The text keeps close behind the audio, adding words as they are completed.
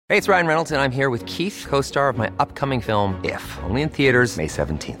Hey, it's Ryan Reynolds, and I'm here with Keith, co-star of my upcoming film, If, only in theaters May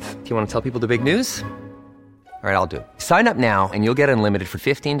 17th. Do you want to tell people the big news? All right, I'll do it. Sign up now and you'll get unlimited for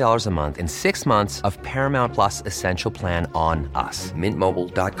 $15 a month and 6 months of Paramount Plus Essential Plan on us.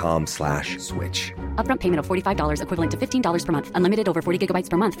 MintMobile.com/switch. Upfront payment of $45 equivalent to $15 per month. Unlimited over 40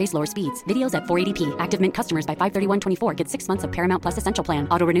 gigabytes per month. Face lower speeds. Videos at 480p. Active Mint customers by 531.24 get 6 months of Paramount Plus Essential Plan.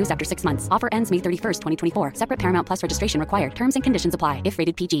 Auto renews after 6 months. Offer ends May 31st, 2024. Separate Paramount Plus registration required. Terms and conditions apply if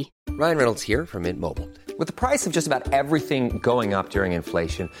rated PG. Ryan Reynolds here from Mint Mobile. With the price of just about everything going up during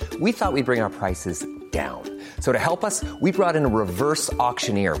inflation, we thought we'd bring our prices down. So to help us, we brought in a reverse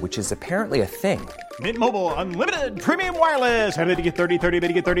auctioneer, which is apparently a thing. Mint Mobile Unlimited Premium Wireless. How to get 30, 30, bit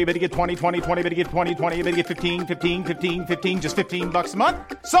to get 30, bit to get 20, 20, 20, bit to get 20, 20, bit to get 15, 15, 15, 15, just $15 a month?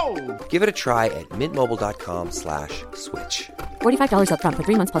 Sold! Give it a try at mintmobile.com/switch. $45 upfront for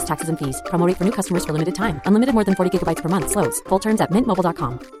 3 months plus taxes and fees. Promo rate for new customers for limited time. Unlimited more than 40 gigabytes per month. Slows full terms at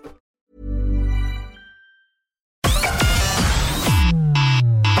mintmobile.com.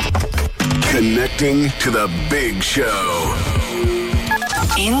 Connecting to the big show.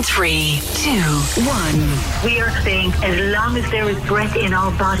 In 3, 2, 1. We are saying as long as there is breath in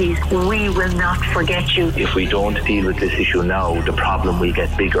our bodies, we will not forget you. If we don't deal with this issue now, the problem will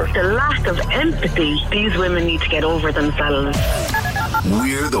get bigger. The lack of empathy, these women need to get over themselves.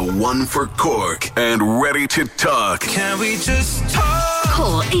 We're the one for Cork and ready to talk. Can we just talk?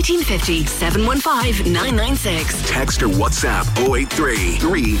 Call 1850 715 996. Text or WhatsApp 083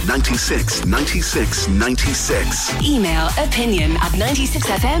 396 96 96. Email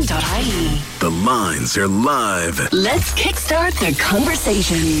opinion@96fm.ie. The lines are live. Let's kickstart the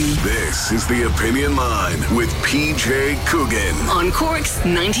conversation. This is the Opinion Line with PJ Coogan On Cork's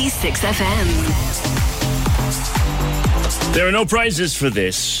 96 FM. There are no prizes for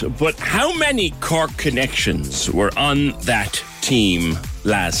this, but how many Cork connections were on that team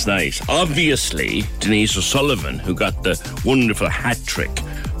last night? Obviously, Denise O'Sullivan, who got the wonderful hat trick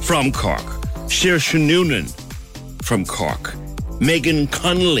from Cork. Saoirse Noonan from Cork. Megan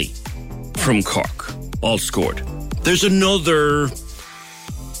Connolly from Cork. All scored. There's another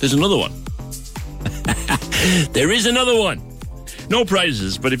one. There is another one. No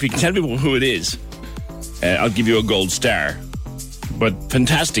prizes, but if you can tell me who it is, I'll give you a gold star. But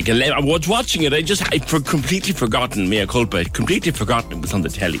fantastic. I was watching it. I'd completely forgotten, mea culpa, I'd completely forgotten it was on the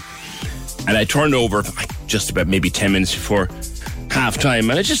telly. And I turned over just about maybe 10 minutes before half-time,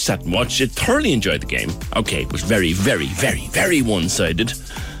 and I just sat and watched it, thoroughly enjoyed the game. Okay, it was very, very, very, very one-sided.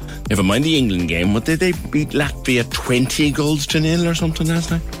 Never mind the England game. What did they beat Latvia 20-0 or something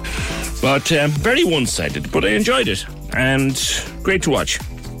last night? But very one-sided, but I enjoyed it. And great to watch.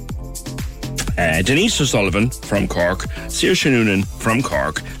 Denise O'Sullivan from Cork, Saoirse Noonan from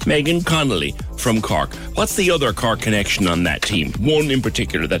Cork, Megan Connolly from Cork. What's the other Cork connection on that team? One in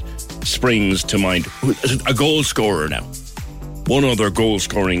particular that springs to mind. A goal scorer now. One other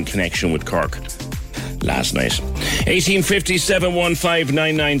goal-scoring connection with Cork last night. 1850 715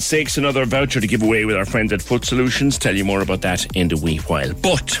 996. Another voucher to give away with our friends at Foot Solutions. Tell you more about that in a wee while.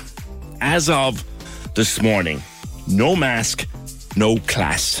 But as of this morning, no mask, no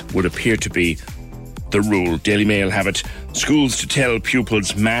class would appear to be the rule. Daily Mail have it. Schools to tell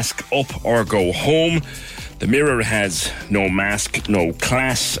pupils mask up or go home. The Mirror has no mask, no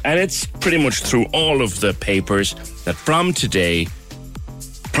class. And it's pretty much through all of the papers that from today,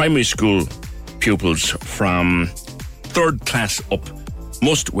 primary school pupils from third class up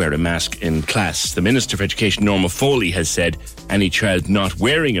must wear a mask in class. The Minister for Education, Norma Foley, has said any child not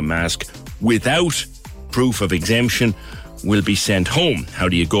wearing a mask without proof of exemption will be sent home. How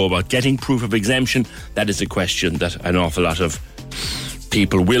do you go about getting proof of exemption? That is a question that an awful lot of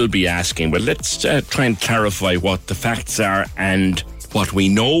people will be asking. But let's try and clarify what the facts are and what we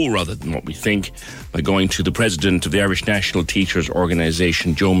know rather than what we think by going to the president of the Irish National Teachers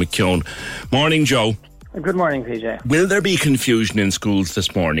Organisation, Joe McKeown. Morning, Joe. Good morning, PJ. Will there be confusion in schools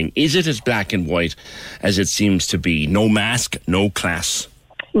this morning? Is it as black and white as it seems to be? No mask, no class?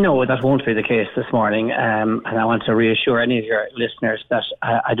 No, that won't be the case this morning. And I want to reassure any of your listeners that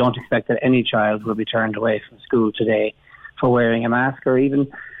I don't expect that any child will be turned away from school today for wearing a mask, or even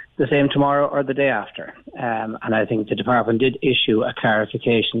the same tomorrow or the day after. And I think the department did issue a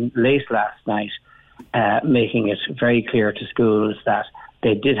clarification late last night, making it very clear to schools that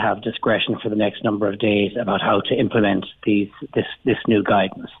they did have discretion for the next number of days about how to implement this new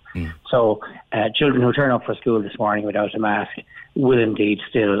guidance. So children who turn up for school this morning without a mask will indeed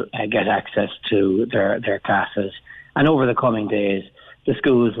still get access to their classes. And over the coming days, the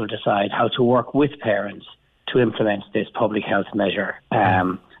schools will decide how to work with parents to implement this public health measure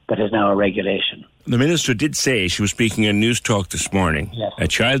that is now a regulation. The Minister did say, she was speaking in News Talk this morning, yes, a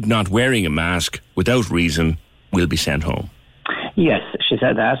child not wearing a mask without reason will be sent home. Yes, she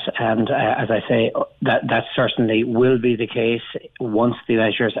said that, and as I say, that certainly will be the case once the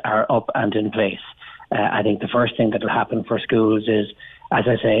measures are up and in place. I think the first thing that will happen for schools is, as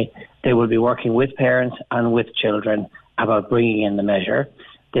I say, they will be working with parents and with children about bringing in the measure.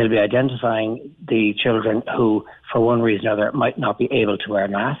 They'll be identifying the children who, for one reason or other, might not be able to wear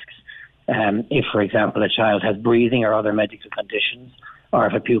masks. If, for example, a child has breathing or other medical conditions, or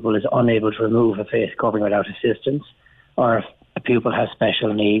if a pupil is unable to remove a face covering without assistance, or if a pupil has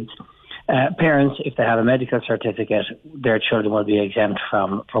special needs. Parents, if they have a medical certificate, their children will be exempt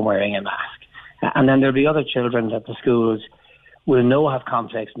from wearing a mask. And then there'll be other children that the schools will know have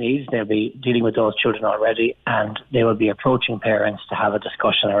complex needs. They'll be dealing with those children already, and they will be approaching parents to have a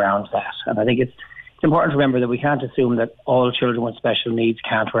discussion around that. And I think it's important to remember that we can't assume that all children with special needs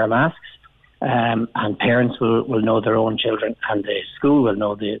can't wear masks. And parents will know their own children, and the school will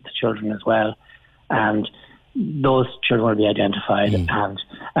know the children as well. And those children will be identified, and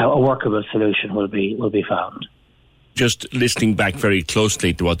a workable solution will be found. Just listening back very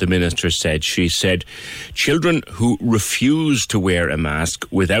closely to what the Minister said, she said children who refuse to wear a mask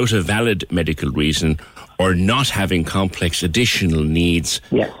without a valid medical reason or not having complex additional needs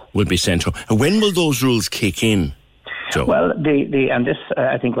will be sent home. And when will those rules kick in, Joe? Well, and this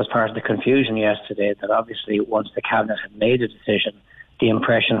I think was part of the confusion yesterday, that obviously once the Cabinet had made a decision, the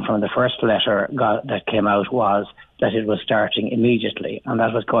impression from the first letter that came out was that it was starting immediately, and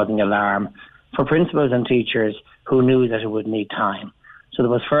that was causing alarm for principals and teachers who knew that it would need time. So there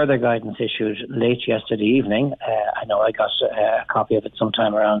was further guidance issued late yesterday evening. I know I got a copy of it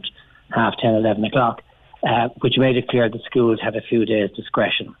sometime around 10:30, 11 o'clock, which made it clear that schools have a few days'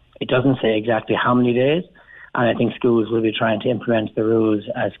 discretion. It doesn't say exactly how many days, and I think schools will be trying to implement the rules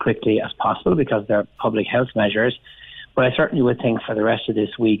as quickly as possible because they're public health measures. But I certainly would think for the rest of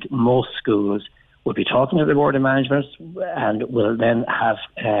this week, most schools will be talking to the Board of Management and will then have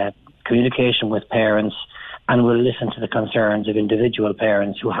communication with parents, and will listen to the concerns of individual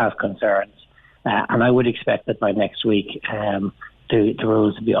parents who have concerns. And I would expect that by next week, the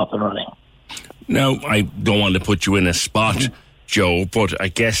rules will be up and running. Now, I don't want to put you in a spot, Joe, but I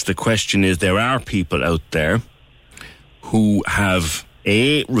guess the question is, there are people out there who have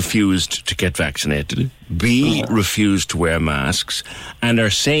A, refused to get vaccinated, B, refused to wear masks, and are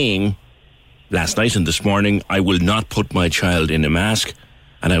saying, last night and this morning, I will not put my child in a mask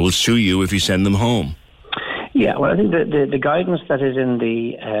and I will sue you if you send them home. Yeah, well, I think the guidance that is in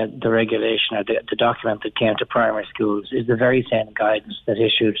the regulation, or the document that came to primary schools, is the very same guidance that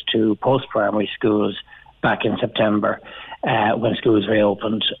issued to post-primary schools back in September when schools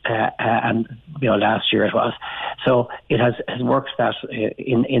reopened, and last year it was. So it has worked that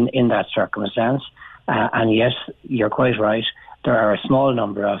in that circumstance. And yes, you're quite right. There are a small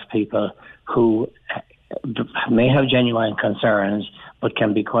number of people who may have genuine concerns, but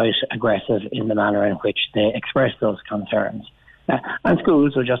can be quite aggressive in the manner in which they express those concerns. And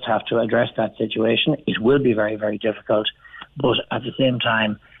schools will just have to address that situation. It will be very, very difficult, but at the same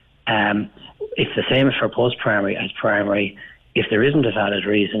time, it's the same for post-primary as primary. If there isn't a valid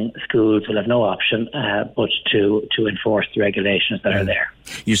reason, schools will have no option but to enforce the regulations that are there.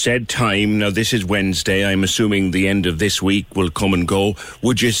 You said time. Now, this is Wednesday. I'm assuming the end of this week will come and go.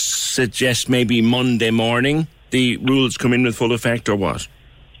 Would you suggest maybe Monday morning the rules come in with full effect, or what?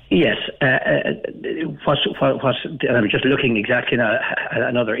 Yes. What I'm just looking exactly now,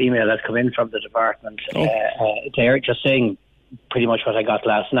 another email that's come in from the department. They're just saying pretty much what I got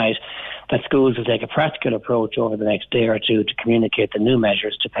last night, that schools will take a practical approach over the next day or two to communicate the new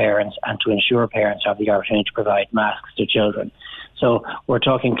measures to parents and to ensure parents have the opportunity to provide masks to children. So we're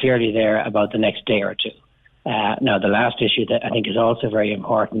talking clearly there about the next day or two. Now, the last issue that I think is also very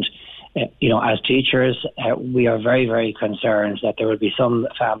important, as teachers, we are very, very concerned that there will be some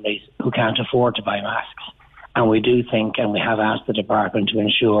families who can't afford to buy masks. And we do think, and we have asked the department to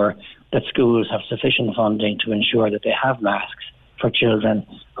ensure that schools have sufficient funding to ensure that they have masks for children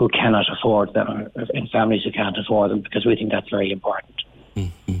who cannot afford them, and families who can't afford them, because we think that's very important.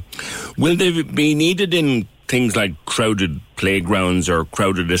 Mm-hmm. Will they be needed in things like crowded playgrounds or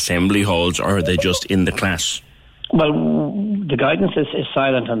crowded assembly halls, or are they just in the class? Well, the guidance is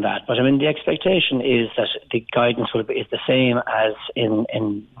silent on that, but I mean the expectation is that the guidance is the same as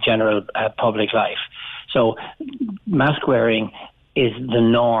in general public life. So mask wearing is the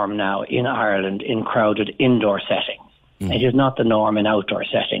norm now in Ireland in crowded indoor settings. It is not the norm in outdoor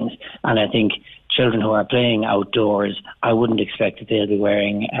settings, and I think children who are playing outdoors, I wouldn't expect that they'll be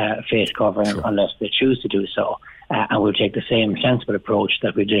wearing face covering unless they choose to do so. and we'll take the same sensible approach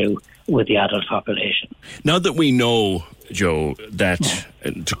that we do with the adult population. Now that we know, Joe, that,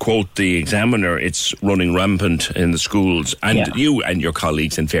 to quote the Examiner, it's running rampant in the schools, and you and your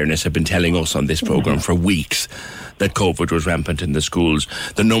colleagues, in fairness, have been telling us on this programme for weeks that COVID was rampant in the schools.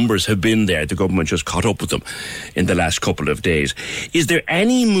 The numbers have been there. The government just caught up with them in the last couple of days. Is there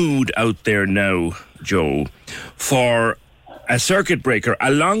any mood out there now, Joe, for a circuit breaker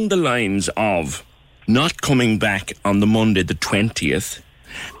along the lines of not coming back on the Monday the 20th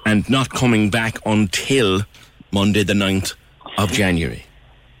and not coming back until Monday the 9th of January?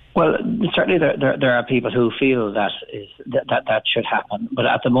 Well, certainly there are people who feel that should happen. But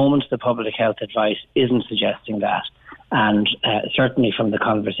at the moment, the public health advice isn't suggesting that. And certainly from the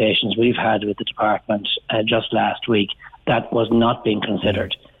conversations we've had with the department just last week, that was not being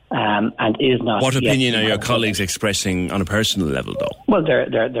considered. And is not. What opinion are your colleagues expressing on a personal level, though? Well,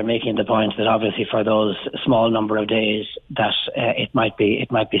 they're making the point that obviously for those small number of days that it might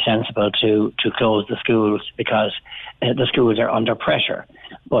be sensible to close the schools because the schools are under pressure.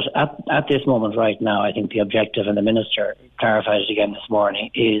 But at this moment right now, I think the objective, and the Minister clarified it again this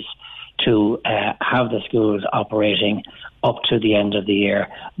morning, is to have the schools operating up to the end of the year.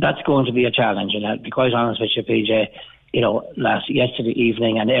 That's going to be a challenge, and I'll be quite honest with you, PJ. Yesterday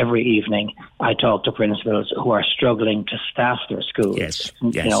evening and every evening, I talk to principals who are struggling to staff their schools. Yes.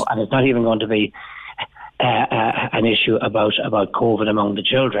 And it's not even going to be an issue about COVID among the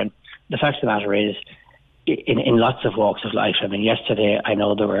children. The fact of the matter is, in lots of walks of life, I mean, yesterday I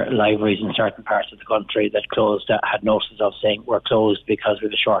know there were libraries in certain parts of the country that closed, that had notices of saying we're closed because we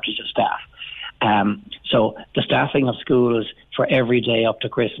have a shortage of staff. So the staffing of schools for every day up to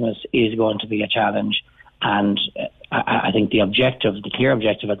Christmas is going to be a challenge. And I think the clear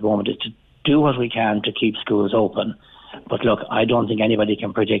objective at the moment is to do what we can to keep schools open. But look, I don't think anybody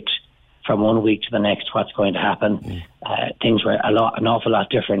can predict from one week to the next what's going to happen. Things were an awful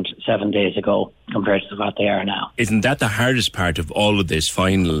lot different 7 days ago compared to what they are now. Isn't that the hardest part of all of this,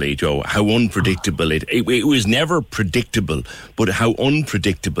 finally, Joe? How unpredictable it was never predictable, but how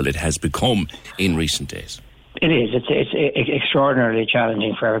unpredictable it has become in recent days. It is. It's extraordinarily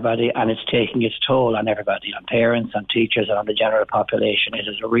challenging for everybody, and it's taking its toll on everybody, on parents, on teachers, and on the general population. It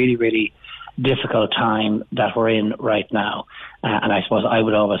is a really, really difficult time that we're in right now. And I suppose I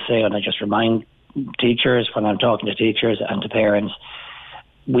would always say, and I just remind teachers when I'm talking to teachers and to parents,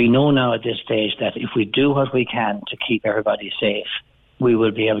 we know now at this stage that if we do what we can to keep everybody safe, we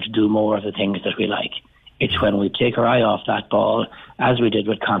will be able to do more of the things that we like. It's when we take our eye off that ball, as we did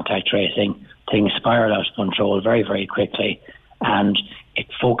with contact tracing, things spiral out of control very, very quickly. And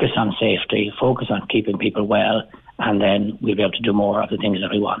focus on safety, focus on keeping people well, and then we'll be able to do more of the things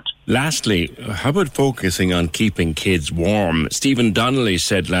that we want. Lastly, how about focusing on keeping kids warm? Stephen Donnelly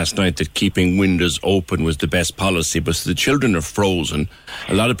said last night that keeping windows open was the best policy, but the children are frozen.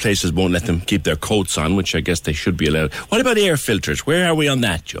 A lot of places won't let them keep their coats on, which I guess they should be allowed. What about air filters? Where are we on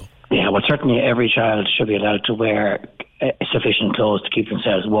that, Joe? Yeah, well, certainly every child should be allowed to wear sufficient clothes to keep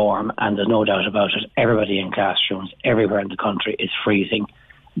themselves warm, and there's no doubt about it. Everybody in classrooms everywhere in the country is freezing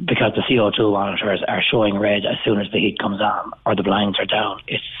because the CO2 monitors are showing red as soon as the heat comes on or the blinds are down.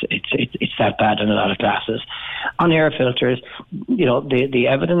 It's that bad in a lot of classes. On air filters, the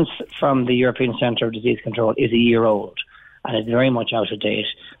evidence from the European Centre of Disease Control is a year old, and it's very much out of date.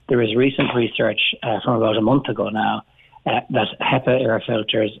 There is recent research from about a month ago now that HEPA air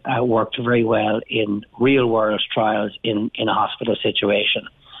filters worked very well in real-world trials in a hospital situation.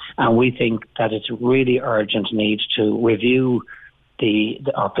 And we think that it's really urgent need to review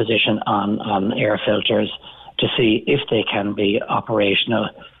our position on air filters to see if they can be operational.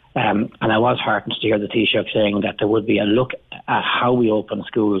 And I was heartened to hear the Taoiseach saying that there would be a look at how we open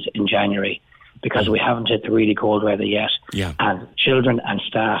schools in January, because we haven't hit the really cold weather yet. Yeah. And children and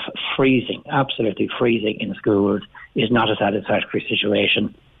staff freezing, absolutely freezing in schools is not a satisfactory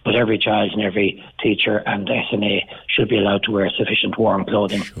situation. But every child and every teacher and SNA should be allowed to wear sufficient warm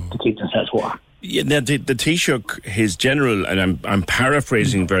clothing to keep themselves warm. Yeah, the Taoiseach, his general, and I'm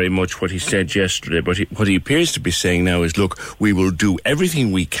paraphrasing very much what he said yesterday, but what he appears to be saying now is, look, we will do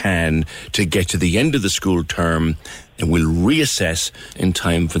everything we can to get to the end of the school term, and we'll reassess in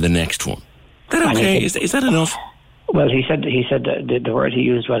time for the next one. Is that okay? Is that enough? Well, he said the word he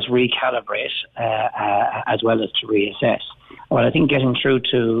used was recalibrate as well as to reassess. Well, I think getting through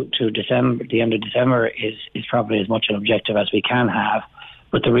to December, the end of December, is probably as much an objective as we can have.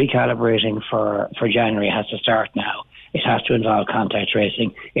 But the recalibrating for January has to start now. It has to involve contact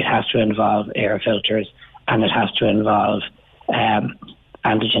tracing, it has to involve air filters, and it has to involve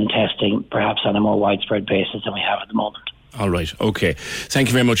antigen testing, perhaps on a more widespread basis than we have at the moment. All right, okay. Thank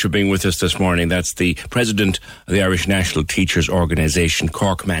you very much for being with us this morning. That's the President of the Irish National Teachers Organisation,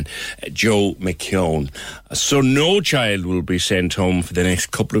 Cork man, Joe McKeown. So no child will be sent home for the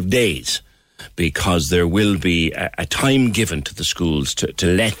next couple of days because there will be a time given to the schools to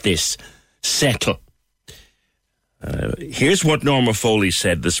let this settle. Here's what Norma Foley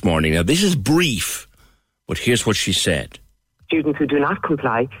said this morning. Now, this is brief, but here's what she said. Students who do not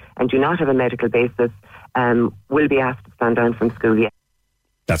comply and do not have a medical basis will be asked to stand down from school. Yes.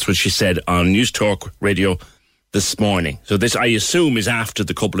 That's what she said on News Talk Radio this morning. So this, I assume, is after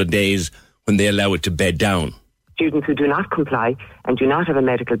the couple of days when they allow it to bed down. Students who do not comply and do not have a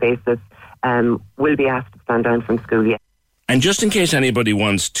medical basis will be asked to stand down from school. Yes. And just in case anybody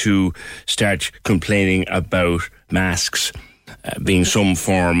wants to start complaining about masks being some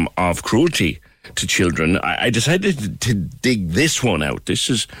form of cruelty to children, I decided to dig this one out. This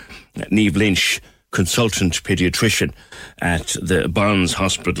is Niamh Lynch, consultant paediatrician at the Bonds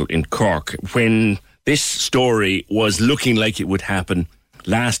Hospital in Cork. When this story was looking like it would happen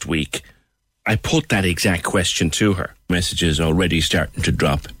last week, I put that exact question to her. Messages already starting to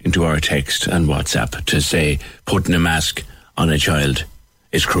drop into our text and WhatsApp to say putting a mask on a child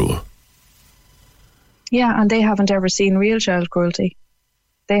is cruel. Yeah, and they haven't ever seen real child cruelty.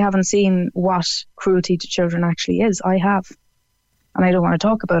 They haven't seen what cruelty to children actually is. I have. And I don't want to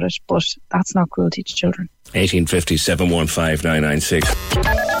talk about it, but that's not cruelty to children. 1850 715 996.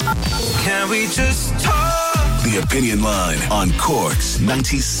 Can we just talk? The Opinion Line on Cork's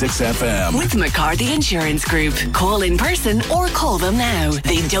 96 FM. With McCarthy Insurance Group. Call in person or call them now.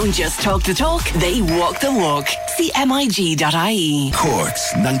 They don't just talk the talk, they walk the walk. See MIG.ie.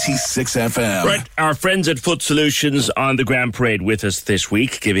 Cork's 96 FM. Right, our friends at Foot Solutions on the Grand Parade with us this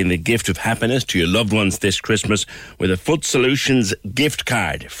week, giving the gift of happiness to your loved ones this Christmas with a Foot Solutions gift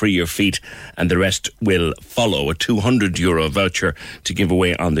card for your feet, and the rest will follow. A €200 voucher to give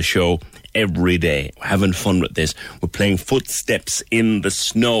away on the show every day. We're having fun with this. We're playing Footsteps in the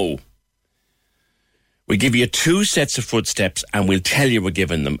Snow. We give you 2 sets of footsteps and we'll tell you we're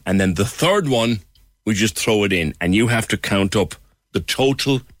giving them. And then the third one, we just throw it in and you have to count up the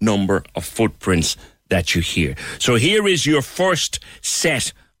total number of footprints that you hear. So here is your first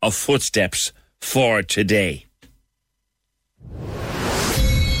set of footsteps for today.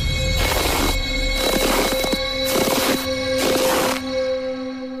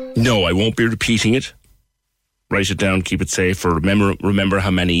 No, I won't be repeating it. Write it down, keep it safe, or remember how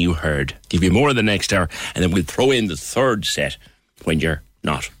many you heard. Give you more in the next hour, and then we'll throw in the third set when you're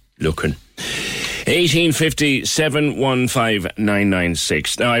not looking. 1850 715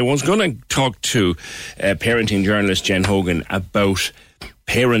 996. Now, I was going to talk to parenting journalist Jen Hogan about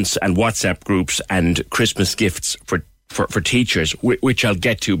parents and WhatsApp groups and Christmas gifts for teachers, which I'll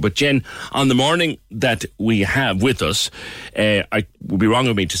get to. But Jen, on the morning that we have with us, I would be wrong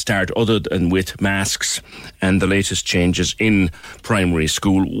of me to start other than with masks and the latest changes in primary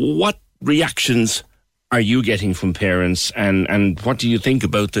school. What reactions are you getting from parents, and what do you think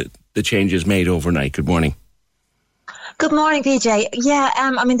about the changes made overnight? Good morning. Good morning, PJ. Yeah,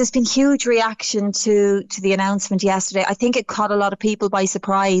 I mean, there's been huge reaction to the announcement yesterday. I think it caught a lot of people by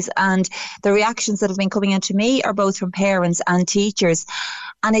surprise, and the reactions that have been coming into me are both from parents and teachers.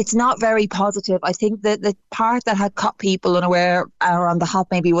 And it's not very positive. I think that the part that had caught people unaware or on the hop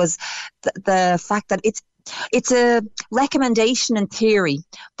maybe was the fact that it's a recommendation in theory,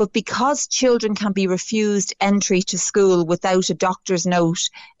 but because children can be refused entry to school without a doctor's note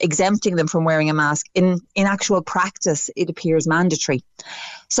exempting them from wearing a mask, in actual practice it appears mandatory.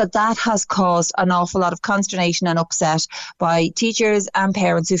 So that has caused an awful lot of consternation and upset by teachers and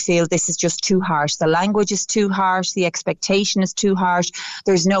parents who feel this is just too harsh. The language is too harsh, the expectation is too harsh.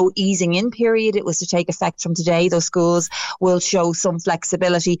 There's no easing in period. It was to take effect from today. Those schools will show some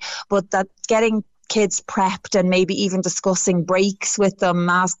flexibility, but that getting kids prepped and maybe even discussing breaks with them,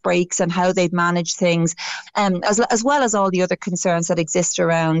 mask breaks, and how they'd manage things, as well as all the other concerns that exist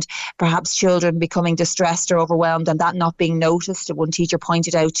around perhaps children becoming distressed or overwhelmed and that not being noticed. One teacher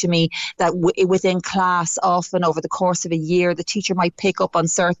pointed out to me that within class, often over the course of a year, the teacher might pick up on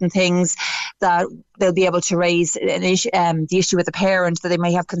certain things that they'll be able to raise the issue with the parent, that they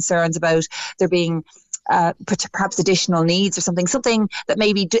may have concerns about there being perhaps additional needs or something that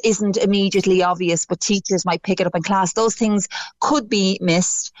maybe isn't immediately obvious, but teachers might pick it up in class. Those things could be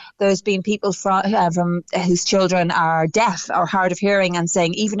missed. There's been people from whose children are deaf or hard of hearing and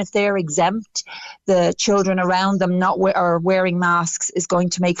saying even if they're exempt, the children around them not wearing masks is going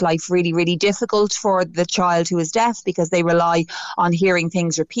to make life really, really difficult for the child who is deaf, because they rely on hearing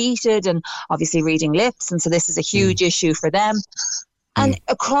things repeated and obviously reading lips. And so this is a huge issue for them. And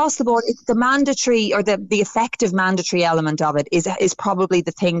across the board, the mandatory or the effective mandatory element of it is probably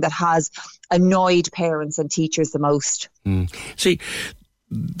the thing that has annoyed parents and teachers the most. See,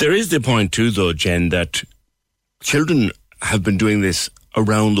 there is the point too, though, Jen, that children have been doing this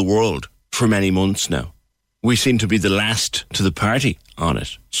around the world for many months now. We seem to be the last to the party on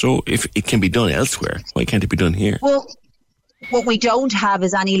it. So if it can be done elsewhere, why can't it be done here? Well, what we don't have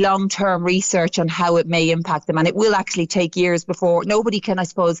is any long-term research on how it may impact them, and it will actually take years before nobody can, I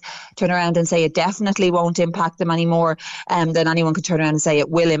suppose, turn around and say it definitely won't impact them anymore, then anyone could turn around and say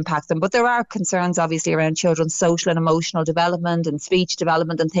it will impact them. But there are concerns obviously around children's social and emotional development and speech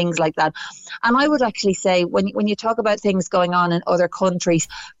development and things like that. And I would actually say when you talk about things going on in other countries,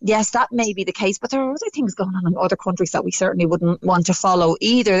 yes, that may be the case, but there are other things going on in other countries that we certainly wouldn't want to follow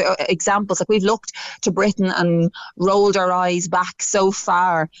either. Examples, like we've looked to Britain and rolled our eyes back so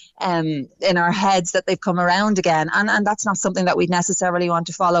far in our heads that they've come around again, and that's not something that we'd necessarily want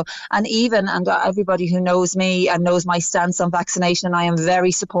to follow. And everybody who knows me and knows my stance on vaccination, and I am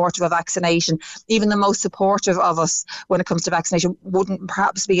very supportive of vaccination, even the most supportive of us when it comes to vaccination wouldn't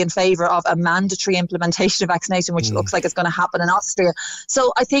perhaps be in favour of a mandatory implementation of vaccination, which looks like it's going to happen in Austria.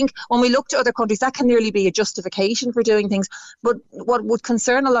 So I think when we look to other countries, that can nearly be a justification for doing things. But what would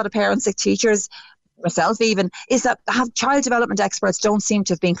concern a lot of parents, like teachers, myself even, is that child development experts don't seem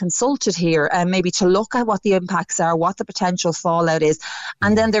to have been consulted here, and maybe to look at what the impacts are, what the potential fallout is.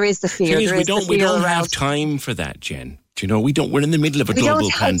 And then there is the fear. We don't have time for that, Jen. Do you know, we're in the middle of a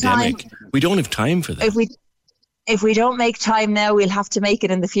global pandemic. We don't have time for that. If we don't make time now, we'll have to make it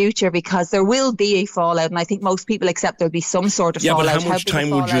in the future, because there will be a fallout, and I think most people accept there'll be some sort of fallout. Yeah, but how much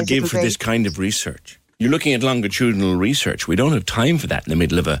time would you give for this kind of research? You're looking at longitudinal research. We don't have time for that in the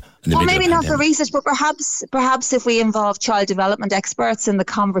middle of a maybe not for research, but perhaps if we involve child development experts in the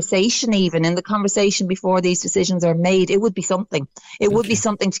conversation, even in the conversation before these decisions are made, it would be something. It would be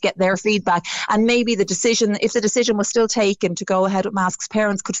something to get their feedback. And maybe if the decision was still taken to go ahead with masks,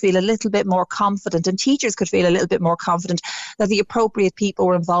 parents could feel a little bit more confident, and teachers could feel a little bit more confident that the appropriate people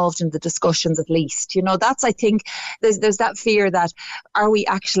were involved in the discussions at least. You know, that's, I think, there's that fear that, are we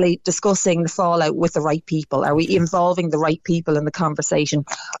actually discussing the fallout with the right people? Are we involving the right people in the conversation?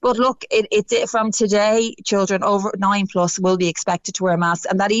 But look, from today, children over 9+ will be expected to wear masks,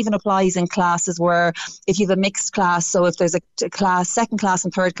 and that even applies in classes where, if you have a mixed class, so if there's a class, second class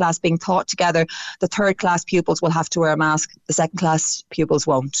and third class being taught together, the third class pupils will have to wear a mask, the second class pupils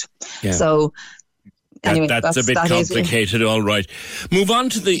won't. Yeah. So anyway, that's a bit complicated. All right, move on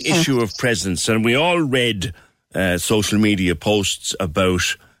to the issue of presents, and we all read social media posts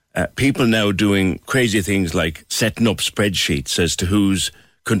about people now doing crazy things like setting up spreadsheets as to who's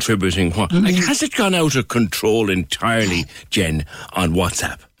contributing what. Like, has it gone out of control entirely, Jen, on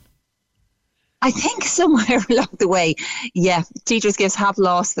WhatsApp? I think somewhere along the way, teachers' gifts have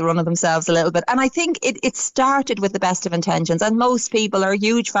lost the run of themselves a little bit. And I think it started with the best of intentions. And most people are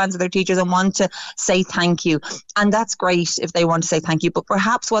huge fans of their teachers and want to say thank you. And that's great if they want to say thank you. But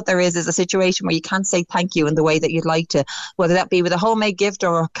perhaps what there is a situation where you can't say thank you in the way that you'd like to, whether that be with a homemade gift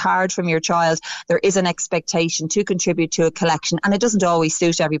or a card from your child. There is an expectation to contribute to a collection, and it doesn't always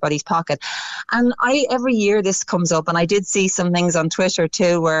suit everybody's pocket. And every year this comes up, and I did see some things on Twitter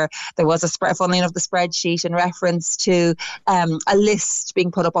too, where there was of the spreadsheet in reference to a list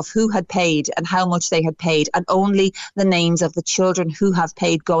being put up of who had paid and how much they had paid, and only the names of the children who have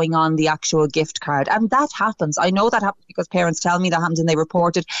paid going on the actual gift card. And that happens. I know that happens because parents tell me that happens, and they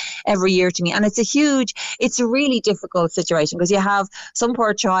report it every year to me. And it's a really difficult situation, because you have some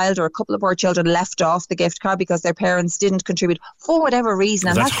poor child or a couple of poor children left off the gift card because their parents didn't contribute for whatever reason.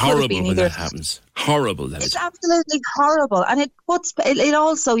 And that's horrible when that happens. Horrible. It's absolutely horrible. And it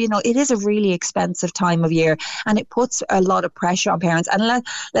also, it is a really expensive time of year, and it puts a lot of pressure on parents. And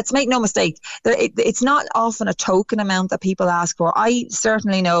let's make no mistake, it's not often a token amount that people ask for. I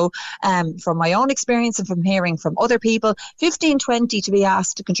certainly know from my own experience and from hearing from other people, 15-20 to be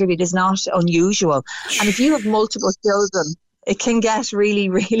asked to contribute is not unusual. And if you have multiple children, it can get really,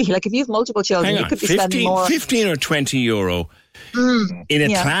 really, like if you have multiple children, you could be spending more. 15 or 20 euro in a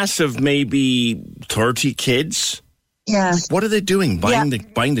class of maybe 30 kids. Yeah. What are they doing? Buying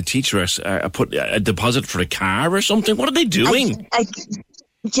the teacher a deposit for a car or something? What are they doing?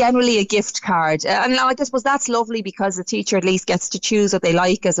 Generally a gift card. And I suppose that's lovely, because the teacher at least gets to choose what they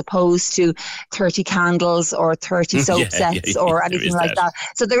like, as opposed to 30 candles or 30 soap sets or anything like that.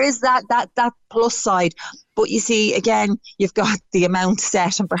 So there is that plus side. But you see, again, you've got the amount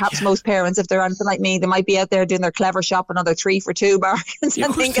set, and perhaps most parents, if they're anything like me, they might be out there doing their clever shop, another 3 for 2 bargains,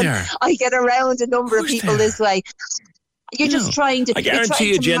 and thinking, I get around a number of people this way. You're just trying to. I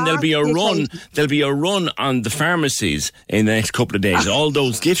guarantee you, Jen, there'll be a run. There'll be a run on the pharmacies in the next couple of days. All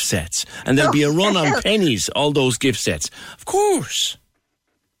those gift sets, and there'll be a run on pennies. All those gift sets, of course.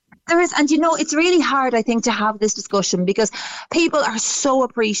 There is, and it's really hard, I think, to have this discussion because people are so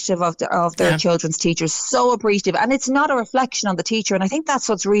appreciative of their children's teachers, so appreciative, and it's not a reflection on the teacher. And I think that's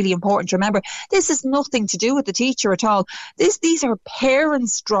what's really important to remember. This has nothing to do with the teacher at all. These are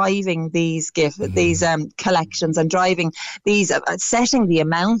parents driving these collections and driving these, setting the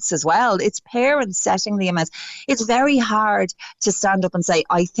amounts as well. It's parents setting the amounts. It's very hard to stand up and say,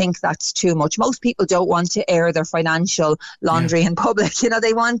 I think that's too much. Most people don't want to air their financial laundry in public.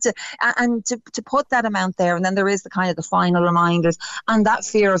 They want to. And to put that amount there, and then there is the final reminders and that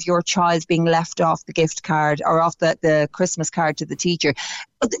fear of your child being left off the gift card or off the Christmas card to the teacher,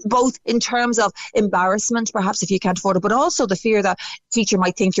 both in terms of embarrassment, perhaps if you can't afford it, but also the fear that teacher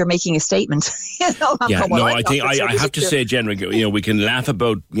might think you're making a statement. I have to say, Jen, we can laugh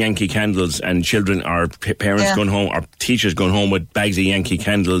about Yankee candles and children, our parents going home, our teachers going home with bags of Yankee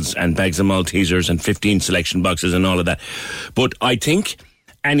candles and bags of Maltesers and 15 selection boxes and all of that. But I think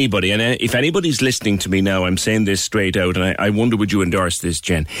anybody, and if anybody's listening to me now, I'm saying this straight out, and I wonder would you endorse this,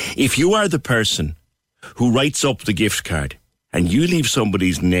 Jen? If you are the person who writes up the gift card and you leave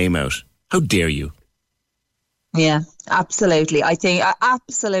somebody's name out, how dare you? Yeah, absolutely. I think,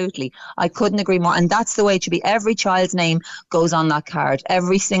 absolutely. I couldn't agree more. And that's the way it should be. Every child's name goes on that card.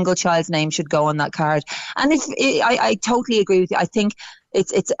 Every single child's name should go on that card. And I totally agree with you. I think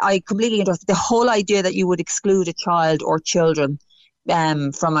I completely endorse the whole idea that you would exclude a child or children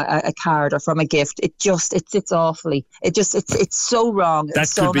from a card or from a gift. It's awfully. It's so wrong.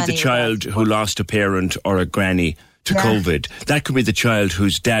 That could be the child who lost a parent or a granny to COVID. That could be the child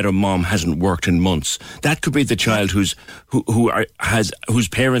whose dad or mom hasn't worked in months. That could be the child whose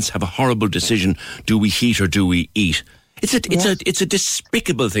parents have a horrible decision: do we heat or do we eat? It's a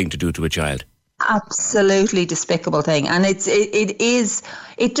despicable thing to do to a child. Absolutely despicable thing, and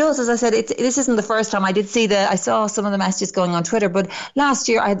it does, as I said, this isn't the first time. I saw some of the messages going on Twitter, but last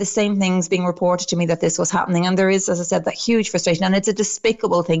year I had the same things being reported to me that this was happening, and there is, as I said, that huge frustration, and it's a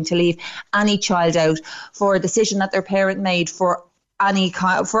despicable thing to leave any child out for a decision that their parent made for any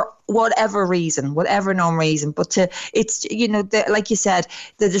kind, for whatever reason, whatever known reason. But like you said,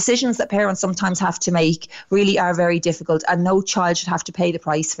 the decisions that parents sometimes have to make really are very difficult, and no child should have to pay the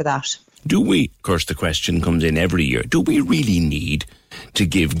price for that. Do we, of course the question comes in every year, do we really need to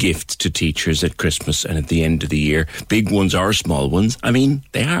give gifts to teachers at Christmas and at the end of the year? Big ones or small ones? I mean,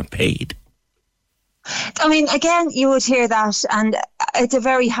 they are paid. I mean, again, you would hear that, and it's a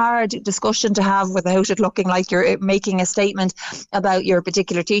very hard discussion to have without it looking like you're making a statement about your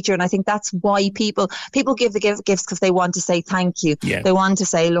particular teacher. And I think that's why people give the gifts, because they want to say thank you. Yeah. They want to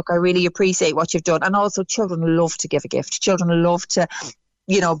say, look, I really appreciate what you've done. And also, children love to give a gift. Children love to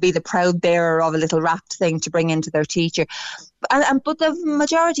be the proud bearer of a little wrapped thing to bring into their teacher. But the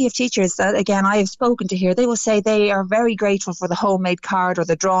majority of teachers that, again, I have spoken to here, they will say they are very grateful for the homemade card or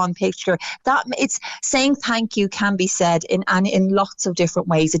the drawn picture. That it's saying thank you can be said in lots of different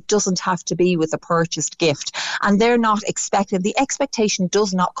ways. It doesn't have to be with a purchased gift. And they're not expected. The expectation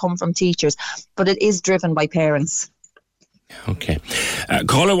does not come from teachers, but it is driven by parents. Okay.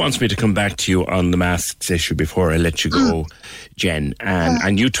 Caller wants me to come back to you on the masks issue before I let you go, Jen.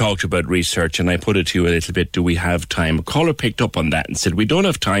 And you talked about research, and I put it to you a little bit, do we have time? A caller picked up on that and said, we don't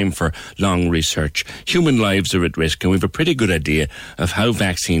have time for long research. Human lives are at risk, and we have a pretty good idea of how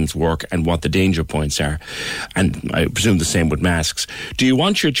vaccines work and what the danger points are. And I presume the same with masks. Do you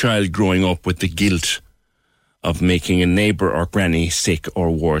want your child growing up with the guilt of making a neighbour or granny sick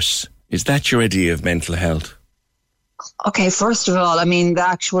or worse? Is that your idea of mental health? Okay, first of all, I mean, the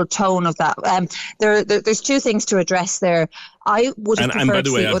actual tone of that. There's two things to address there. I would have preferred, and by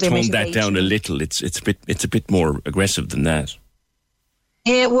the way, I've toned that down a little. It's a bit more aggressive than that.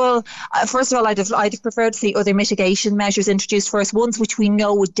 Yeah, well, first of all, I'd have preferred to see other mitigation measures introduced first, ones which we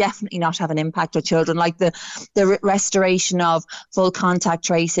know would definitely not have an impact on children, like the restoration of full contact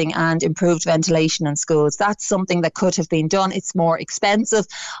tracing and improved ventilation in schools. That's something that could have been done. It's more expensive.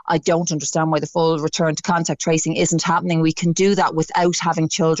 I don't understand why the full return to contact tracing isn't happening. We can do that without having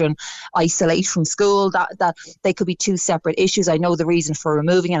children isolate from school. That they could be two separate issues. I know the reason for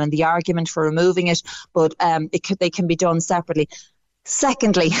removing it and the argument for removing it, but they can be done separately.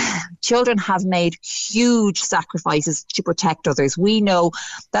 Secondly, children have made huge sacrifices to protect others. We know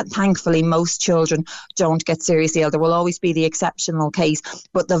that thankfully most children don't get seriously ill. There will always be the exceptional case,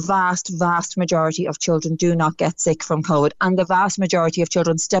 but the vast, vast majority of children do not get sick from COVID, and the vast majority of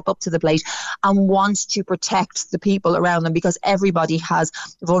children step up to the plate and want to protect the people around them, because everybody has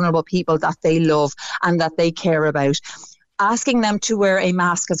vulnerable people that they love and that they care about. asking them to wear a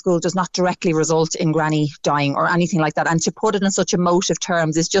mask at school does not directly result in granny dying or anything like that. And to put it in such emotive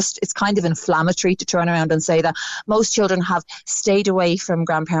terms is just, it's kind of inflammatory to turn around and say that most children have stayed away from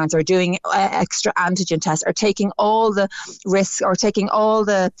grandparents, or doing extra antigen tests, or taking all the risks, or taking all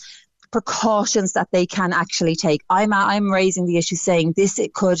the precautions that they can actually take. I'm raising the issue, saying this,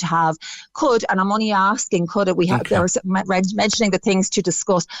 it could, and I'm only asking, could it? We have, okay. There's mentioning the things to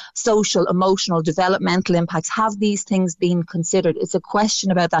discuss: social, emotional, developmental impacts. Have these things been considered? It's a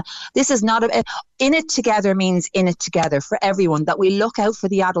question about that. This is not in it together means in it together for everyone, that we look out for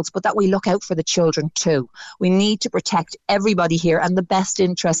the adults, but that we look out for the children too. We need to protect everybody here, and the best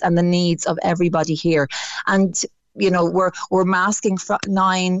interests and the needs of everybody here. And you know, we're masking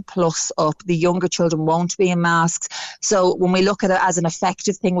 9+ up. The younger children won't be in masks. So when we look at it as an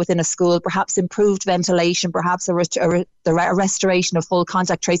effective thing within a school, perhaps improved ventilation, perhaps a restoration of full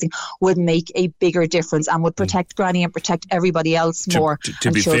contact tracing would make a bigger difference, and would protect Granny and protect everybody else more. To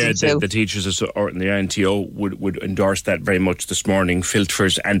be fair, the teachers and the INTO would endorse that very much this morning.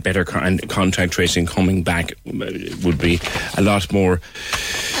 Filters and better contact tracing coming back would be a lot more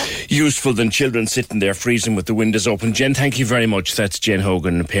useful than children sitting there freezing with the windows open. Jen, thank you very much. That's Jen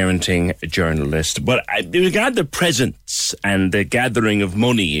Hogan, a parenting journalist. But in regard to the presents and the gathering of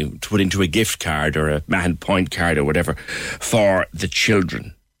money to put into a gift card or a Mahon Point card or whatever for the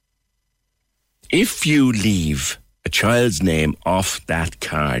children, if you leave a child's name off that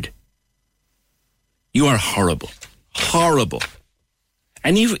card, you are horrible. Horrible.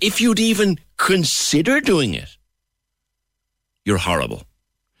 And if you'd even consider doing it, you're horrible.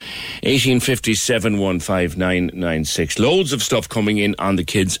 1857 15996. Loads of stuff coming in on the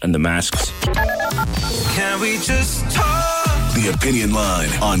kids and the masks. Can we just talk? The Opinion Line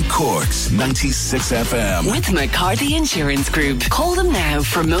on Cork's 96 FM. With McCarthy Insurance Group. Call them now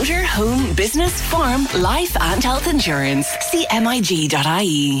for motor, home, business, farm, life and health insurance. See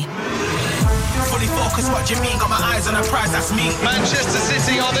MIG.ie. Fully focused, what you mean? Got my eyes on a prize, that's me. Manchester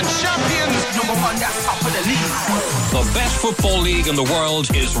City are the champions. Number one, that's top of the league. The best football league in the world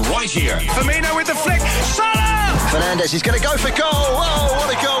is right here. Firmino with the flick. Salah! Fernandes, he's going to go for goal. Oh,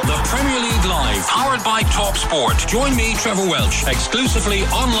 what a goal. The Premier League Live, powered by Top Sport. Join me, Trevor Welch, exclusively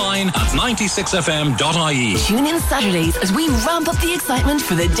online at 96fm.ie. Tune in Saturdays as we ramp up the excitement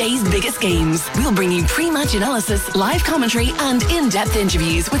for the day's biggest games. We'll bring you pre-match analysis, live commentary and in-depth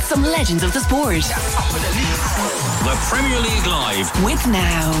interviews with some legends of the sport. The Premier League Live. With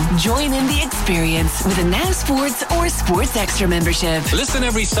Now. Join in the experience with a Now Sports or Sports Extra membership. Listen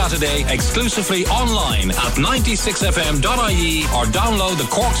every Saturday exclusively online at 96fm.ie or download the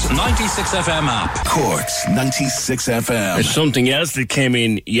Cork's 96FM app. Cork's 96FM. There's something else that came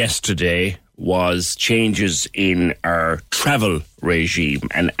in yesterday was changes in our travel regime.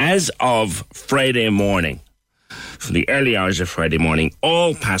 And as of Friday morning, for the early hours of Friday morning,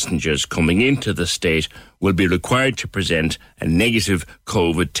 all passengers coming into the state will be required to present a negative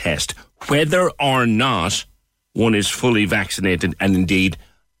COVID test, whether or not one is fully vaccinated and indeed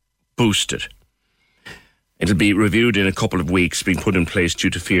boosted. It'll be reviewed in a couple of weeks, being put in place due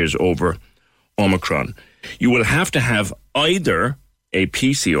to fears over Omicron. You will have to have either a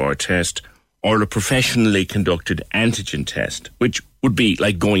PCR test or a professionally conducted antigen test, which would be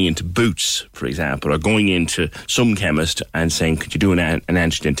like going into Boots, for example, or going into some chemist and saying, could you do an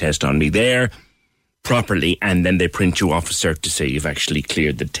antigen test on me there properly? And then they print you off a cert to say you've actually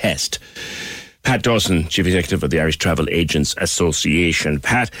cleared the test. Pat Dawson, Chief Executive of the Irish Travel Agents Association.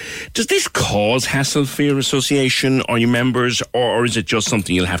 Pat, does this cause hassle for your association or your members, or is it just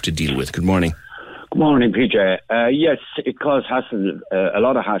something you'll have to deal with? Good morning. Good morning, PJ. Yes, it caused hassle, a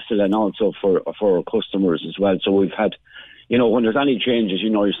lot of hassle, and also for our customers as well. So we've had, you know, when there's any changes, you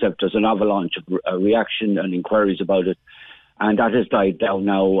know yourself, there's an avalanche of reaction and inquiries about it. And that has died down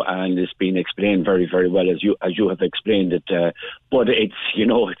now, and it's been explained very, very well as you have explained it. But it's, you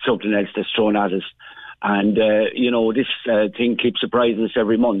know, it's something else that's thrown at us. And, you know, this thing keeps surprising us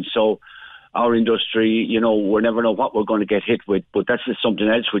every month. So our industry, you know, we'll never know what we're going to get hit with. But that's just something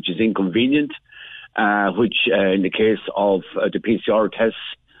else which is inconvenient, which in the case of the PCR tests,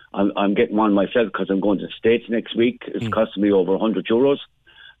 I'm getting one myself because I'm going to the States next week. It's costing me over €100.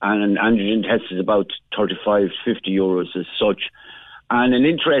 And an antigen test is about 35, 50 euros as such. And an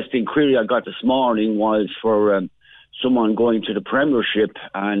interesting query I got this morning was for someone going to the Premiership,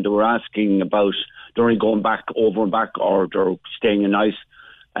 and they were asking about, they're only going back over and back, or they're staying in ice,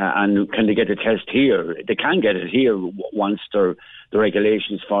 and can they get a test here? They can get it here once the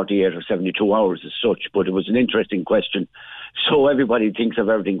regulation is 48 or 72 hours as such, but it was an interesting question. So everybody thinks of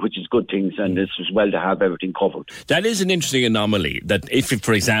everything, which is good things, and it's as well to have everything covered. That is an interesting anomaly, that if,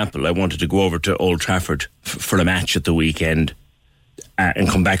 for example, I wanted to go over to Old Trafford for a match at the weekend and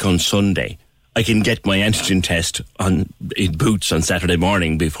come back on Sunday, I can get my antigen test in Boots on Saturday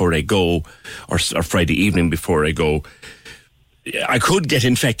morning before I go, or Friday evening before I go. I could get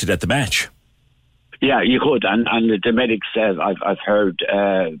infected at the match. Yeah, you could, and the medics. I've heard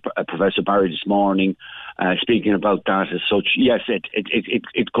Professor Barry this morning speaking about that as such. Yes,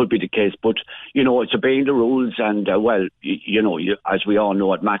 it could be the case, but it's obeying the rules, and as we all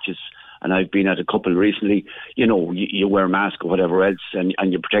know at matches, and I've been at a couple recently. You wear a mask or whatever else, and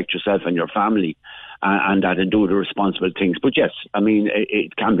you protect yourself and your family, and that, and do the responsible things. But yes, I mean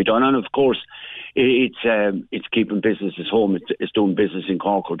it can be done, and of course. It's keeping businesses home. It's doing business in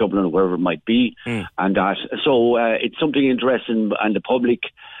Cork or Dublin or wherever it might be, and that. So it's something interesting, and the public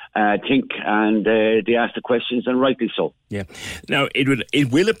think, and they ask the questions, and rightly so. Yeah. Now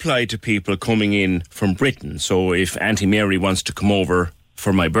it will apply to people coming in from Britain. So if Auntie Mary wants to come over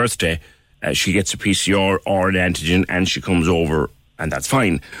for my birthday, she gets a PCR or an antigen, and she comes over, and that's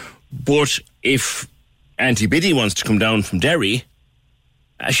fine. But if Auntie Biddy wants to come down from Derry,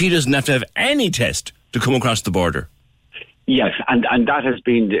 she doesn't have to have any test to come across the border. Yes, and that has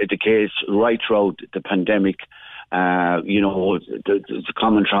been the case right throughout the pandemic. It's a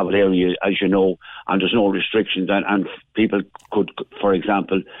common travel area, as you know, and there's no restrictions. And people could, for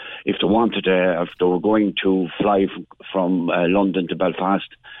example, if they wanted to, if they were going to fly from London to Belfast,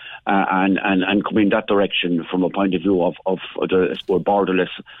 and come in that direction from a point of view of the borderless,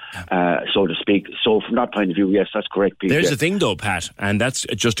 so to speak. So from that point of view, yes, that's correct, Peter. There's a thing though, Pat, and that's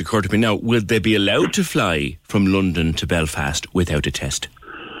just occurred to me now. Will they be allowed to fly from London to Belfast without a test?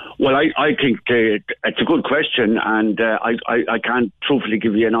 Well, I think it's a good question, and I can't truthfully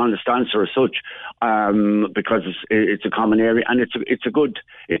give you an honest answer as such, because it's a common area, and it's a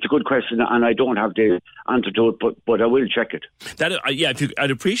good question, and I don't have the answer to it, but I will check it. I'd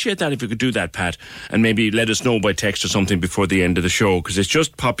appreciate that if you could do that, Pat, and maybe let us know by text or something before the end of the show, because it's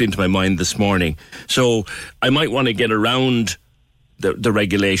just popped into my mind this morning. So I might want to get around the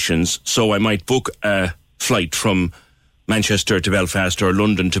regulations, so I might book a flight from Manchester to Belfast, or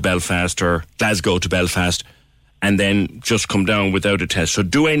London to Belfast, or Glasgow to Belfast, and then just come down without a test. So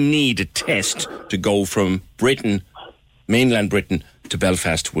do I need a test to go from Britain, mainland Britain, to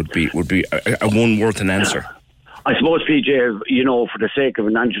Belfast would be a one worth an answer? I suppose, PJ, for the sake of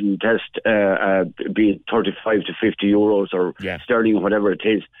an antigen test, be it 35 to 50 euros or sterling or whatever it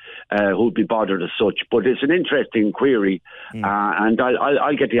is, who'd be bothered as such. But it's an interesting query, and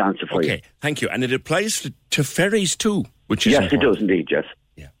I'll get the answer for you. Okay, thank you. And it applies to ferries too, which is important. It does indeed, yes.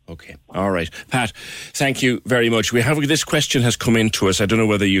 Yeah, okay. All right. Pat, thank you very much. This question has come in to us. I don't know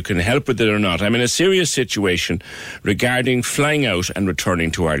whether you can help with it or not. I'm in a serious situation regarding flying out and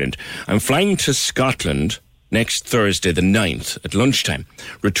returning to Ireland. I'm flying to Scotland next Thursday the 9th at lunchtime,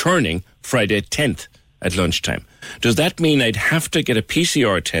 returning Friday 10th at lunchtime. Does that mean I'd have to get a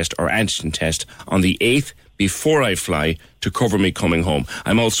PCR test or antigen test on the 8th before I fly to cover me coming home?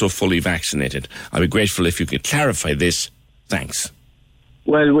 I'm also fully vaccinated. I'd be grateful if you could clarify this. Thanks.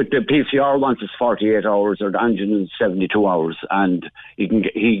 Well, with the PCR, once it's 48 hours, or the antigen is 72 hours, and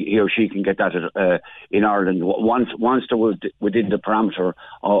he or she can get that in Ireland once they're within the parameter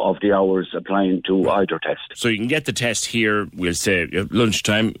of the hours applying to either test. So you can get the test here, we'll say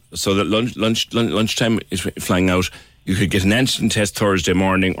lunchtime, so that lunchtime is flying out. You could get an antigen test Thursday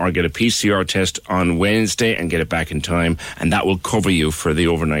morning, or get a PCR test on Wednesday and get it back in time, and that will cover you for the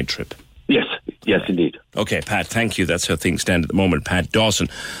overnight trip. Yes, indeed. Okay, Pat, thank you. That's how things stand at the moment. Pat Dawson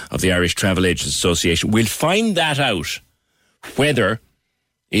of the Irish Travel Agents Association. We'll find that out, whether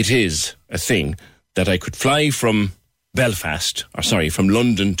it is a thing that I could fly from from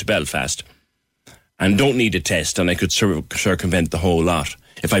London to Belfast and don't need a test, and I could circumvent the whole lot.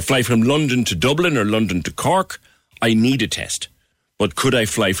 If I fly from London to Dublin or London to Cork, I need a test. But could I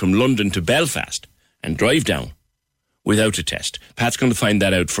fly from London to Belfast and drive down without a test? Pat's going to find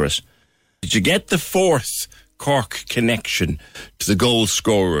that out for us. Did you get the fourth Cork connection to the goal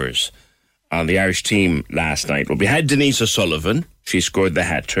scorers on the Irish team last night? Well, we had Denise O'Sullivan. She scored the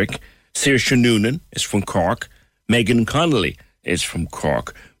hat-trick. Saoirse Noonan is from Cork. Megan Connolly is from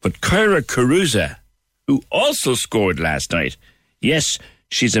Cork. But Kyra Caruza, who also scored last night, yes,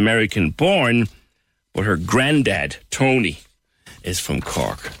 she's American-born, but her granddad, Tony, is from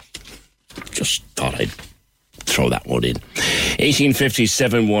Cork. Just thought I'd throw that one in. 1850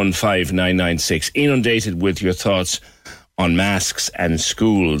 715 996. Inundated with your thoughts on masks and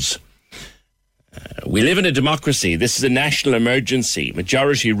schools. We live in a democracy. This is a national emergency.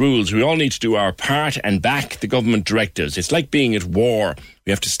 Majority rules. We all need to do our part and back the government directives. It's like being at war. We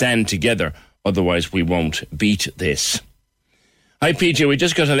have to stand together. Otherwise, we won't beat this. Hi, PJ. We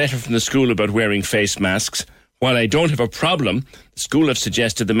just got a letter from the school about wearing face masks. While I don't have a problem, the school have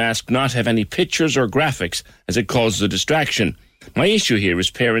suggested the mask not have any pictures or graphics as it causes a distraction. My issue here is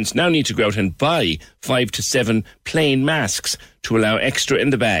parents now need to go out and buy 5 to 7 plain masks to allow extra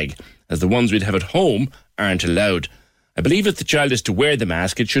in the bag, as the ones we'd have at home aren't allowed. I believe if the child is to wear the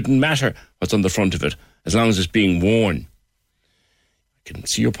mask, it shouldn't matter what's on the front of it, as long as it's being worn. I can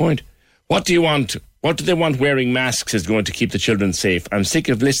see your point. What do you want? What do they want wearing masks is going to keep the children safe? I'm sick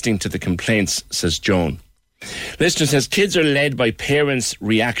of listening to the complaints, says Joan. Listener says, kids are led by parents'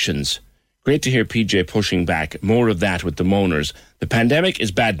 reactions. Great to hear PJ pushing back. More of that with the moaners. The pandemic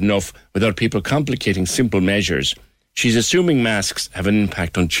is bad enough without people complicating simple measures. She's assuming masks have an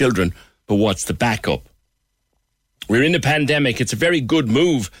impact on children, but what's the backup? We're in a pandemic. It's a very good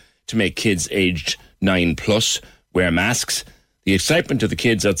move to make kids aged 9 plus wear masks. The excitement of the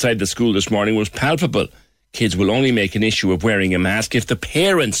kids outside the school this morning was palpable. Kids will only make an issue of wearing a mask if the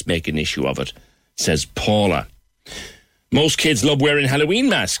parents make an issue of it, says Paula. Most kids love wearing Halloween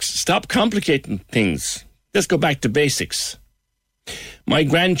masks. Stop complicating things. Let's go back to basics. My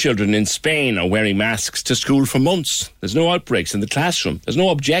grandchildren in Spain are wearing masks to school for months. There's no outbreaks in the classroom. There's no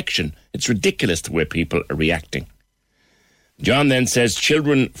objection. It's ridiculous the way people are reacting. John then says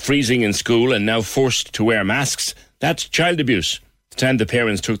children freezing in school and now forced to wear masks. That's child abuse. The time the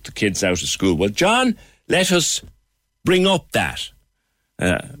parents took the kids out of school. Well, John, let us bring up that.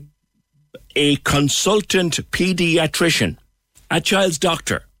 A consultant paediatrician, a child's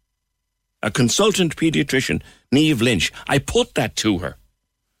doctor, a consultant paediatrician, Niamh Lynch, I put that to her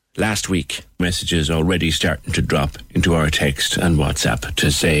last week. Messages already starting to drop into our text and WhatsApp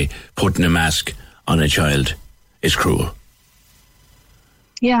to say putting a mask on a child is cruel.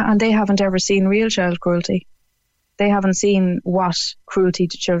 Yeah, and they haven't ever seen real child cruelty. They haven't seen what cruelty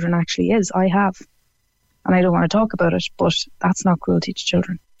to children actually is. I have. And I don't want to talk about it, but that's not cruelty to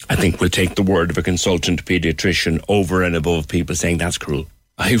children. I think we'll take the word of a consultant paediatrician over and above people saying that's cruel.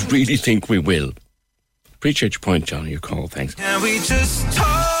 I really think we will. Appreciate your point, John. Your call. Thanks. Can we just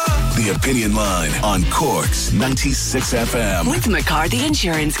talk? The Opinion Line on Cork's 96 FM. With McCarthy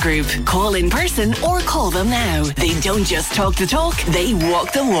Insurance Group. Call in person or call them now. They don't just talk the talk, they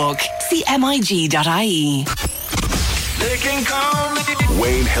walk the walk. See MIG.ie. They can call me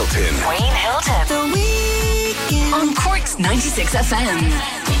Wayne Hilton. Wayne Hilton. The Weekend. On Cork's 96 FM.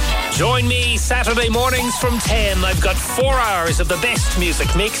 Join me Saturday mornings from 10. I've got 4 hours of the best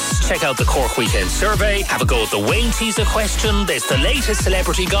music mix. Check out the Cork Weekend Survey. Have a go at the Wayne Teaser question. There's the latest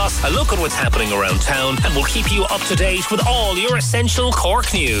celebrity gossip. A look at what's happening around town. And we'll keep you up to date with all your essential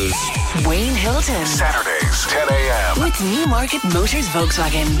Cork news. Wayne Hilton. Saturdays, 10 a.m. With Newmarket Motors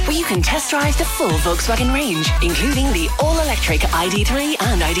Volkswagen, where you can test drive the full Volkswagen range, including the all-electric ID3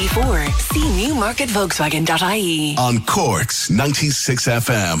 and ID4. See newmarketvolkswagen.ie. On Cork's 96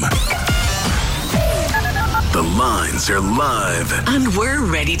 FM. The lines are live. And we're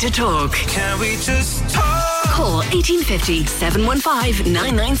ready to talk. Can we just talk? Call 1850 715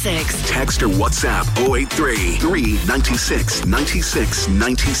 996. Text or WhatsApp 083 396 96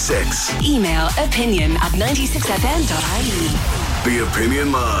 96. Email opinion@96fm.ie. The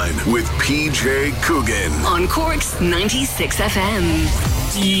Opinion Line with PJ Coogan. On Cork's 96 FM.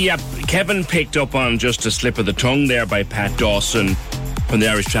 Yep, Kevin picked up on just a slip of the tongue there by Pat Dawson from the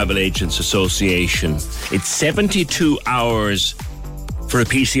Irish Travel Agents Association. It's 72 hours for a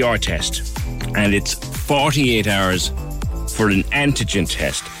PCR test, and it's 48 hours for an antigen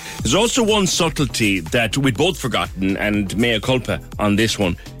test. There's also one subtlety that we'd both forgotten, and mea culpa on this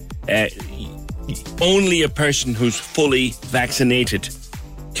one. Only a person who's fully vaccinated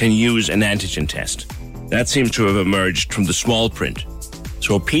can use an antigen test. That seems to have emerged from the small print.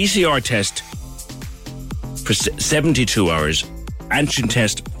 So a PCR test for 72 hours, antigen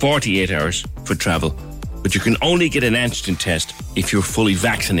test 48 hours for travel, but you can only get an antigen test if you're fully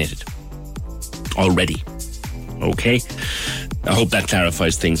vaccinated already. Okay? I hope that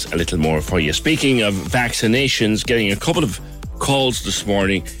clarifies things a little more for you. Speaking of vaccinations, getting a couple of calls this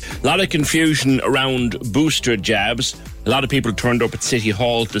morning. A lot of confusion around booster jabs. A lot of people turned up at City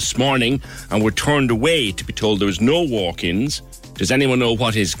Hall this morning and were turned away to be told there was no walk-ins. Does anyone know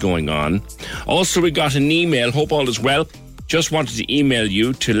what is going on? Also, we got an email, hope all is well. Just wanted to email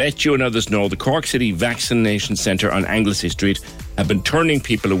you to let you and others know the Cork City Vaccination Centre on Anglesey Street have been turning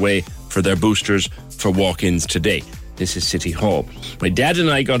people away for their boosters for walk-ins today. This is City Hall. My dad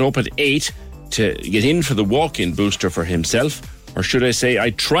and I got up at 8 to get in for the walk-in booster for himself. or should I say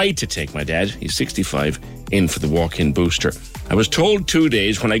I tried to take my dad, he's 65, in for the walk-in booster. I was told 2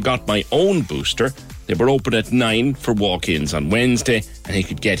 days when I got my own booster, they were open at 9 for walk-ins on Wednesday, and he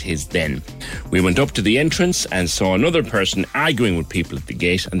could get his then. We went up to the entrance and saw another person arguing with people at the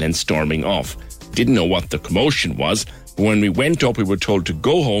gate and then storming off. Didn't know what the commotion was, but when we went up, we were told to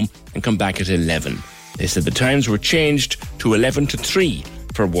go home and come back at 11. They said the times were changed to 11 to 3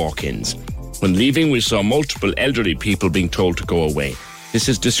 for walk-ins. When leaving, we saw multiple elderly people being told to go away. This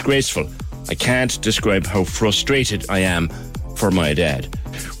is disgraceful. I can't describe how frustrated I am for my dad.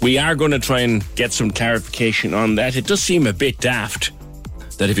 We are going to try and get some clarification on that. It does seem a bit daft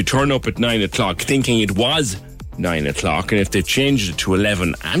that if you turn up at 9 o'clock thinking it was 9 o'clock, and if they've changed it to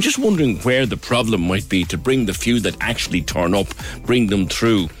 11, I'm just wondering where the problem might be to bring the few that actually turn up, bring them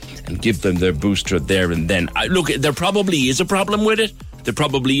through and give them their booster there and then. Look, there probably is a problem with it. There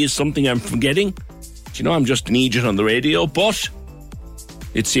probably is something I'm forgetting. You know, I'm just an idiot on the radio, but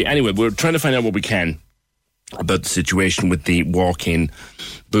anyway, we're trying to find out what we can about the situation with the walk-in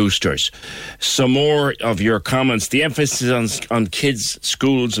boosters. Some more of your comments. The emphasis on kids,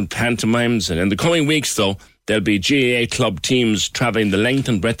 schools and pantomimes. And in the coming weeks, though, there'll be GAA club teams travelling the length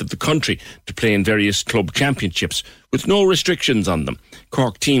and breadth of the country to play in various club championships with no restrictions on them.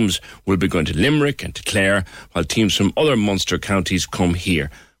 Cork teams will be going to Limerick and to Clare, while teams from other Munster counties come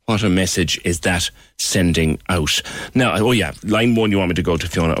here. What a message is that sending out? Now, line 1 you want me to go to,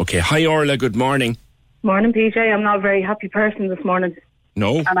 Fiona. Okay, hi Orla, good morning. Morning, PJ. I'm not a very happy person this morning.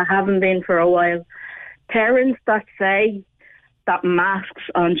 No? And I haven't been for a while. Parents that say that masks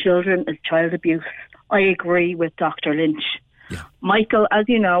on children is child abuse, I agree with Dr. Lynch. Yeah. Michael, as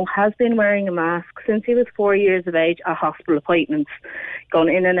you know, has been wearing a mask since he was 4 years of age at hospital appointments,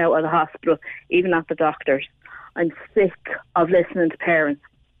 going in and out of the hospital, even at the doctor's. I'm sick of listening to parents.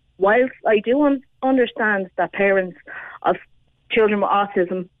 Whilst I do understand that parents of children with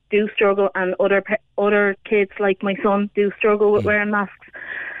autism do struggle, and other kids like my son do struggle with wearing masks,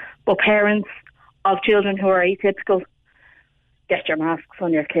 but parents of children who are atypical, get your masks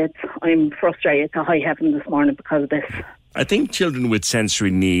on your kids. I'm frustrated to high heaven this morning because of this. I think children with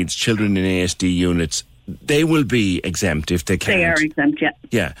sensory needs, children in ASD units, they will be exempt if they can't. They are exempt,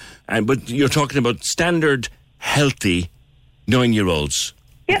 yeah. Yeah, but you're talking about standard, healthy 9-year-olds.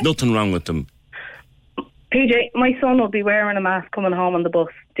 Yeah. Nothing wrong with them. PJ, my son will be wearing a mask coming home on the bus.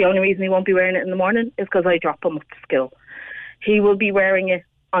 The only reason he won't be wearing it in the morning is because I drop him up to school. He will be wearing it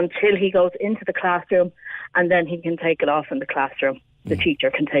until he goes into the classroom, and then he can take it off in the classroom. The teacher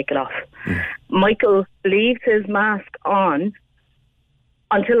can take it off. Michael leaves his mask on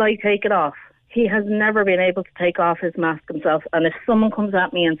until I take it off. He has never been able to take off his mask himself. And if someone comes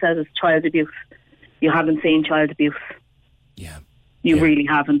at me and says it's child abuse, you haven't seen child abuse. Yeah. You really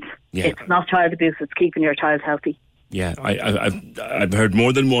haven't. Yeah. It's not child abuse, it's keeping your child healthy. Yeah, I've heard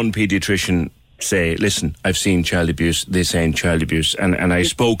more than one paediatrician say, listen, I've seen child abuse, they're saying child abuse. And I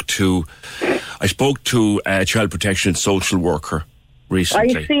spoke to a child protection social worker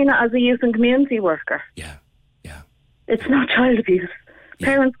recently. I've seen it as a youth and community worker. Yeah. It's not child abuse. Yeah.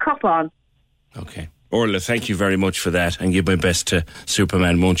 Parents cop on. Okay. Orla, thank you very much for that, and give my best to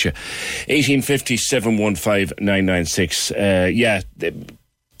Superman, won't you? 1850 715 996.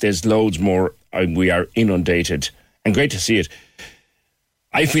 There's loads more. We are inundated, and great to see it.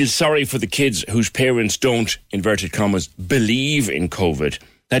 I feel sorry for the kids whose parents don't, inverted commas, believe in COVID.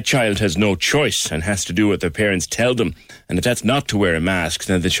 That child has no choice and has to do what their parents tell them. And if that's not to wear a mask,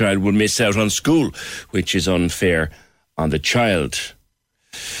 then the child will miss out on school, which is unfair on the child.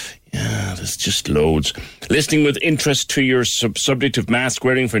 Yeah, there's just loads. Listening with interest to your subject of mask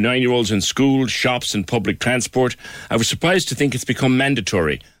wearing for 9-year-olds in schools, shops and public transport. I was surprised to think it's become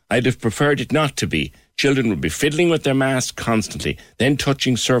mandatory. I'd have preferred it not to be. Children would be fiddling with their masks constantly, then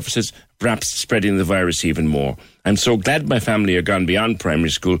touching surfaces, perhaps spreading the virus even more. I'm so glad my family are gone beyond primary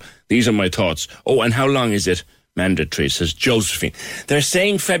school. These are my thoughts. Oh, and how long is it mandatory, says Josephine. They're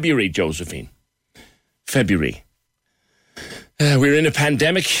saying February, Josephine. February. We're in a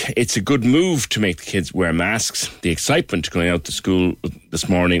pandemic. It's a good move to make the kids wear masks. The excitement going out to school this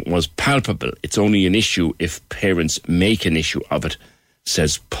morning was palpable. It's only an issue if parents make an issue of it,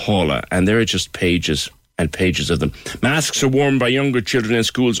 says Paula. And there are just pages and pages of them. Masks are worn by younger children in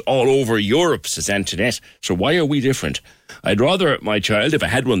schools all over Europe, says Antoinette. So why are we different? I'd rather my child, if I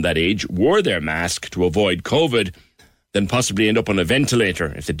had one that age, wore their mask to avoid COVID than possibly end up on a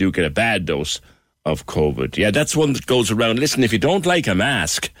ventilator if they do get a bad dose of COVID. Yeah, that's one that goes around. Listen, if you don't like a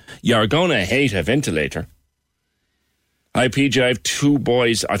mask, you're going to hate a ventilator. Hi, PJ, I have two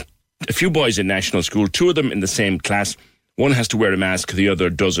boys, a few boys in national school, two of them in the same class. One has to wear a mask, the other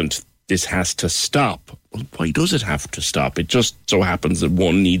doesn't. this has to stop. Well, why does it have to stop? It just so happens that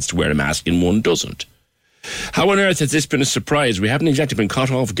one needs to wear a mask and one doesn't. How on earth has this been a surprise? We haven't exactly been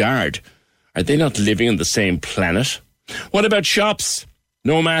caught off guard. Are they not living on the same planet? What about shops?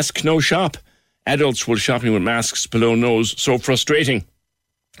 No mask, no shop. Adults will shopping with masks below nose. So frustrating.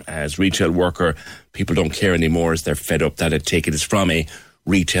 As retail worker, people don't care anymore as they're fed up. That I take it is from a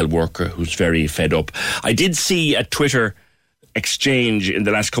retail worker who's very fed up. I did see a Twitter exchange in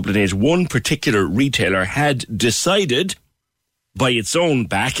the last couple of days. One particular retailer had decided by its own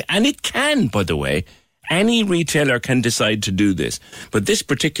back, and it can, by the way, any retailer can decide to do this. But this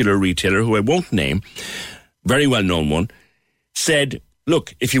particular retailer, who I won't name, very well-known one, said,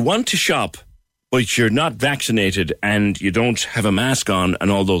 look, if you want to shop, but you're not vaccinated and you don't have a mask on and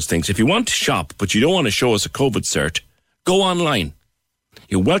all those things, if you want to shop, but you don't want to show us a COVID cert, go online.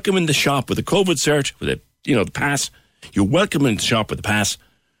 You're welcome in the shop with a COVID cert, with the pass. You're welcome in the shop with the pass,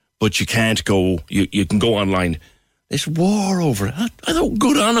 but you can't go, you can go online. This war over it. I thought,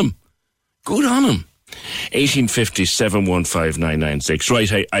 good on him. Good on him. 1850 715 996.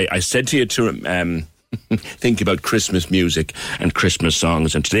 Right, I said to you to think about Christmas music and Christmas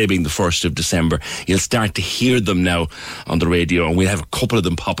songs, and today being the 1st of December, you'll start to hear them now on the radio, and we'll have a couple of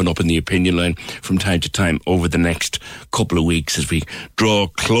them popping up in the opinion line from time to time over the next couple of weeks as we draw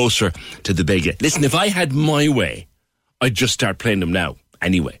closer to the big day. Listen, if I had my way, I'd just start playing them now.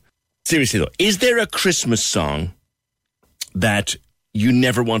 Anyway, seriously though, is there a Christmas song that you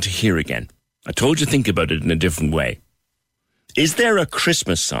never want to hear again? I told you to think about it in a different way. Is there a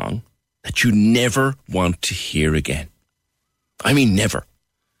Christmas song that you never want to hear again? I mean, never.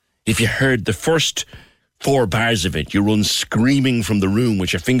 If you heard the first 4 bars of it, you run screaming from the room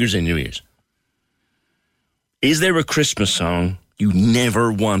with your fingers in your ears. Is there a Christmas song you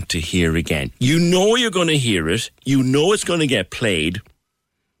never want to hear again? You know you're going to hear it. You know it's going to get played,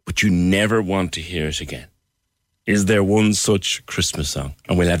 but you never want to hear it again. Is there one such Christmas song?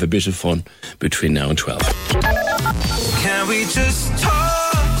 And we'll have a bit of fun between now and 12. Can we just talk?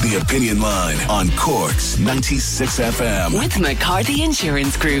 The Opinion Line on Cork's 96 FM. With McCarthy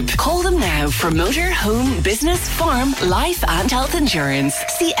Insurance Group. Call them now for motor, home, business, farm, life and health insurance.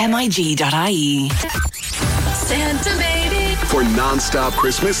 See mig.ie. Santa baby. For non-stop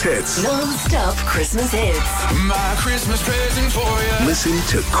Christmas hits. Non-stop Christmas hits. My Christmas present for you. Listen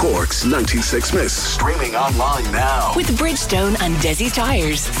to Cork's 96 Miss. Streaming online now. With Bridgestone and Desi's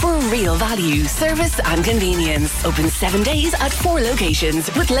Tyres. For real value, service and convenience. Open 7 days at 4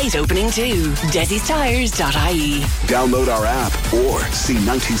 locations with late opening too. DesiStyres.ie. Download our app or see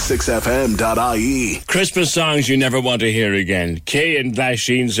 96fm.ie. Christmas songs you never want to hear again. Kay in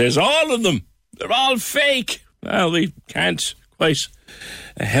Glasheen says all of them. They're all fake. Well, we can't quite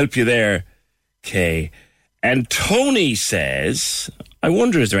help you there, Kay. And Tony says, I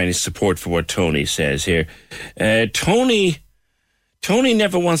wonder is there any support for what Tony says here. Tony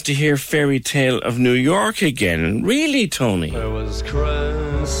never wants to hear Fairy Tale of New York again. Really, Tony? There was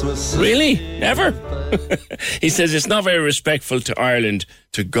Christmas. Really? Never? He says it's not very respectful to Ireland,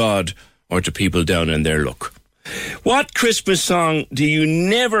 to God, or to people down in their luck. What Christmas song do you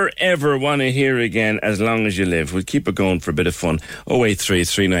never ever want to hear again as long as you live? We'll keep it going for a bit of fun. 083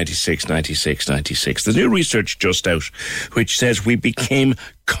 396 96 96. There's new research just out which says we became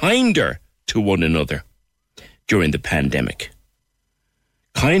kinder to one another during the pandemic.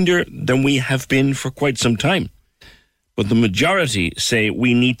 Kinder than we have been for quite some time. But the majority say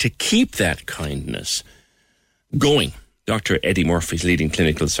we need to keep that kindness going. Dr. Eddie Murphy's leading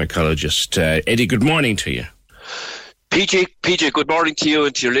clinical psychologist. Eddie, good morning to you. PJ, good morning to you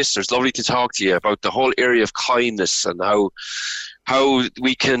and to your listeners. Lovely to talk to you about the whole area of kindness and how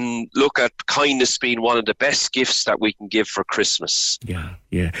we can look at kindness being one of the best gifts that we can give for Christmas. Yeah.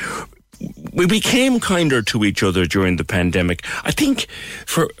 We became kinder to each other during the pandemic. I think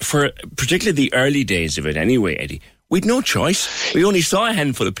for particularly the early days of it anyway, Eddie, we'd no choice. We only saw a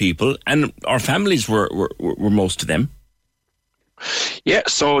handful of people and our families were most of them. Yeah,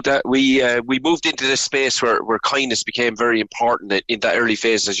 so that we moved into this space where kindness became very important in that early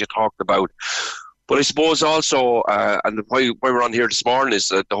phase, as you talked about. But I suppose also, and why we're on here this morning is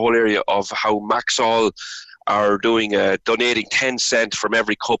the whole area of how Maxall are doing donating 10 cents from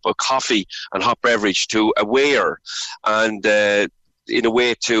every cup of coffee and hot beverage to Aware, and in a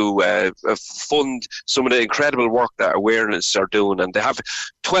way to fund some of the incredible work that Awareness are doing. And they have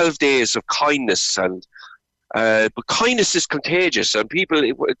 12 days of kindness, and but kindness is contagious, and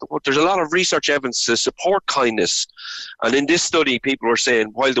there's a lot of research evidence to support kindness. And in this study, people were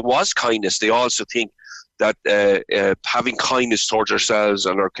saying while there was kindness, they also think that having kindness towards ourselves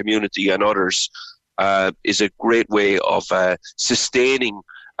and our community and others is a great way of sustaining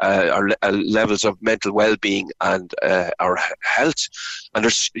our levels of mental well-being and our health. And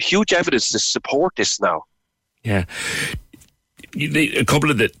there's huge evidence to support this now. Yeah. A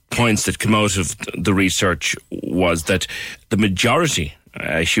couple of the points that come out of the research was that the majority,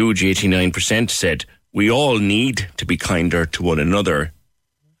 a huge 89%, said we all need to be kinder to one another.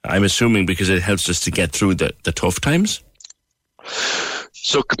 I'm assuming because it helps us to get through the tough times.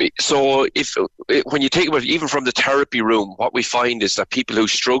 So if when you take about even from the therapy room, what we find is that people who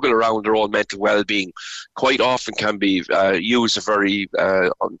struggle around their own mental well-being quite often can be use a very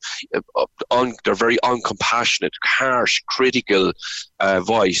they're very uncompassionate, harsh, critical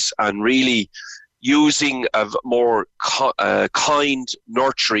voice, and really using a more kind,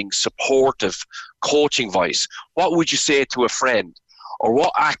 nurturing, supportive, coaching voice. What would you say to a friend? Or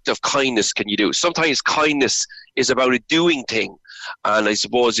what act of kindness can you do? Sometimes kindness is about a doing thing. And I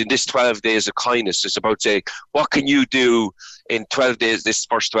suppose in this 12 days of kindness, it's about saying, what can you do in 12 days, this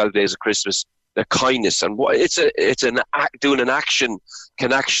first 12 days of Christmas, the kindness. And doing an action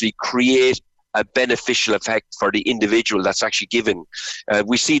can actually create a beneficial effect for the individual that's actually given.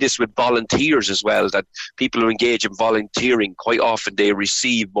 We see this with volunteers as well, that people who engage in volunteering, quite often they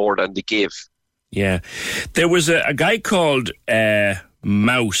receive more than they give. Yeah. There was a guy called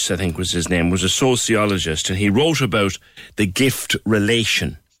Mouse, I think was his name, was a sociologist, and he wrote about the gift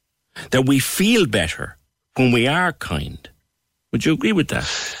relation, that we feel better when we are kind. Would you agree with that?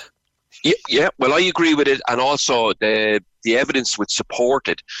 Yeah, well, I agree with it, and also the evidence would support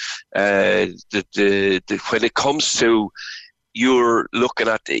it. When it comes to you're looking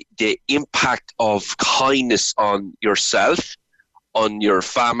at the impact of kindness on yourself, on your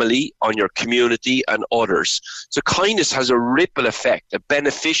family, on your community and others. So kindness has a ripple effect, a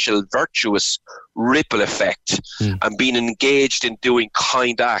beneficial, virtuous ripple effect. And being engaged in doing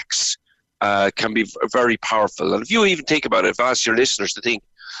kind acts can be very powerful. And if you even think about it, if I ask your listeners to think,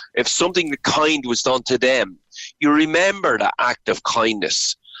 if something kind was done to them, you remember that act of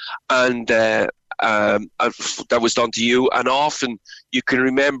kindness and that was done to you, and often you can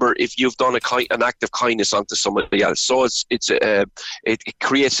remember if you've done an act of kindness onto somebody else. So it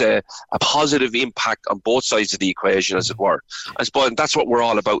creates a positive impact on both sides of the equation, as it were. I suppose that's what we're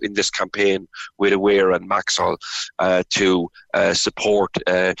all about in this campaign with Aware and Maxwell, to support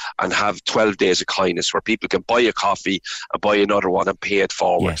and have 12 days of kindness where people can buy a coffee and buy another one and pay it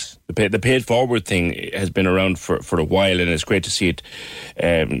forward. Yes, the pay it forward thing has been around for a while, and it's great to see it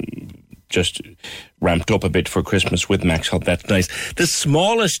just ramped up a bit for Christmas with Maxwell. That's nice. The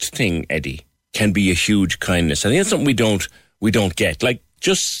smallest thing, Eddie, can be a huge kindness. I think that's something we don't get. Like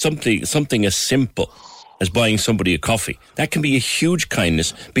just something as simple as buying somebody a coffee. That can be a huge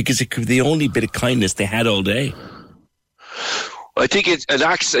kindness because it could be the only bit of kindness they had all day. I think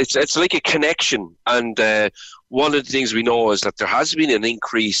it's like a connection, and one of the things we know is that there has been an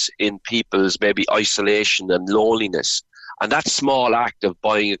increase in people's maybe isolation and loneliness. And that small act of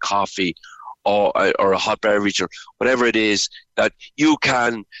buying a coffee or a hot beverage or whatever it is that you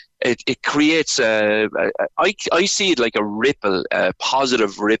can, it creates I see it like a ripple, a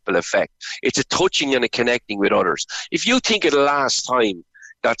positive ripple effect. It's a touching and a connecting with others. If you think of the last time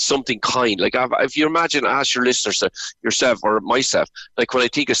that something kind, like if you imagine, ask your listeners, yourself or myself, like when I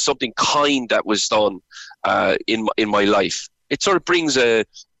think of something kind that was done in my life, it sort of brings a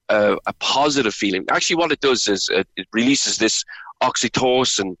positive feeling. Actually, what it does is it releases this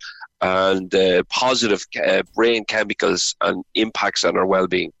oxytocin and positive brain chemicals and impacts on our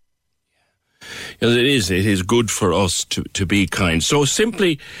well-being. It is good for us to be kind. So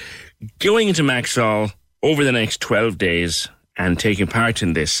simply going into Maxwell over the next 12 days and taking part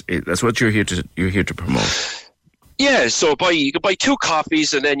in this, that's what you're here to promote. Yeah, so you can buy 2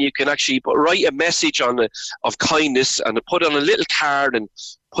 copies, and then you can actually write a message of kindness and put on a little card and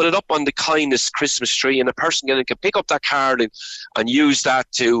put it up on the kindness Christmas tree, and a person can pick up that card and use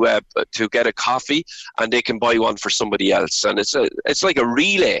that to get a coffee, and they can buy one for somebody else. And it's like a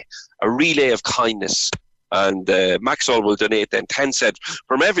relay of kindness. And Maxwell will donate then 10 cents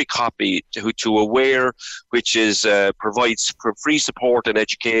from every copy to Aware, which provides free support and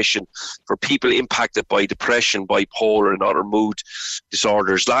education for people impacted by depression, bipolar and other mood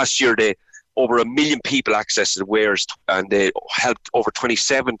disorders. Last year, over 1 million people accessed Aware, and they helped over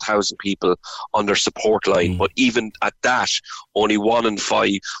 27,000 people on their support line. But even at that, only 1 in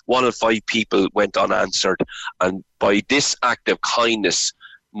 5 people went unanswered. And by this act of kindness,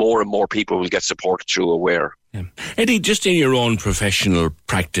 more and more people will get supported through Aware. Yeah. Eddie, just in your own professional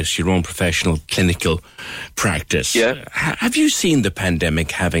practice, your own professional clinical practice, have you seen the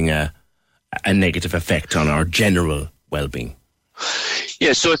pandemic having a negative effect on our general well-being?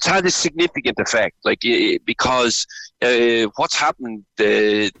 Yeah, so it's had a significant effect, because what's happened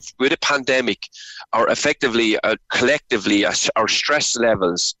with the pandemic, or effectively, collectively, our stress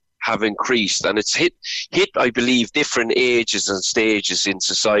levels have increased, and it's hit, I believe, different ages and stages in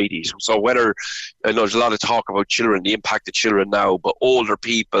society. So whether, I know there's a lot of talk about children, the impact of children now, but older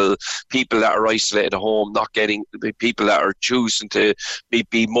people that are isolated at home, not getting, people that are choosing to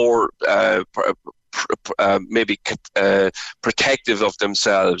be more protective of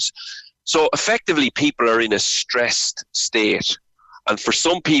themselves. So effectively, people are in a stressed state. And for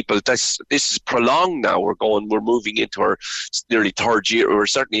some people, this is prolonged now. We're moving into our nearly third year, or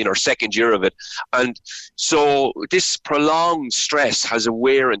certainly in our second year of it. And so this prolonged stress has a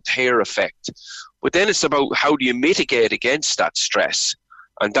wear and tear effect. But then it's about how do you mitigate against that stress?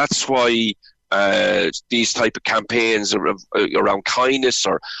 And that's why these type of campaigns around kindness,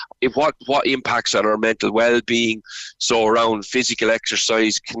 or what impacts on our mental well-being. So around physical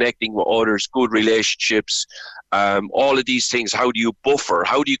exercise, connecting with others, good relationships, all of these things. How do you buffer?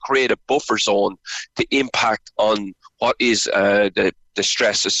 How do you create a buffer zone to impact on what is the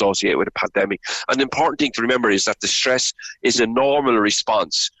stress associated with a pandemic? And the important thing to remember is that the stress is a normal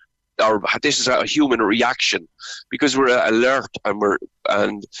response. This is a human reaction, because we're alert but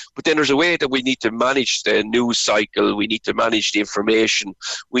then there's a way that we need to manage the news cycle. We need to manage the information.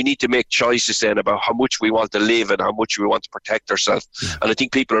 We need to make choices then about how much we want to live and how much we want to protect ourselves. Yeah. And I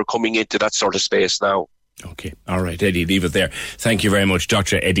think people are coming into that sort of space now. Okay. All right, Eddie, leave it there. Thank you very much,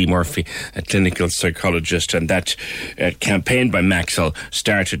 Dr. Eddie Murphy, a clinical psychologist. And that campaign by Maxwell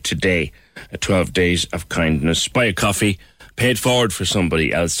started today, 12 Days of Kindness. Buy a coffee, paid forward for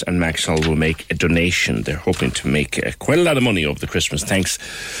somebody else, and Maxwell will make a donation. They're hoping to make quite a lot of money over the Christmas. Thanks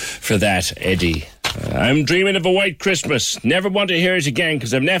for that, Eddie. I'm dreaming of a white Christmas. Never want to hear it again,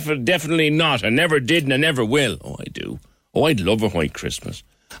 because I'm definitely not. I never did and I never will. Oh, I do. Oh, I'd love a white Christmas.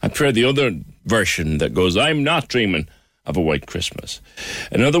 I prefer the other version that goes, I'm not dreaming of a white Christmas.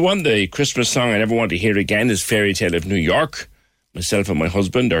 Another one, the Christmas song I never want to hear again, is Fairy Tale of New York. Myself and my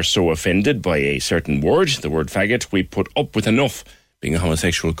husband are so offended by a certain word, the word faggot, we put up with enough being a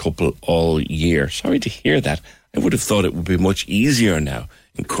homosexual couple all year. Sorry to hear that. I would have thought it would be much easier now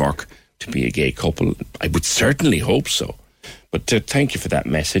in Cork to be a gay couple. I would certainly hope so. But thank you for that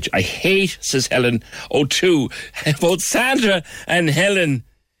message. I hate, says Helen O2, both Sandra and Helen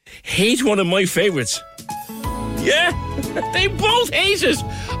hate one of my favourites. Yeah, they both hate it.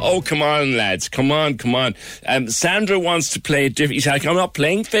 Oh, come on, lads. Come on. Sandra wants to play it different. He's like, I'm not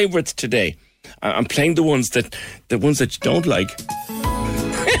playing favourites today. I'm playing the ones that you don't like.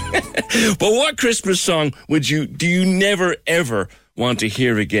 But what Christmas song do you never, ever want to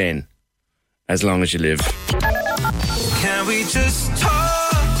hear again as long as you live? Can we just talk?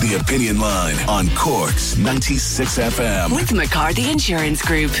 The Opinion Line on Cork's 96 FM. With McCarthy Insurance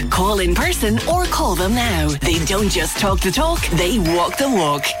Group. Call in person or call them now. They don't just talk the talk, they walk the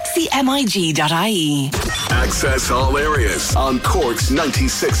walk. See MIG.ie. Access all areas on Cork's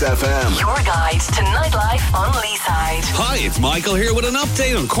 96 FM. Your guide to nightlife on Leeside. Hi, it's Michael here with an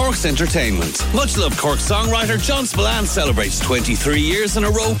update on Cork's entertainment. Much loved Cork songwriter John Spillane celebrates 23 years in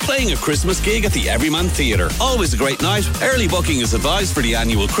a row playing a Christmas gig at the Everyman Theatre. Always a great night. Early booking is advised for the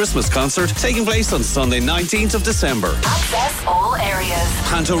annual Christmas concert taking place on Sunday 19th of December. Access all areas.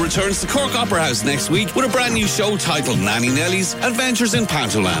 Panto returns to Cork Opera House next week with a brand new show titled Nanny Nelly's Adventures in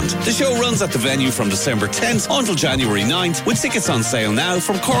Pantoland. The show runs at the venue from December 10th until January 9th, with tickets on sale now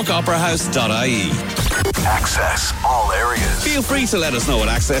from corkoperahouse.ie. Access all areas. Feel free to let us know at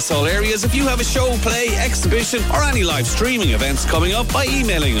Access All Areas if you have a show, play, exhibition or any live streaming events coming up by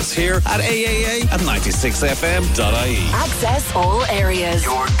emailing us here at aaa@96fm.ie. Access all areas.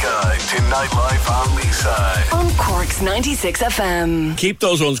 Your guide to nightlife on Leeside. On Cork's 96 FM. Keep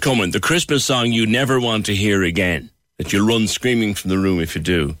those ones coming. The Christmas song you never want to hear again, that you'll run screaming from the room if you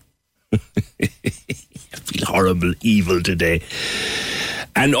do. I feel horrible, evil today.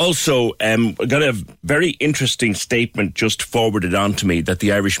 And also, I got a very interesting statement just forwarded on to me that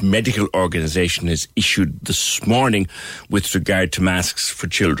the Irish Medical Organisation has issued this morning with regard to masks for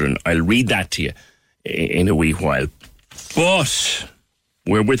children. I'll read that to you in a wee while. But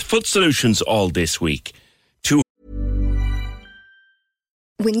we're with Foot Solutions all this week.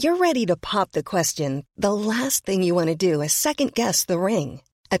 When you're ready to pop the question, the last thing you want to do is second-guess the ring.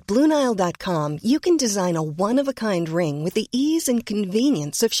 At BlueNile.com, you can design a one-of-a-kind ring with the ease and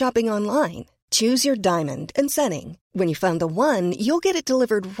convenience of shopping online. Choose your diamond and setting. When you find the one, you'll get it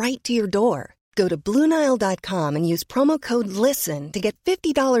delivered right to your door. Go to BlueNile.com and use promo code LISTEN to get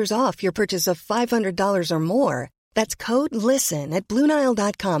 $50 off your purchase of $500 or more. That's code LISTEN at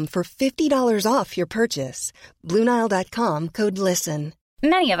BlueNile.com for $50 off your purchase. BlueNile.com, code LISTEN.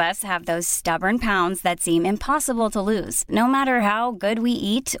 Many of us have those stubborn pounds that seem impossible to lose, no matter how good we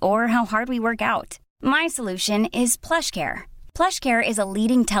eat or how hard we work out. My solution is PlushCare. PlushCare is a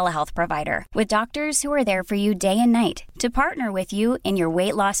leading telehealth provider with doctors who are there for you day and night to partner with you in your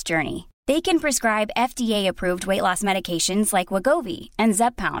weight loss journey. They can prescribe FDA-approved weight loss medications like Wegovy and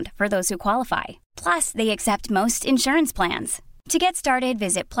Zepbound for those who qualify. Plus, they accept most insurance plans. To get started,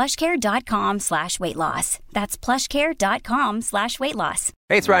 visit plushcare.com/weightloss. That's plushcare.com/weightloss.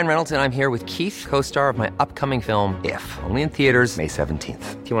 Hey, it's Ryan Reynolds, and I'm here with Keith, co-star of my upcoming film, If, only in theaters May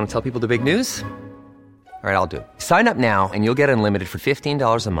 17th. Do you want to tell people the big news? All right, I'll do it. Sign up now and you'll get unlimited for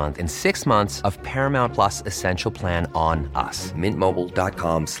 $15 a month and 6 months of Paramount Plus Essential Plan on us.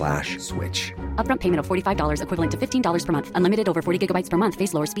 MintMobile.com/switch. Upfront payment of $45 equivalent to $15 per month. Unlimited over 40 gigabytes per month.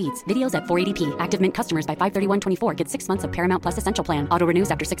 Face lower speeds. Videos at 480p. Active Mint customers by 531.24 get 6 months of Paramount Plus Essential Plan. Auto renews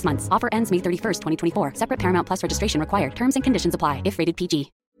after 6 months. Offer ends May 31st, 2024. Separate Paramount Plus registration required. Terms and conditions apply if rated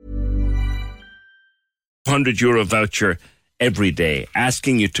PG. €100 voucher every day,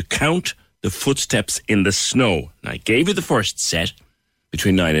 asking you to count the footsteps in the snow. Now, I gave you the first set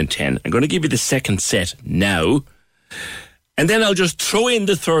between 9 and 10. I'm going to give you the second set now. And then I'll just throw in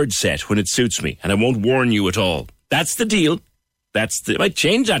the third set when it suits me. And I won't warn you at all. That's the deal. I might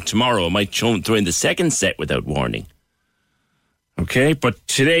change that tomorrow. I might throw in the second set without warning. Okay? But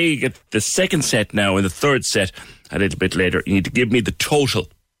today, you get the second set now and the third set a little bit later. You need to give me the total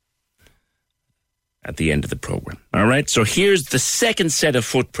at the end of the program. All right? So here's the second set of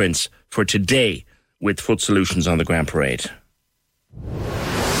footprints for today with Foot Solutions on the Grand Parade.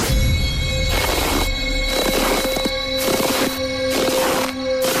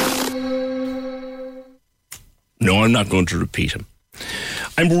 No, I'm not going to repeat him.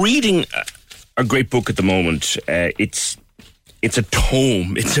 I'm reading a great book at the moment. It's a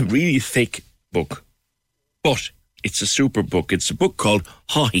tome. It's a really thick book, but it's a super book. It's a book called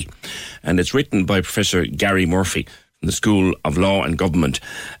Haughey, and it's written by Professor Gary Murphy from the School of Law and Government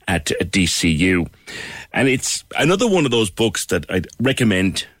at DCU. And it's another one of those books that I'd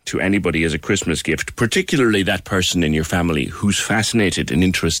recommend to anybody as a Christmas gift, particularly that person in your family who's fascinated and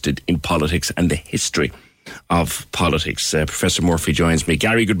interested in politics and the history of politics. Professor Murphy joins me.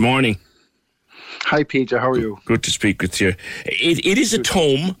 Gary, good morning. Hi, Peter. How are you? Good to speak with you. It is a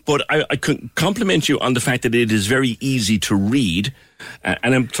tome, but I can compliment you on the fact that it is very easy to read,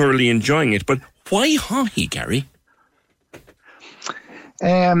 and I'm thoroughly enjoying it. But why Haughey, Gary?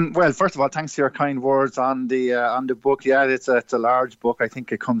 Well, first of all, thanks for your kind words on the book. Yeah, it's a large book. I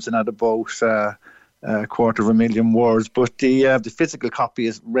think it comes in at about 250,000 words, but the physical copy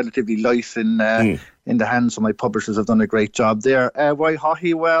is relatively light in the hands. So my publishers have done a great job there. Why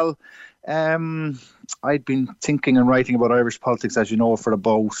Haughey? Well, I'd been thinking and writing about Irish politics, as you know, for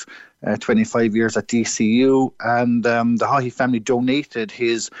about 25 years at DCU, and the Haughey family donated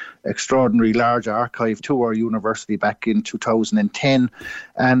his extraordinary large archive to our university back in 2010,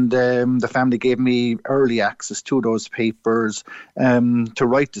 and the family gave me early access to those papers to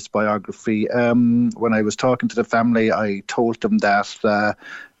write this biography. When I was talking to the family, I told them that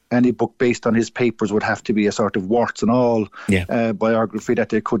any book based on his papers would have to be a sort of warts and all biography, that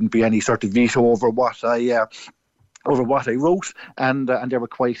there couldn't be any sort of veto over what I wrote, and they were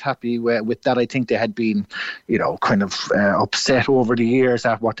quite happy with that. I think they had been, kind of upset over the years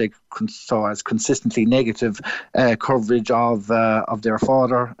at what they saw as consistently negative coverage of their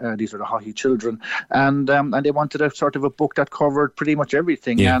father. These are the Haughey children, and they wanted a sort of a book that covered pretty much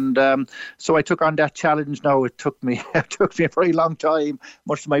everything. Yeah. And so I took on that challenge. Now it took me a very long time,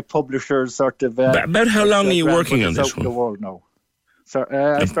 much to my publishers sort of. About how long are you working on this one? The world now. So,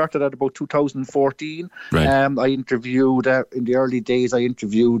 I started at about 2014. Right. I interviewed, in the early days,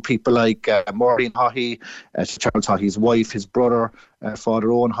 people like Maureen Haughey, Charles Haughey's wife, his brother,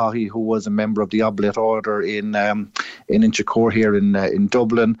 Father Owen Haughey, who was a member of the Oblate Order in Inchicore here in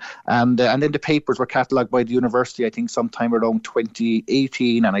Dublin. And then the papers were catalogued by the university, I think, sometime around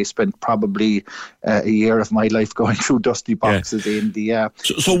 2018. And I spent probably a year of my life going through dusty boxes in the...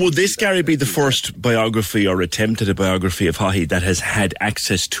 So would this, Gary, be the first biography or attempt at a biography of Haughey that has had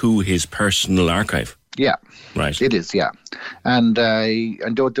access to his personal archive? Yeah. Right. It is, yeah. And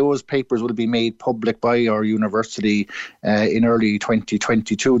those papers will be made public by our university in early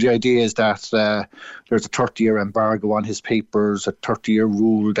 2022. The idea is that there's a 30-year embargo on his papers, a 30-year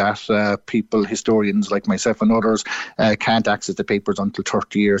rule that historians like myself and others, can't access the papers until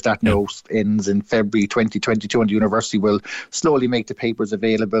 30 years. That now ends in February 2022, and the university will slowly make the papers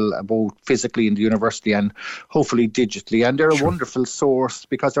available both physically in the university and hopefully digitally. And they're a wonderful source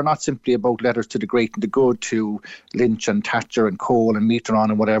because they're not simply about letters to the great the good to Lynch and Thatcher and Cole and Meteron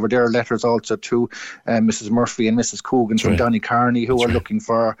and whatever. There are letters also to Mrs. Murphy and Mrs. Coogan from Donny Carney who are looking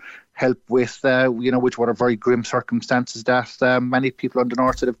for help with, which were very grim circumstances that many people on the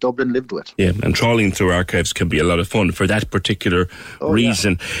north side of Dublin lived with. Yeah, and trawling through archives can be a lot of fun for that particular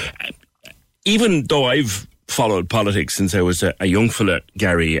reason. Yeah. Even though I've followed politics since I was a young fella,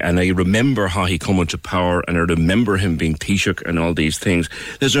 Gary, and I remember how he come into power, and I remember him being Taoiseach and all these things,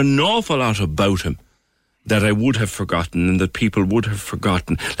 there's an awful lot about him that I would have forgotten and that people would have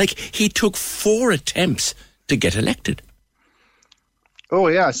forgotten. Like, he took 4 attempts to get elected. Oh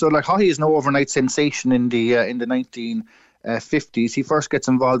yeah, so like Haughey is no overnight sensation in the 1950s. He first gets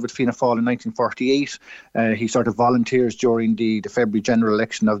involved with Fianna Fáil in 1948. He sort of volunteers during the February general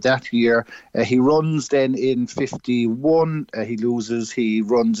election of that year. He runs then in 51. He loses. He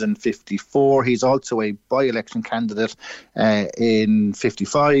runs in 54. He's also a by-election candidate in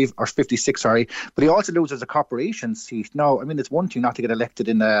 55 or 56. Sorry, but he also loses a corporation seat. Now, I mean, it's one thing not to get elected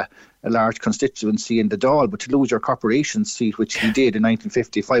in a large constituency in the Dáil, but to lose your corporation seat, which he did in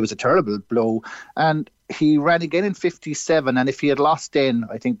 1955, was a terrible blow. And he ran again in 57, and if he had lost then,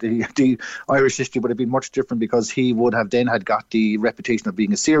 I think the Irish history would have been much different, because he would have then had got the reputation of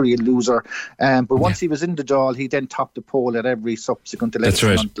being a serial loser. But once he was in the Dáil, he then topped the poll at every subsequent election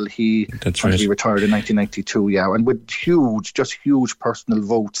until he retired in 1992. Yeah, and with huge personal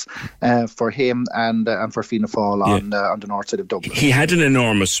votes for him and for Fianna Fáil on the north side of Dublin. He had an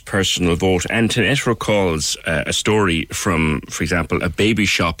enormous personal vote. Antoinette recalls a story from, for example, a baby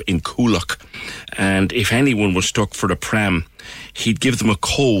shop in Coolock, and if anyone was stuck for the pram, he'd give them a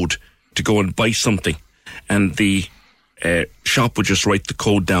code to go and buy something, and the shop would just write the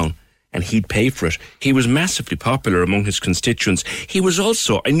code down and he'd pay for it. He was massively popular among his constituents. He was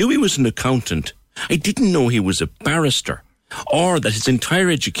also, I knew he was an accountant. I didn't know he was a barrister, or that his entire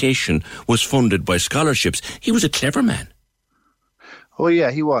education was funded by scholarships. He was a clever man. Oh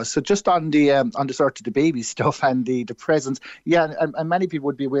yeah, he was. So just on the sort of the baby stuff and the presents, and many people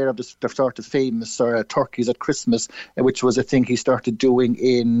would be aware of the sort of famous turkeys at Christmas, which was a thing he started doing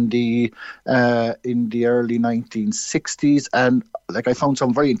in the early 1960s. And like, I found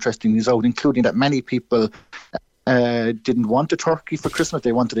some very interesting news out, including that many people didn't want a turkey for Christmas.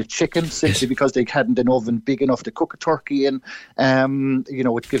 They wanted a chicken, simply because they hadn't an oven big enough to cook a turkey in.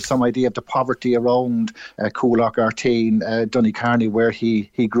 It gives some idea of the poverty around Coolock, Artane, Donnycarney, where he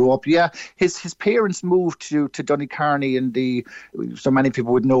grew up. Yeah, his parents moved to Donnycarney so many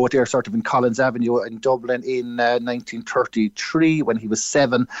people would know it there, sort of in Collins Avenue in Dublin in 1933 when he was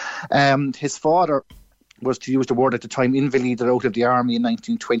 7. His father was, to use the word at the time, invalided out of the army in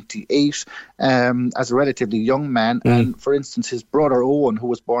 1928 as a relatively young man. And for instance, his brother Owen, who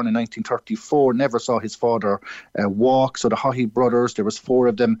was born in 1934, never saw his father walk. So the Haughey brothers, there was 4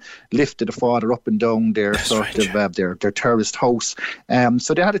 of them, lifted the father up and down their their terraced house.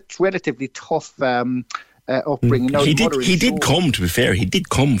 So they had a relatively tough upbringing. Now, he did come, to be fair, he did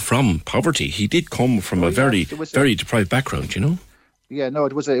come from poverty. He did come from a very deprived background, you know. Yeah, no,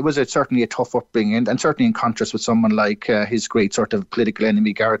 it was certainly a tough upbringing, and certainly in contrast with someone like his great sort of political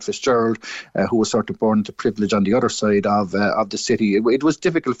enemy, Garrett Fitzgerald, who was sort of born into privilege on the other side of the city. It was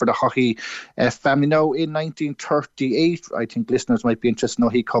difficult for the Haughey family. Now, in 1938, I think listeners might be interested to know,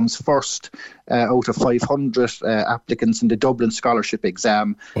 he comes first out of 500 applicants in the Dublin Scholarship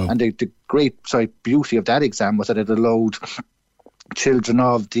Exam. Wow. And the great beauty of that exam was that it allowed children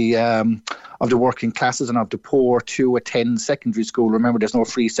of the working classes and of the poor to attend secondary school. Remember, there's no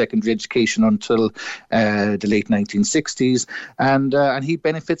free secondary education until the late 1960s, and he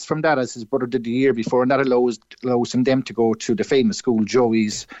benefits from that, as his brother did the year before, and that allows him then to go to the famous school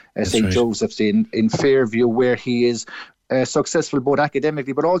Joey's, St. Joseph's in Fairview, where he is successful both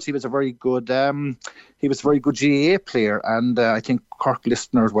academically, but also he was a very good GAA player. And I think Cork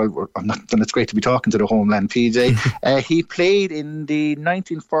listeners, then it's great to be talking to the homeland, PJ. He played in the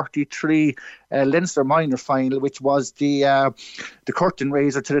 1943 Leinster minor final, which was the curtain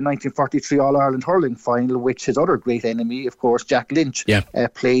raiser to the 1943 All-Ireland hurling final, which his other great enemy, of course, Jack Lynch,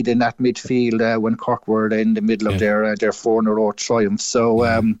 played in that midfield when Cork were in the middle of their 4-0 triumph. So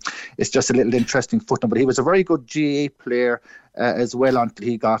it's just a little interesting footnote. But he was a very good GAA player as well, until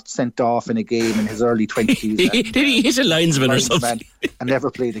he got sent off in a game in his early 20s. Did he hit a linesman or something? And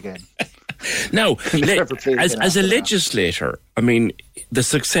never played again. Now, as a legislator, I mean, the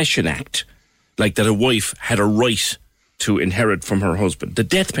Succession Act, like that a wife had a right to inherit from her husband. The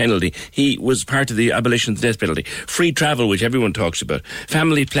death penalty, he was part of the abolition of the death penalty. Free travel, which everyone talks about.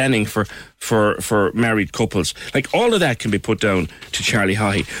 Family planning for married couples. Like, all of that can be put down to Charlie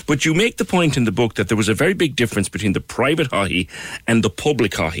Haughey. But you make the point in the book that there was a very big difference between the private Haughey and the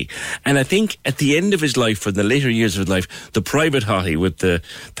public Haughey. And I think at the end of his life, or the later years of his life, the private Haughey, with the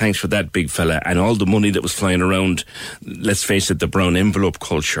thanks for that big fella and all the money that was flying around, let's face it, the brown envelope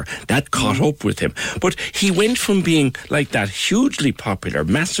culture, that caught up with him. But he went from being like that hugely popular,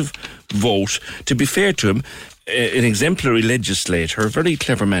 massive vote, to be fair to him, an exemplary legislator, a very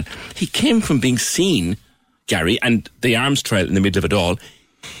clever man. He came from being seen, Gary, and the arms trial in the middle of it all.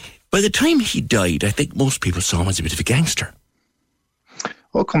 By the time he died, I think most people saw him as a bit of a gangster.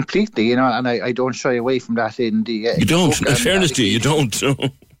 Oh, completely, and I don't shy away from that in the... you don't, in fairness to you, you don't.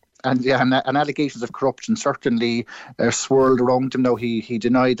 And allegations of corruption certainly swirled around him. Now, he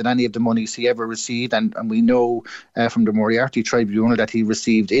denied that any of the monies he ever received, and we know from the Moriarty Tribunal that he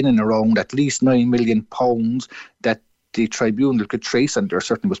received in and around at least £9 million that the tribunal could trace, and there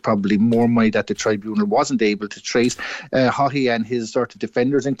certainly was probably more money that the tribunal wasn't able to trace. Haughey and his sort of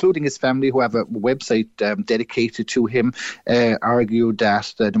defenders, including his family, who have a website dedicated to him, argued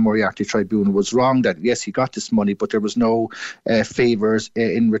that the Moriarty Tribunal was wrong, that yes, he got this money, but there was no favours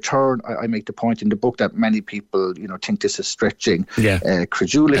in return. I make the point in the book that many people, think this is stretching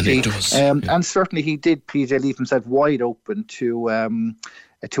credulity. And certainly he did, PJ, leave himself wide open to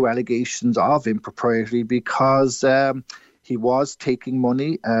allegations of impropriety, because he was taking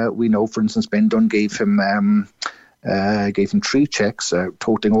money. We know, for instance, Ben Dunne gave him 3 cheques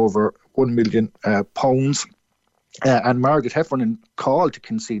totaling over £1 million. And Margaret Heffernan called to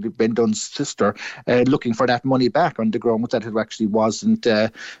concede Ben Dunne's sister, looking for that money back on the grounds that it actually wasn't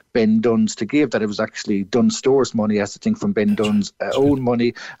Ben Dunne's to give, that it was actually Dunne Store's money, as I think from Ben Dunne's own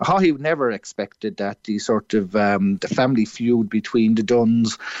money. Haughey never expected that the sort of the family feud between the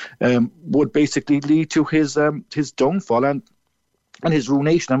Dunnes would basically lead to his downfall and his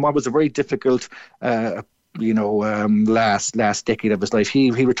ruination, and what was a very difficult last decade of his life. He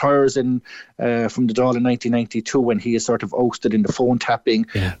retires from the Dáil in 1992, when he is sort of ousted in the phone tapping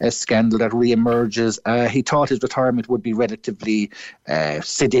scandal that re-emerges. He thought his retirement would be relatively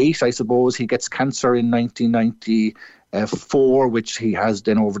sedate, I suppose. He gets cancer in 1994, which he has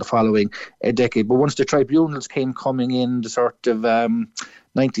then over the following decade. But once the tribunals came coming in, the sort of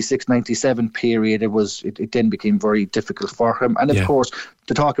 96-97 period, it then became very difficult for him. And of course,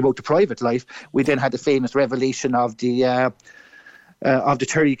 to talk about the private life, we then had the famous revelation of the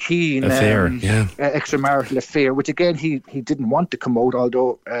Terry Keane affair, extramarital affair, which again he didn't want to come out,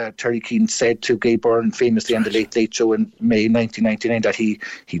 although Terry Keane said to Gay Byrne famously on the Late Late Show in May 1999 that he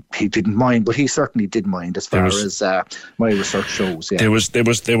didn't mind, but he certainly did mind, as far as my research shows. Yeah. There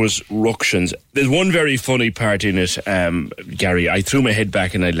was ructions. There's one very funny part in it, Gary. I threw my head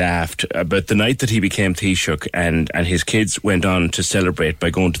back and I laughed about the night that he became Taoiseach, and his kids went on to celebrate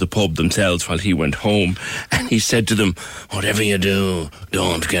by going to the pub themselves while he went home, and he said to them, "Whatever you do,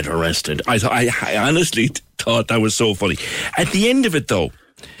 don't get arrested." I honestly thought that was so funny. At the end of it, though,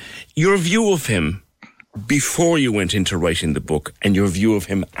 your view of him before you went into writing the book and your view of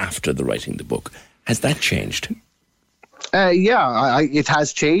him after the writing the book, has that changed? It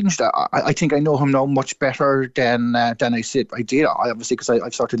has changed. I think I know him now much better than I did. Obviously, because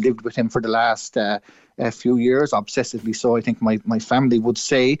I've sort of lived with him for the last few years, obsessively so, I think my family would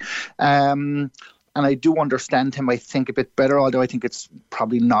say. And I do understand him, I think, a bit better, although I think it's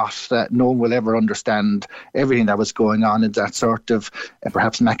probably not that no one will ever understand everything that was going on in that sort of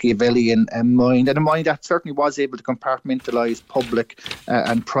perhaps Machiavellian mind, and a mind that certainly was able to compartmentalise public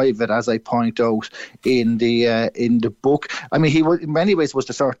and private, as I point out in the book. I mean, he in many ways was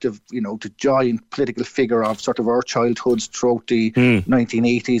the sort of, the giant political figure of sort of our childhoods throughout the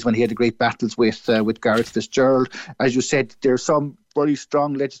 1980s, when he had the great battles with Gareth Fitzgerald. As you said, there's some very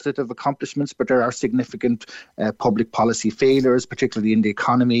strong legislative accomplishments, but there are significant public policy failures, particularly in the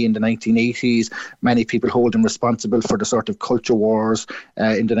economy in the 1980s. Many people hold him responsible for the sort of culture wars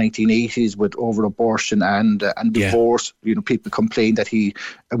in the 1980s with over abortion and divorce. People complained that we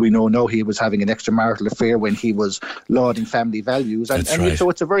know now he was having an extramarital affair when he was lauding family values. So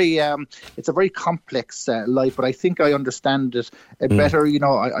it's a very complex life, but I think I understand it better.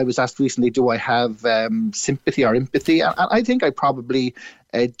 I was asked recently, do I have sympathy or empathy? And I think I probably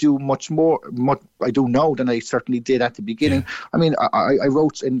do much more. I do now than I certainly did at the beginning. Yeah. I mean, I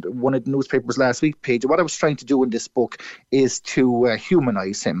wrote in one of the newspapers last week, Paige, what I was trying to do in this book is to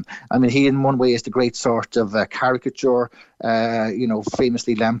humanise him. I mean, he in one way is the great sort of caricature,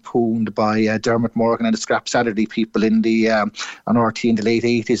 famously lampooned by Dermot Morgan and the Scrap Saturday people on RT in the late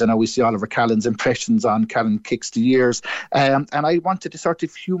 80s. And I always see Oliver Callan's impressions on Callan Kicks the Years. And I wanted to sort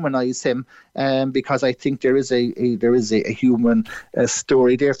of humanise him because I think there is a human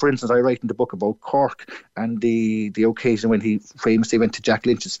story there. For instance, I write in the book about Cork and the occasion when he famously went to Jack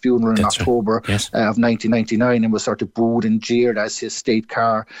Lynch's funeral in October of 1999 and was sort of booed and jeered as his state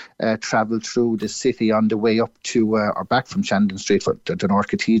car travelled through the city on the way up to or back from Shandon Street for the North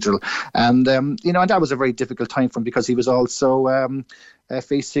Cathedral. And and that was a very difficult time for him because he was also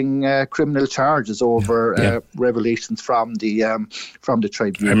facing criminal charges over revelations from the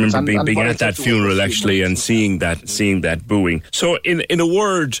tribunal. I remember being at that funeral actually and seeing that booing. So in a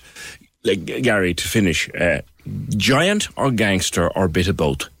word, Gary, to finish, giant or gangster or a bit of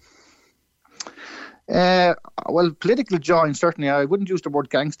both? Well, political giant, certainly. I wouldn't use the word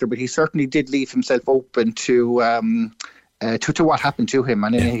gangster, but he certainly did leave himself open to what happened to him,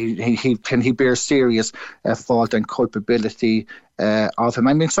 and he bears serious fault and culpability of him.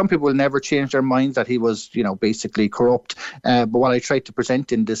 I mean, some people will never change their minds that he was, basically corrupt. But what I tried to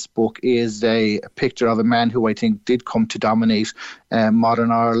present in this book is a picture of a man who I think did come to dominate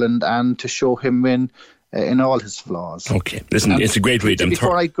modern Ireland, and to show him in all his flaws. Okay, listen, it's a great read.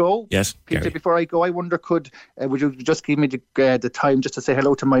 Before I go, yes, Peter, before I go, I wonder, would you just give me the time just to say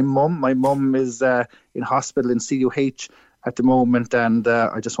hello to my mum? My mum is in hospital in CUH at the moment, and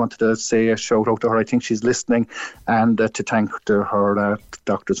I just wanted to say a shout out to her. I think she's listening, and to thank her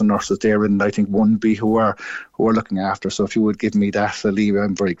doctors and nurses there, and I think 1B who are looking after. So if you would give me that, Lee,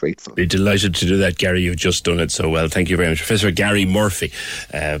 I'm very grateful. Be delighted to do that, Gary. You've just done it so well. Thank you very much, Professor Gary Murphy.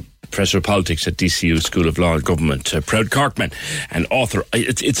 Professor of Politics at DCU School of Law and Government, proud Corkman and author.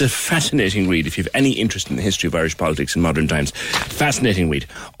 It's a fascinating read if you have any interest in the history of Irish politics in modern times. Fascinating read.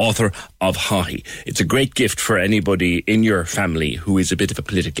 Author of Haughey. It's a great gift for anybody in your family who is a bit of a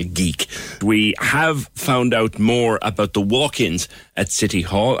political geek. We have found out more about the walk-ins at City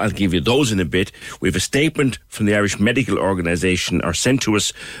Hall. I'll give you those in a bit. We have a statement from the Irish Medical Organisation, or sent to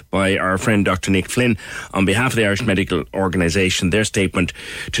us by our friend Dr. Nick Flynn on behalf of the Irish Medical Organisation. Their statement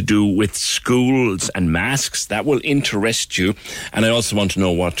to do with schools and masks. That will interest you. And I also want to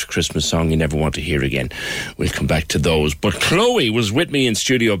know what Christmas song you never want to hear again. We'll come back to those. But Chloe was with me in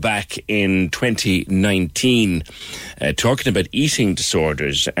studio back in 2019 talking about eating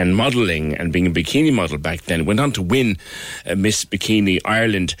disorders and modelling and being a bikini model back then. Went on to win Miss Bikini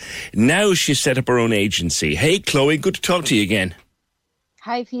Ireland. Now she's set up her own agency. Hey Chloe, good to talk to you again.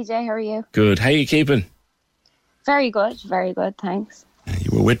 Hi PJ, how are you? Good. How are you keeping? Very good, thanks.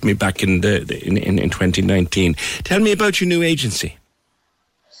 You were with me back in 2019. Tell me about your new agency.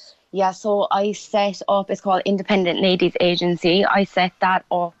 Yeah, so I set up, it's called Independent Ladies Agency. I set that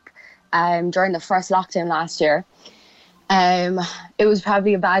up during the first lockdown last year. It was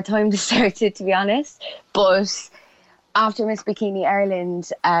probably a bad time to start it, to be honest. But after Miss Bikini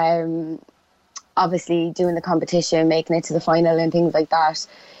Ireland, obviously doing the competition, making it to the final and things like that,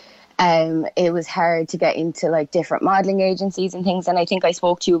 it was hard to get into like different modelling agencies and things. And I think I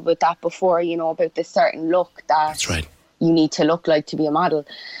spoke to you about that before, about the certain look that you need to look like to be a model.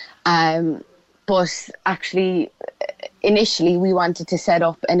 But actually, initially we wanted to set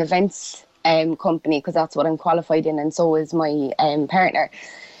up an events company, because that's what I'm qualified in, and so is my partner.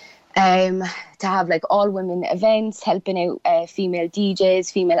 To have like all women events, helping out female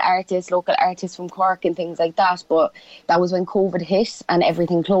DJs, female artists, local artists from Cork and things like that. But that was when COVID hit and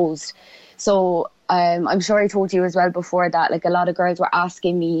everything closed. So I'm sure I told you as well before that like a lot of girls were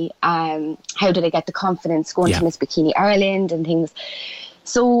asking me how did I get the confidence going to Miss Bikini Ireland and things.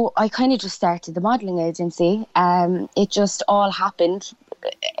 So I kind of just started the modelling agency. It just all happened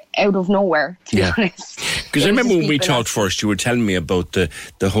out of nowhere, to be honest. Because I remember when we talked first, you were telling me about the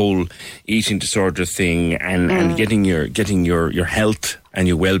whole eating disorder thing and getting your health and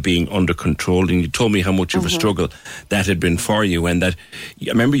your well-being under control, and you told me how much of a struggle that had been for you, and that I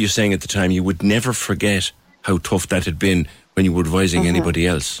remember you saying at the time you would never forget how tough that had been when you were advising anybody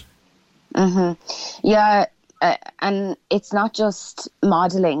else. Yeah. And it's not just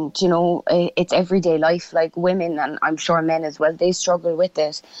modelling, it's everyday life. Like women, and I'm sure men as well, they struggle with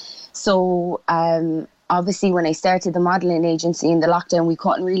it. So obviously when I started the modelling agency in the lockdown, we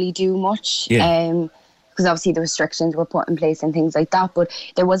couldn't really do much because obviously the restrictions were put in place and things like that. But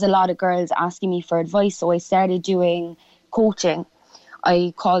there was a lot of girls asking me for advice, so I started doing coaching.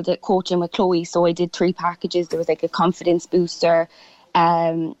 I called it Coaching with Chloe. So I did 3 packages. There was like a confidence booster,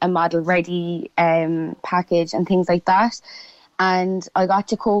 a model ready package and things like that. And I got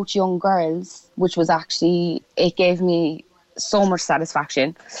to coach young girls, which was actually, it gave me so much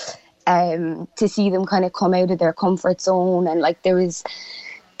satisfaction to see them kind of come out of their comfort zone. And like, there was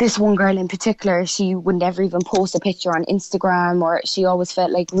this one girl in particular, she would never even post a picture on Instagram, or she always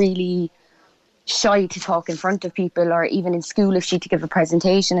felt like really shy to talk in front of people, or even in school if she had to give a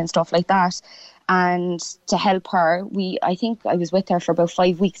presentation and stuff like that. And to help her, I think I was with her for about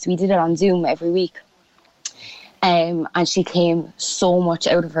 5 weeks. We did it on Zoom every week. And she came so much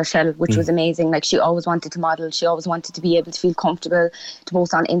out of her shell, which was amazing. Like, she always wanted to model. She always wanted to be able to feel comfortable to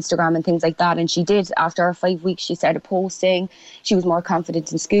post on Instagram and things like that. And she did. After her 5 weeks, she started posting. She was more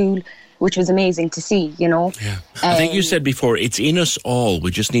confident in school, which was amazing to see, you know. Yeah. I think you said before, it's in us all.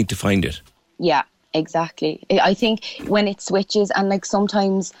 We just need to find it. Yeah, exactly. I think when it switches, and like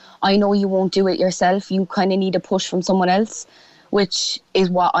sometimes I know you won't do it yourself, you kind of need a push from someone else, which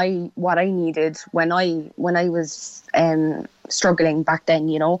is what I needed when I was struggling back then,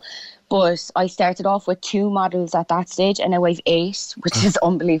 you know. But I started off with 2 models at that stage, and now I've 8, which is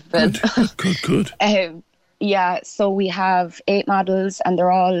unbelievable. Good. Yeah, so we have 8 models, and they're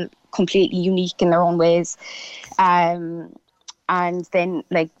all completely unique in their own ways. And then,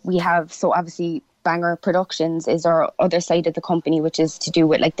 like, we have, so obviously Banger Productions is our other side of the company, which is to do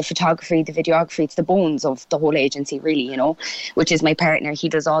with like the photography, the videography. It's the bones of the whole agency, really, you know, which is my partner. He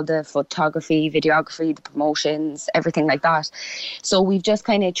does all the photography, videography, the promotions, everything like that. So we've just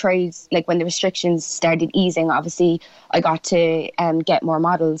kind of tried, like, when the restrictions started easing, obviously I got to get more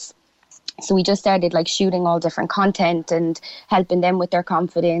models. So we just started like shooting all different content and helping them with their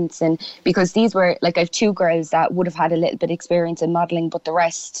confidence. And because these were like, I have 2 girls that would have had a little bit of experience in modelling, but the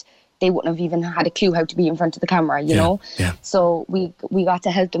rest, they wouldn't have even had a clue how to be in front of the camera, you know? Yeah. So we got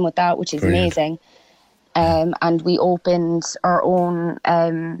to help them with that, which is amazing. And we opened our own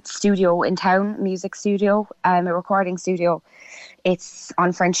studio in town, music studio, a recording studio. It's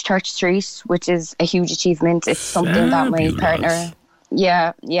on French Church Street, which is a huge achievement. It's something that my partner...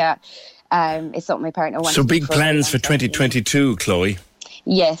 Yeah. It's something my partner wants. So big plans for 2022, Chloe.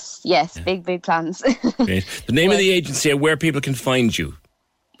 Yes, big plans. Great. The name of the agency and where people can find you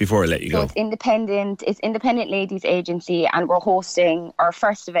before I let you go. It's Independent Ladies Agency, and we're hosting our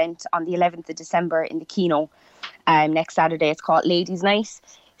first event on the 11th of December in the Kino next Saturday. It's called Ladies Night.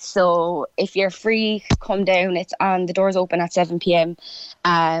 So if you're free, come down. It's on, the doors open at 7 p.m.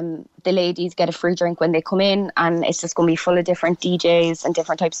 The ladies get a free drink when they come in, and it's just going to be full of different DJs and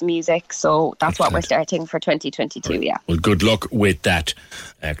different types of music. So that's what we're starting for 2022, yeah. Well, good luck with that,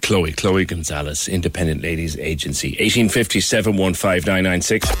 Chloe Gonzalez, Independent Ladies Agency. 1850 715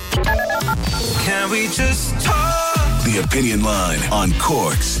 996. Can we just talk? The Opinion Line on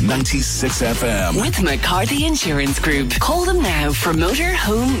Cork's 96 FM. With McCarthy Insurance Group. Call them now for motor,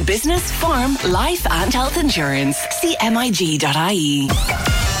 home, business, farm, life and health insurance. See mig.ie.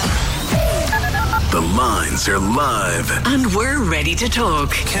 The lines are live. And we're ready to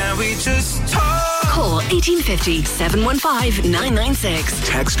talk. Can we just talk? Call 1850 715 996.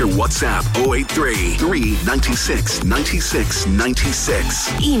 Text or WhatsApp 083 396 96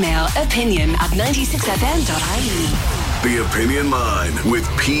 96. Email opinion@96fm.ie. The Opinion Line with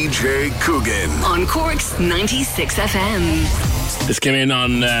PJ Coogan. On Cork's 96 FM. This came in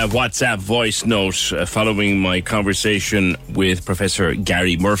on WhatsApp voice note following my conversation with Professor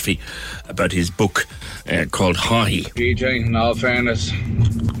Gary Murphy about his book called Haughey. PJ, in all fairness,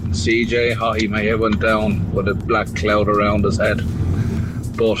 CJ Haughey may have went down with a black cloud around his head,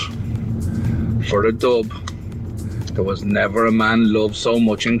 but for the dub, there was never a man loved so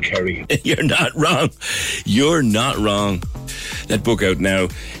much in Kerry. You're not wrong. You're not wrong. That book out now.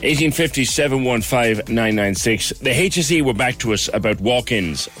 1850 715 996. The HSE were back to us about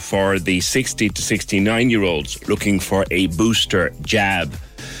walk-ins for the 60 to 69-year-olds looking for a booster jab.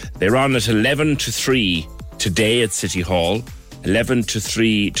 They're on at 11 to 3 today at City Hall, 11 to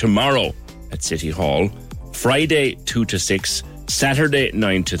 3 tomorrow at City Hall, Friday 2 to 6, Saturday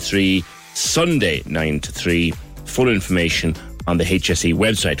 9 to 3, Sunday 9 to 3. Full information on the HSE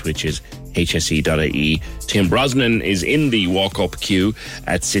website, which is hse.ie. Tim Brosnan is in the walk-up queue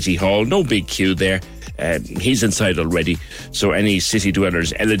at City Hall. No big queue there. He's inside already, so any city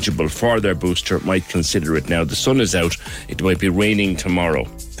dwellers eligible for their booster might consider it now. The sun is out. It might be raining tomorrow.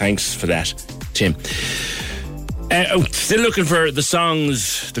 Thanks for that, Tim. Still looking for the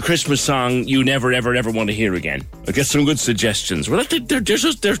songs, the Christmas song you never, ever, ever want to hear again. I get some good suggestions. Well,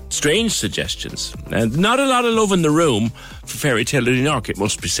 they're strange suggestions. Not a lot of love in the room for Fairy Tale of New York, it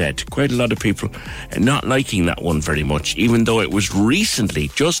must be said. Quite a lot of people not liking that one very much, even though it was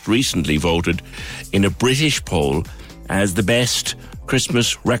just recently voted in a British poll as the best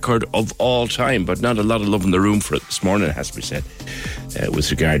Christmas record of all time, but not a lot of love in the room for it this morning, it has to be said, with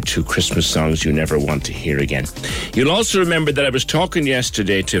regard to Christmas songs you never want to hear again. You'll also remember that I was talking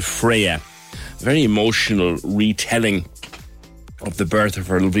yesterday to Freya, a very emotional retelling of the birth of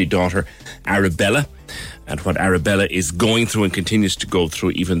her lovely daughter, Arabella, and what Arabella is going through and continues to go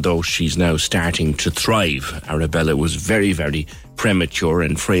through, even though she's now starting to thrive. Arabella was very, very premature,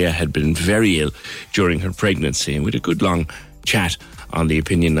 and Freya had been very ill during her pregnancy. And we had a good long chat on the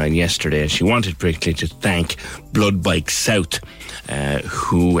Opinion Line yesterday, and she wanted particularly to thank Blood Bike South,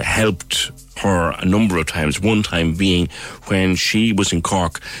 who helped her a number of times, one time being when she was in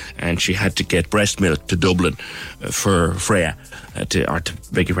Cork and she had to get breast milk to Dublin for Freya,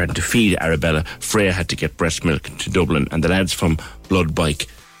 to feed Arabella. Freya had to get breast milk to Dublin, and the lads from Blood Bike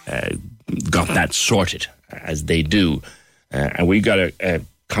got that sorted, as they do. And we got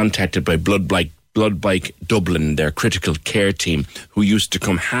contacted by Blood Bike Dublin, their critical care team, who used to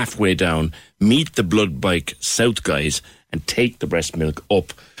come halfway down, meet the Blood Bike South guys, and take the breast milk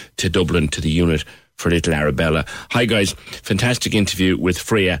up to Dublin to the unit for little Arabella. Hi guys, fantastic interview with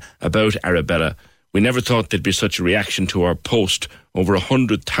Freya about Arabella. We never thought there'd be such a reaction to our post. Over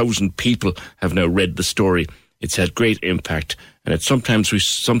 100,000 people have now read the story. It's had great impact, and it's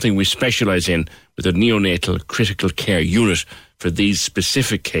something we specialise in with a neonatal critical care unit for these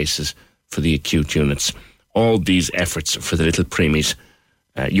specific cases for the acute units. All these efforts for the little preemies.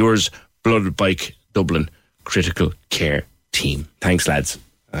 Yours, Blood Bike Dublin Critical Care Team. Thanks, lads.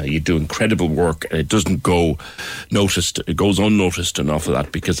 You do incredible work, and it doesn't go noticed. It goes unnoticed an awful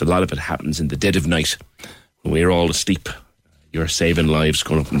lot because a lot of it happens in the dead of night when we're all asleep. You're saving lives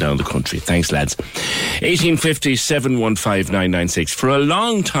going up and down the country. Thanks, lads. 1850 715 996. For a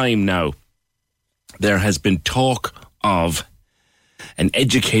long time now, there has been talk of an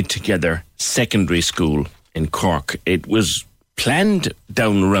Educate Together secondary school in Cork. It was planned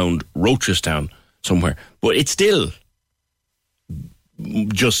down around Rochestown somewhere, but it's still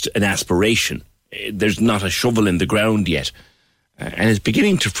just an aspiration. There's not a shovel in the ground yet. And it's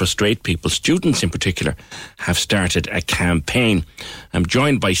beginning to frustrate people. Students in particular have started a campaign. I'm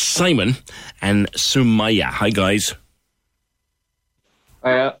joined by Simon and Sumaya. Hi, guys.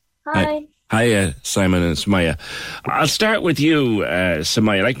 Hi. Hi, Simon and Sumaya. I'll start with you,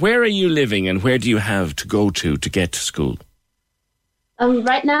 Sumaya. Like, where are you living and where do you have to go to get to school?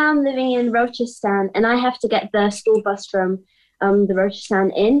 Right now I'm living in Rochestown, and I have to get the school bus from the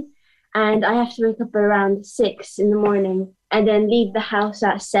Rochestown Inn, and I have to wake up around 6 in the morning and then leave the house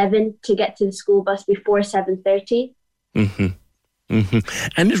at 7 to get to the school bus before 7:30. And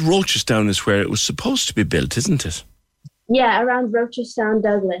Rochestown is where it was supposed to be built, isn't it? Yeah, around Rochestown,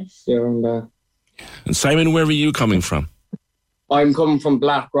 Douglas. Yeah, around there. And Simon, where were you coming from? I'm coming from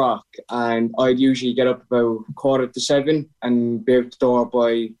Blackrock, and I'd usually get up about 7:15 and be out the door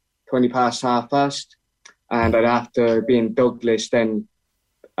by 20 past 7:30. And I'd have to be in Douglas then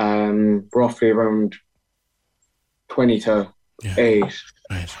roughly around 20 to 8.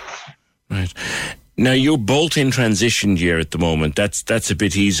 Right. Now, you're both in transition year at the moment. That's a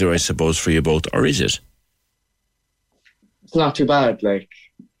bit easier, I suppose, for you both, or is it? It's not too bad, like.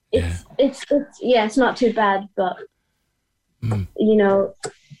 It's not too bad, but you know,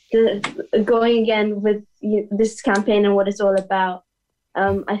 going again with this campaign and what it's all about,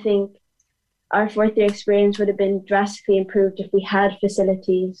 I think our fourth year experience would have been drastically improved if we had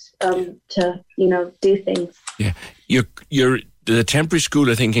facilities to, do things. Yeah, you're the temporary school,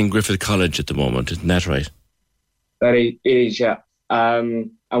 I think, in Griffith College at the moment, isn't that right? That it is, yeah.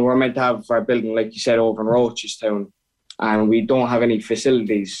 And we're meant to have our building, like you said, over in Rochestown, and we don't have any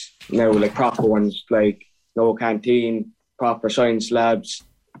facilities now, like proper ones, like no canteen, proper science labs,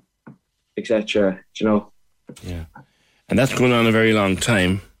 etc. Yeah, and that's going on a very long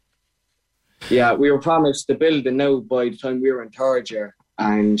time. Yeah, we were promised the building now by the time we were in third year,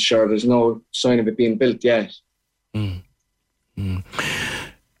 and sure, there's no sign of it being built yet.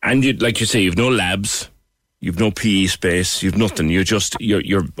 And like you say, you've no labs, you've no PE space, you've nothing.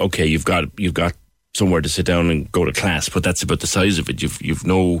 You're okay. You've got somewhere to sit down and go to class, but that's about the size of it. You've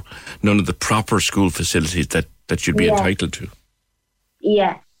none of the proper school facilities that you'd be entitled to.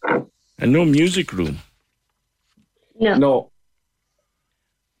 Yeah. And no music room. No.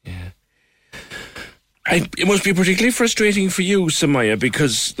 Yeah. It must be particularly frustrating for you, Sumaya,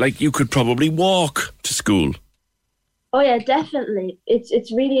 because you could probably walk to school. Oh yeah, definitely.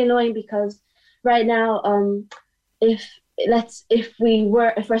 It's really annoying because right now, if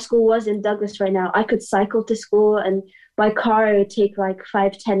our school was in Douglas right now, I could cycle to school, and by car it would take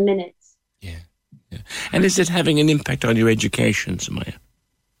 5-10 minutes. Yeah. And is it having an impact on your education, Sumaya?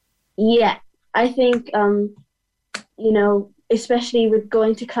 Yeah, I think especially with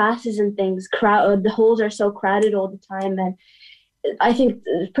going to classes and things, the halls are so crowded all the time. And I think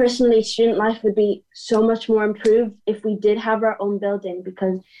personally student life would be so much more improved if we did have our own building,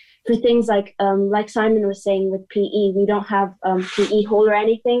 because for things like Simon was saying with PE, we don't have PE hall or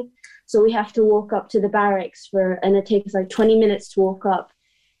anything. So we have to walk up to the barracks and it takes like 20 minutes to walk up.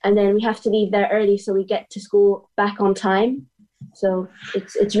 And then we have to leave there early so we get to school back on time. So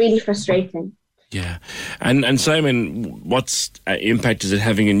it's really frustrating. Yeah. And Simon, what's impact is it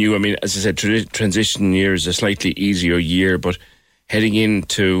having on you? I mean, as I said, transition year is a slightly easier year, but heading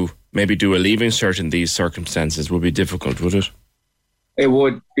into maybe do a leaving cert in these circumstances would be difficult, would it? It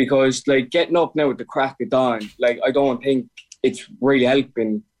would, because like getting up now at the crack of dawn, like I don't think it's really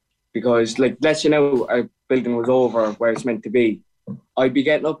helping, because like let's our building was over where it's meant to be. I'd be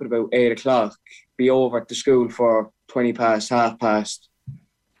getting up at about 8 o'clock, be over at the school for 20 past, half past,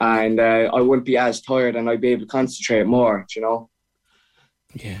 and I wouldn't be as tired and I'd be able to concentrate more,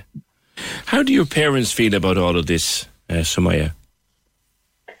 Yeah. How do your parents feel about all of this, Sumaya?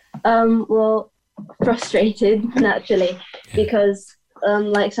 Well, frustrated, naturally, because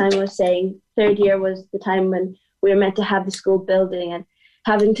like Simon was saying, third year was the time when we were meant to have the school building, and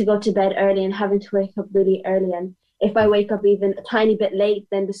having to go to bed early and having to wake up really early. And if I wake up even a tiny bit late,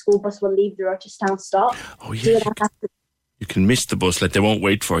 then the school bus will leave the Rochestown stop. Oh, yeah. You can miss the bus, like they won't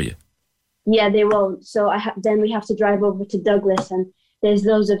wait for you. Yeah, they won't. So then we have to drive over to Douglas, and there's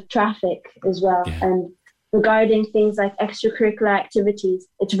loads of traffic as well. Yeah. And regarding things like extracurricular activities,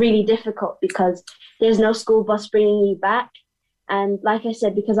 it's really difficult because there's no school bus bringing you back. And like I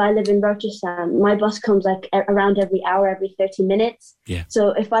said, because I live in Rochestown, my bus comes like around every hour, every 30 minutes. Yeah.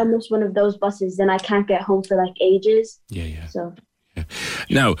 So if I miss one of those buses, then I can't get home for like ages. Yeah. So. Yeah.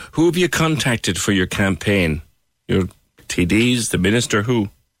 Now, who have you contacted for your campaign? Your TDs, the minister, who?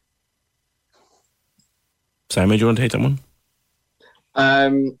 Simon, do you want to take that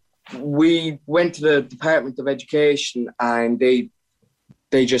one? We went to the Department of Education, and they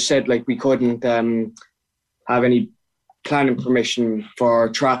just said like we couldn't have any planning permission for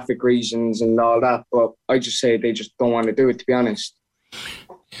traffic reasons and all that, but I just say they just don't want to do it, to be honest.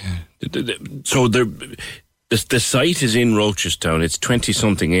 Yeah. So the site is in Rochestown. It's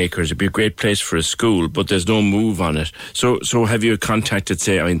 20-something acres. It'd be a great place for a school, but there's no move on it. So have you contacted,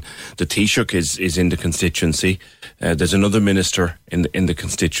 the Taoiseach is in the constituency. There's another minister in the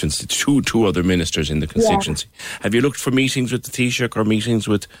constituency. Two other ministers in the constituency. Yeah. Have you looked for meetings with the Taoiseach or meetings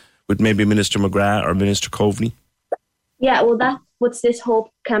with maybe Minister McGrath or Minister Coveney? Yeah, well, that's what this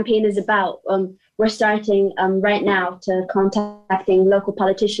whole campaign is about. We're starting right now to contacting local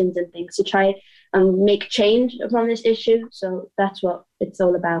politicians and things to try make change from this issue. So that's what it's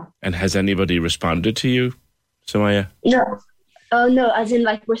all about. And has anybody responded to you, Sumaya? No. Oh, no, as in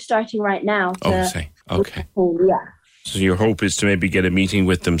like we're starting right now. Okay. Yeah. So your hope is to maybe get a meeting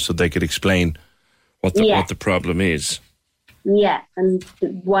with them so they could explain what the problem is. Yeah, and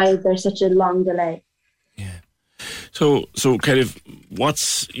why there's such a long delay. So kind of,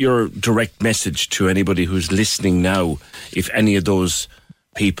 what's your direct message to anybody who's listening now? If any of those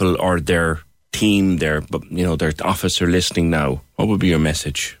people or their team, their office are listening now, what would be your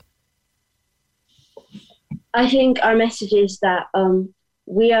message? I think our message is that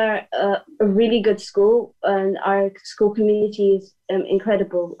we are a really good school, and our school community is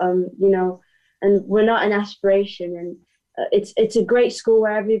incredible. And we're not an aspiration, and it's a great school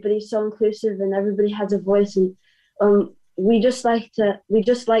where everybody's so inclusive and everybody has a voice, and we just like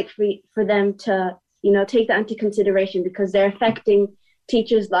for them to take that into consideration, because they're affecting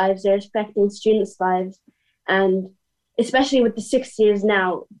teachers' lives, they're affecting students' lives, and especially with the 6 years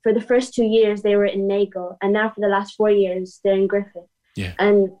now. For the first 2 years they were in Nagle, and now for the last 4 years they're in Griffith. Yeah.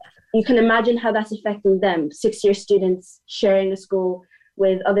 And you can imagine how that's affecting them. 6-year students sharing a school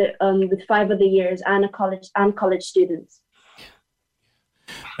with 5 other years and college students.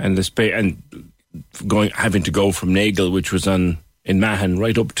 And having to go from Nagle, which was in Mahon,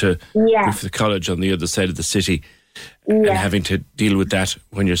 right up to Griffith College on the other side of the city, and having to deal with that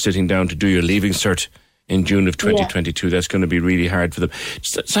when you're sitting down to do your leaving cert in June of 2022. That's going to be really hard for them.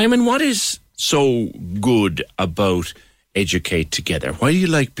 Simon, what is so good about Educate Together? Why do you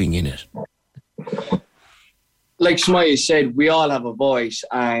like being in it? Like Sumaya said, we all have a voice,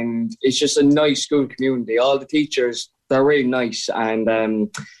 and it's just a nice school community. All the teachers, they're really nice,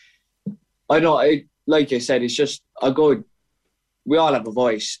 and like I said, it's just we all have a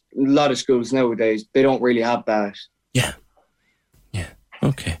voice. A lot of schools nowadays, they don't really have that. Yeah.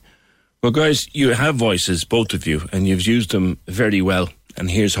 Okay. Well, guys, you have voices, both of you, and you've used them very well.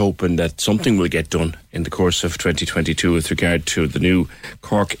 And here's hoping that something will get done in the course of 2022 with regard to the new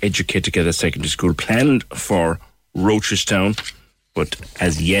Cork Educate Together Secondary School, planned for Rochestown, but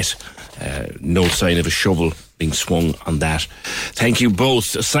as yet, no sign of a shovel being swung on that. Thank you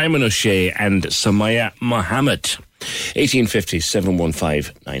both, Simon O'Shea and Samaya Mohammed. 1850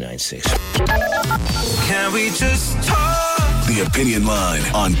 715 996. Can we just talk? The Opinion Line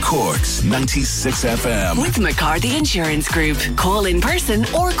on Cork's 96 FM. With McCarthy Insurance Group. Call in person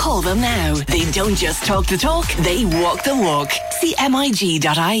or call them now. They don't just talk the talk, they walk the walk. See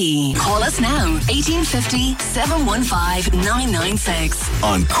MIG.ie. Call us now, 1850 715 996.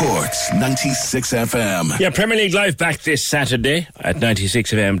 On Cork's 96 FM. Yeah, Premier League Live back this Saturday at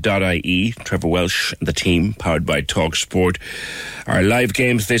 96fm.ie. Trevor Welsh and the team, powered by Talk Sport. Our live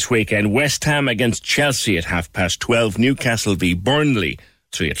games this weekend: West Ham against Chelsea at 12:30. Newcastle v Burnley,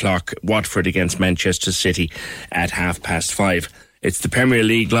 3:00. Watford against Manchester City at 5:30. It's the Premier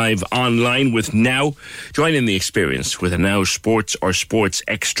League Live online with Now. Join in the experience with a Now Sports or Sports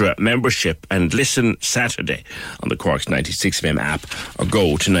Extra membership and listen Saturday on the Cork's 96FM app or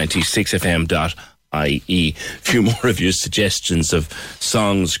go to 96fm.ie. A few more of your suggestions of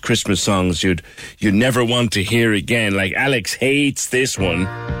songs, Christmas songs you'd never want to hear again. Like Alex hates this one.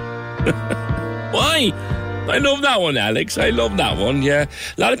 Why? I love that one, Alex. I love that one, yeah.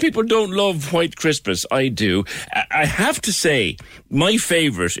 A lot of people don't love White Christmas. I do. I have to say, my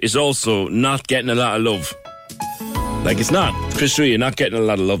favourite is also Not Getting a Lot of Love. Like, it's not. Chris Rea, not getting a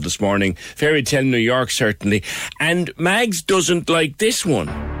lot of love this morning. Fairy Tale New York, certainly. And Mags doesn't like this one.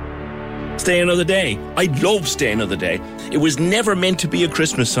 Stay Another Day. I love Stay Another Day. It was never meant to be a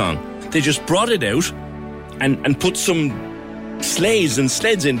Christmas song. They just brought it out and put some sleighs and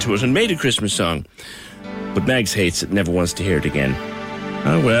sleds into it and made a Christmas song. But Mags hates it, never wants to hear it again.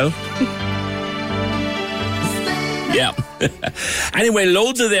 Oh, well. Yeah. Anyway,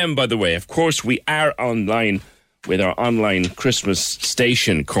 loads of them, by the way. Of course, we are online with our online Christmas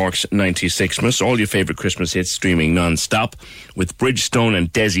station, Cork's 96mas. All your favourite Christmas hits streaming non-stop with Bridgestone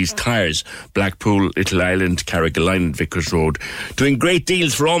and Desi's Tyres, Blackpool, Little Island, Carrigaline, Vickers Road. Doing great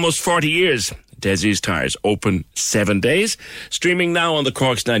deals for almost 40 years. Desi's Tyres, open 7 days. Streaming now on the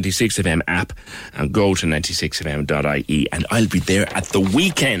Cork's 96FM app and go to 96fm.ie, and I'll be there at the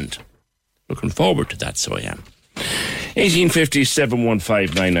weekend. Looking forward to that, so I am. 1850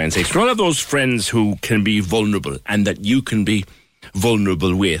 715 996. One of those friends who can be vulnerable and that you can be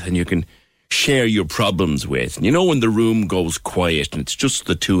vulnerable with and you can share your problems with. And you know when the room goes quiet and it's just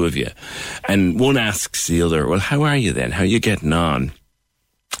the two of you and one asks the other, well, how are you then? How are you getting on?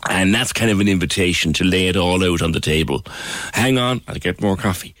 And that's kind of an invitation to lay it all out on the table. Hang on, I'll get more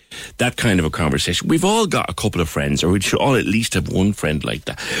coffee. That kind of a conversation. We've all got a couple of friends, or we should all at least have one friend like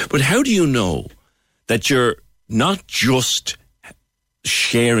that. But how do you know that you're not just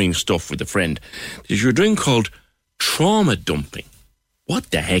sharing stuff with a friend? There's your thing called trauma dumping. What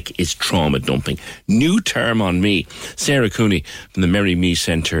the heck is trauma dumping? New term on me. Sarah Cooney from the Merry Me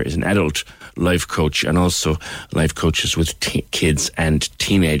Centre is an adult life coach and also life coaches with kids and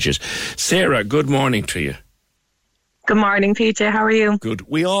teenagers. Sarah, good morning to you. Good morning, PJ. How are you? Good.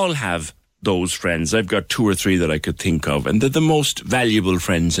 We all have those friends. I've got 2 or 3 that I could think of, and they're the most valuable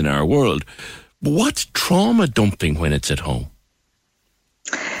friends in our world. But what's trauma dumping when it's at home?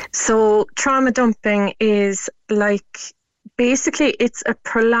 So trauma dumping is like, basically it's a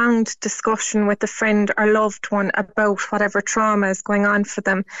prolonged discussion with a friend or loved one about whatever trauma is going on for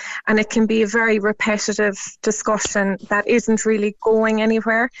them. And it can be a very repetitive discussion that isn't really going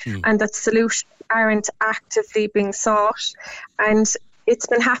anywhere and that solutions aren't actively being sought. And it's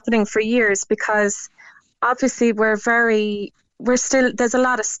been happening for years because obviously there's a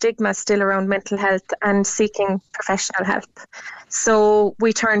lot of stigma still around mental health and seeking professional help. So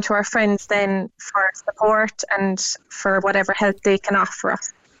we turn to our friends then for support and for whatever help they can offer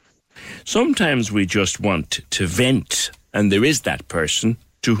us. Sometimes we just want to vent, and there is that person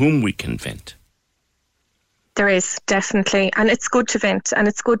to whom we can vent. There is, definitely. And it's good to vent and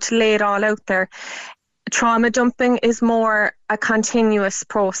it's good to lay it all out there. Trauma dumping is more a continuous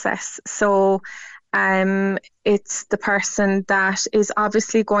process. So it's the person that is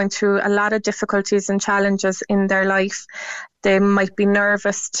obviously going through a lot of difficulties and challenges in their life. They might be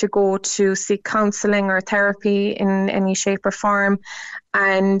nervous to go to seek counselling or therapy in any shape or form,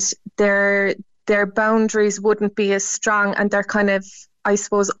 and their boundaries wouldn't be as strong, and they're kind of, I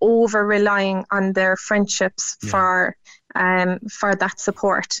suppose, over relying on their friendships for that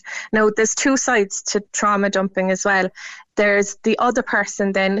support. Now, there's 2 sides to trauma dumping as well. There's the other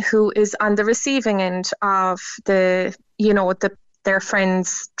person then who is on the receiving end of their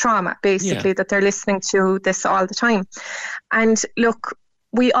friend's trauma, basically, that they're listening to this all the time. And look,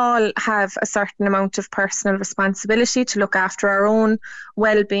 we all have a certain amount of personal responsibility to look after our own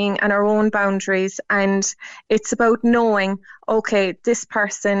well-being and our own boundaries. And it's about knowing, okay, this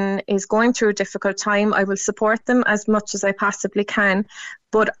person is going through a difficult time. I will support them as much as I possibly can,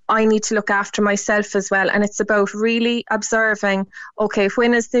 but I need to look after myself as well. And it's about really observing, okay,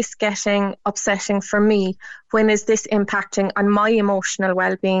 when is this getting upsetting for me? When is this impacting on my emotional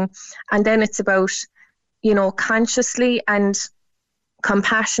well-being? And then it's about, you know, consciously and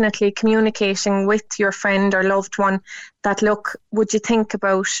compassionately communicating with your friend or loved one that, look, would you think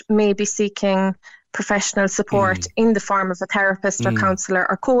about maybe seeking professional support in the form of a therapist or counsellor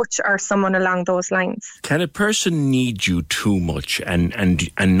or coach or someone along those lines? Can a person need you too much and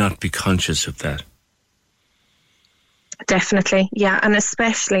not be conscious of that? Definitely, yeah. And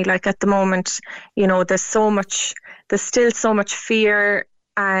especially like at the moment, you know, there's still so much fear,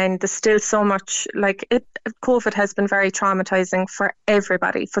 and there's still so much, like, COVID has been very traumatizing for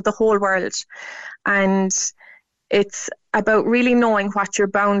everybody, for the whole world. And it's about really knowing what your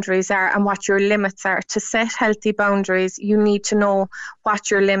boundaries are and what your limits are. To set healthy boundaries, you need to know what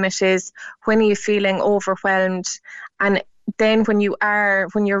your limit is. When are you feeling overwhelmed? And then when you're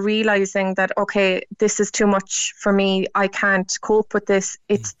realizing that, okay, this is too much for me, I can't cope with this,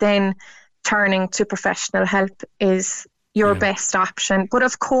 it's then turning to professional help is your best option. But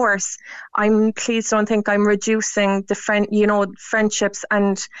of course, please don't think I'm reducing the friendships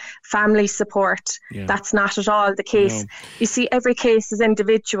and family support. Yeah. That's not at all the case. No. You see, every case is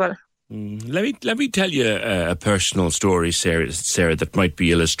individual. Let me tell you a personal story, Sarah, that might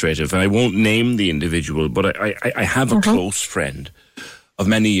be illustrative. And I won't name the individual, but I have a close friend of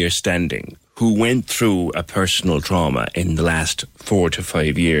many years standing who went through a personal trauma in the last 4 to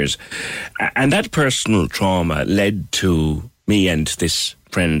 5 years. And that personal trauma led to me and this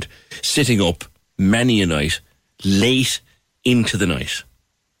friend sitting up many a night, late into the night,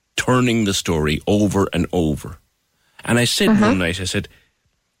 turning the story over and over. And I said one night, I said,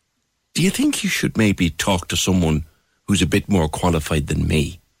 do you think you should maybe talk to someone who's a bit more qualified than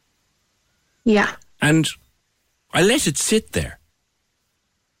me? Yeah. And I let it sit there.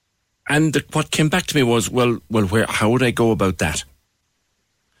 And what came back to me was, how would I go about that?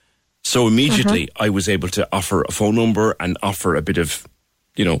 So immediately I was able to offer a phone number and offer a bit of,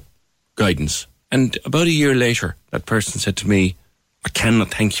 guidance. And about a year later, that person said to me, I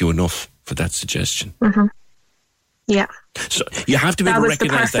cannot thank you enough for that suggestion. Yeah. So you have to be able to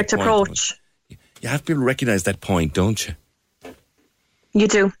recognise that point. That was the perfect approach. You have to be able to recognise that point, don't you? You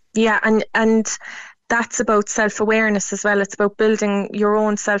do. Yeah. And that's about self-awareness as well. It's about building your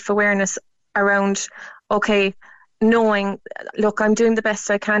own self-awareness around, okay, knowing, look, I'm doing the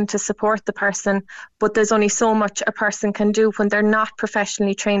best I can to support the person, but there's only so much a person can do when they're not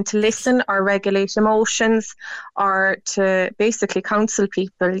professionally trained to listen or regulate emotions or to basically counsel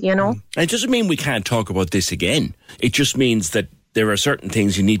people, It doesn't mean we can't talk about this again. It just means that there are certain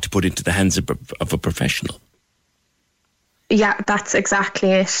things you need to put into the hands of a professional. Yeah, that's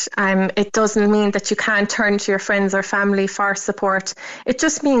exactly it. It doesn't mean that you can't turn to your friends or family for support. It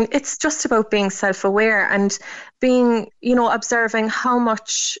just means it's just about being self-aware and being, observing how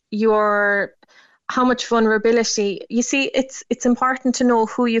much vulnerability. You see, it's important to know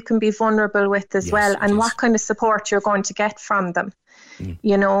who you can be vulnerable with as well, and what kind of support you're going to get from them.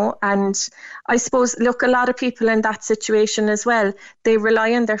 And I suppose, look, a lot of people in that situation as well, they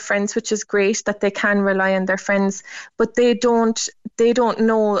rely on their friends, which is great that they can rely on their friends, but they obviously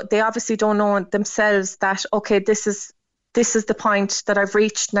don't know themselves that, okay, this is the point that I've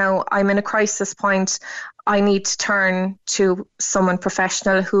reached now. I'm in a crisis point. I need to turn to someone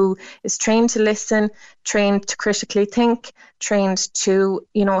professional who is trained to listen, trained to critically think, trained to,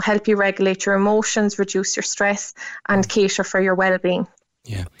 help you regulate your emotions, reduce your stress, and cater for your well-being.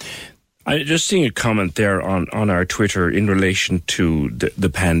 Yeah. I just seeing a comment there on our Twitter in relation to the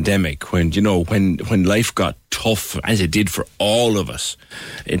pandemic, when life got tough, as it did for all of us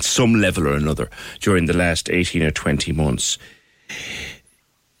in some level or another during the last 18 or 20 months.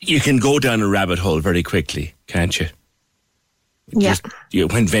 You can go down a rabbit hole very quickly, can't you? Yeah.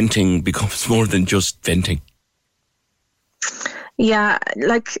 When venting becomes more than just venting. Yeah,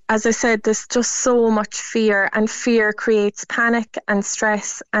 like, as I said, there's just so much fear, and fear creates panic and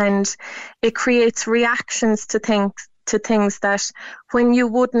stress, and it creates reactions to things that when you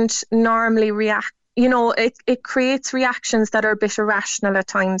wouldn't normally react, it creates reactions that are a bit irrational at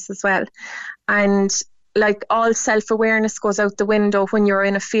times as well. And like, all self-awareness goes out the window when you're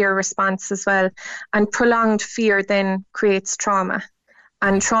in a fear response as well. And prolonged fear then creates trauma.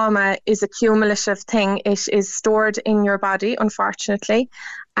 And trauma is a cumulative thing. It is stored in your body, unfortunately,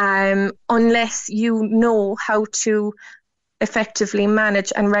 unless you know how to effectively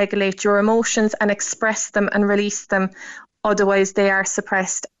manage and regulate your emotions and express them and release them. Otherwise, they are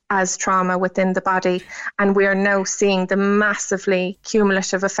suppressed as trauma within the body. And we are now seeing the massively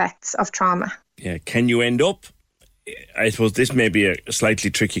cumulative effects of trauma. Yeah, can you end up, I suppose this may be a slightly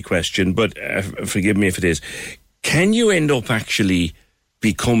tricky question, but forgive me if it is, can you end up actually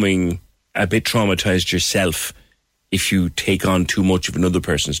becoming a bit traumatised yourself if you take on too much of another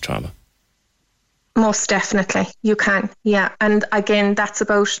person's trauma? Most definitely, you can, yeah. And again, that's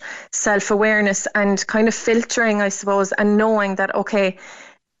about self-awareness and kind of filtering, I suppose, and knowing that, okay,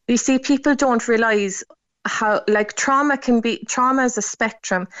 you see, people don't realise how, like, trauma is a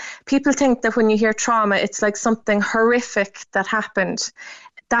spectrum. People think that when you hear trauma, it's like something horrific that happened.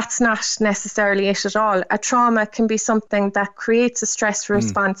 That's not necessarily it at all. A trauma can be something that creates a stress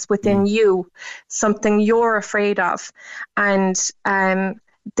response within you, something you're afraid of. And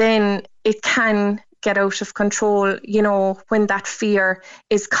then it can get out of control, you know, when that fear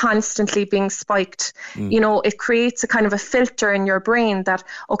is constantly being spiked. You know, it creates a kind of a filter in your brain that,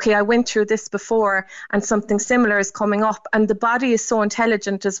 okay, I went through this before and something similar is coming up. And the body is so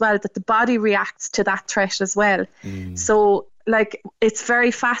intelligent as well that the body reacts to that threat as well. So, like, it's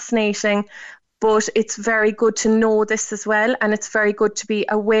very fascinating, but it's very good to know this as well. And it's very good to be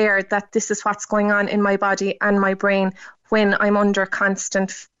aware that this is what's going on in my body and my brain when I'm under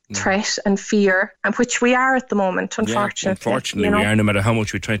constant threat and fear, and which we are at the moment, unfortunately. Yeah, unfortunately, we are, no matter how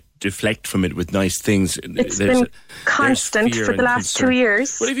much we try to deflect from it with nice things. It's been constant for the last 2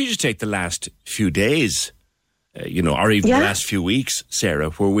 years. Well, if you just take the last few days, you know, or even the last few weeks, Sarah,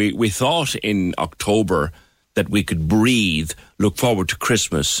 where we thought in October that we could breathe, look forward to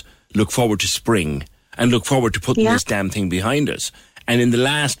Christmas, look forward to spring, and look forward to putting this damn thing behind us. And in the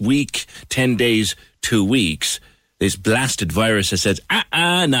last week, 10 days, 2 weeks, this blasted virus has said,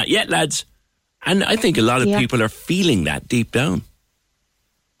 not yet, lads. And I think a lot of people are feeling that deep down.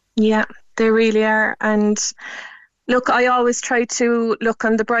 Yeah, they really are. And look, I always try to look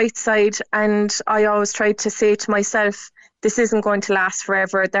on the bright side, and I always try to say to myself, this isn't going to last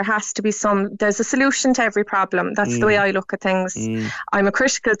forever. There has to be there's a solution to every problem. That's the way I look at things. I'm a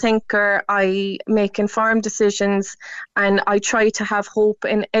critical thinker. I make informed decisions, and I try to have hope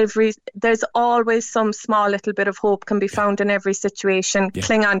in there's always some small little bit of hope can be found in every situation.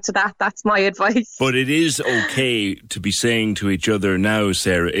 Cling on to that. That's my advice. But it is okay to be saying to each other now,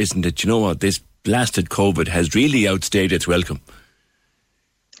 Sarah, isn't it? You know what? This blasted COVID has really outstayed its welcome.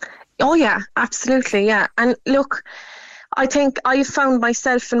 Oh yeah, absolutely. Yeah. And look, I think I've found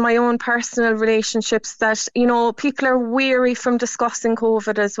myself in my own personal relationships that, you know, people are weary from discussing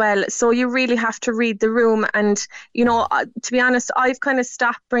COVID as well. So you really have to read the room. And, you know, to be honest, I've kind of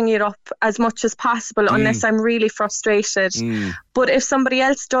stopped bringing it up as much as possible unless I'm really frustrated. But if somebody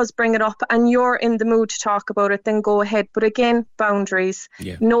else does bring it up and you're in the mood to talk about it, then go ahead. But again, boundaries.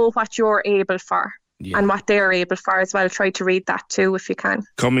 Know what you're able for. And what they're able for as well. Try to read that too if you can.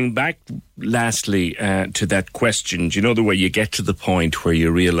 Coming back lastly to that question, do you know the way you get to the point where you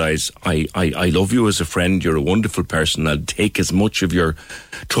realise I love you as a friend, you're a wonderful person, I'll take as much of your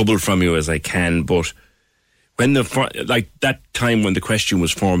trouble from you as I can, but when like that time when the question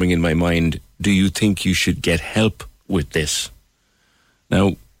was forming in my mind, do you think you should get help with this?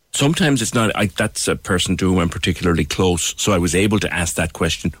 Now, sometimes it's not, that's a person to whom I'm particularly close, so I was able to ask that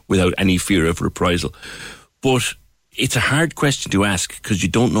question without any fear of reprisal. But it's a hard question to ask because you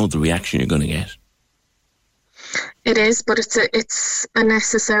don't know the reaction you're going to get. It is, but it's a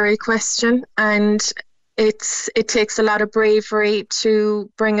necessary question, and it takes a lot of bravery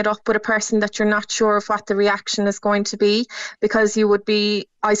to bring it up with a person that you're not sure of what the reaction is going to be, because you would be,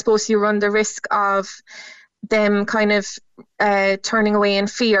 I suppose you run the risk of them kind of turning away in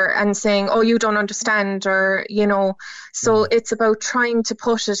fear and saying, oh, you don't understand, or, you know, so it's about trying to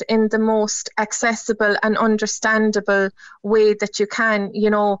put it in the most accessible and understandable way that you can, you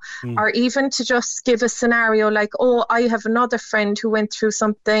know, or even to just give a scenario like, oh, I have another friend who went through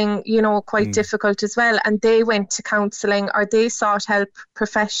something, you know, quite difficult as well, and they went to counselling or they sought help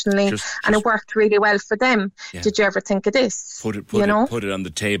professionally and it worked really well for them. Did you ever think of this? Put it on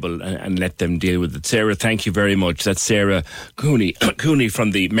the table and let them deal with it. Sarah, thank you very much. That's Sarah Cooney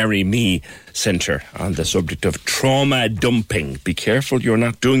from the Merry Me Centre on the subject of trauma dumping. Be careful you're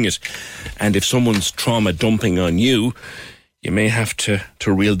not doing it. And if someone's trauma dumping on you, you may have to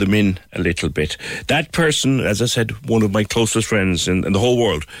reel them in a little bit. That person, as I said, one of my closest friends in the whole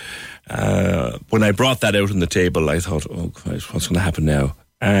world, when I brought that out on the table, I thought, oh Christ, what's going to happen now?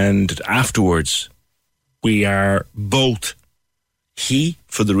 And afterwards, we are both, the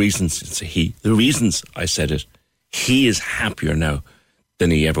reasons I said it, he is happier now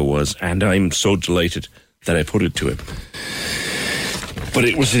than he ever was, and I'm so delighted that I put it to him. But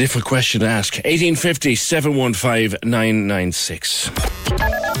it was a difficult question to ask. 1850 715 996.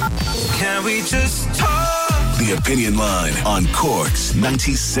 Can we just talk? The Opinion Line on Cork's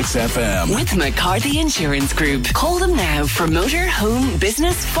 96 FM. With McCarthy Insurance Group. Call them now for motor, home,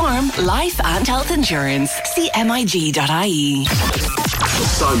 business, farm, life and health insurance. See MIG.ie.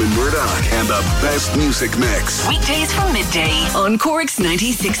 Simon Murdoch and the best music mix. Weekdays from midday on Cork's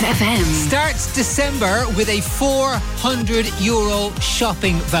 96 FM. Starts December with a €400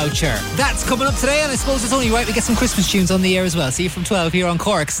 shopping voucher. That's coming up today, and I suppose it's only right we get some Christmas tunes on the air as well. See you from 12 here on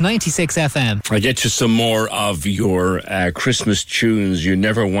Cork's 96 FM. I get you some more of your Christmas tunes you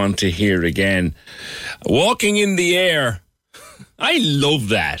never want to hear again. Walking in the Air. I love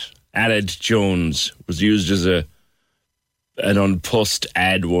that. Aled Jones was used as an unpussed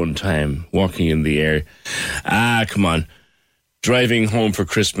ad one time. Walking in the Air. Come on. Driving home for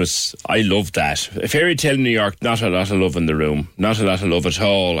Christmas. I love that. Fairy Tale New York, not a lot of love in the room. Not a lot of love at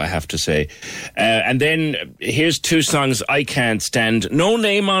all, I have to say. And then here's two songs I can't stand. No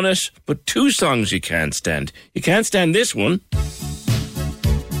name on it, but two songs you can't stand. You can't stand this one.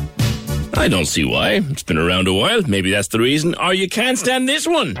 I don't see why. It's been around a while. Maybe that's the reason. Or you can't stand this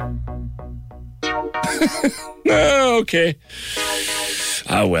one. Okay.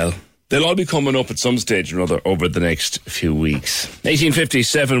 Well. They'll all be coming up at some stage or another over the next few weeks. 1850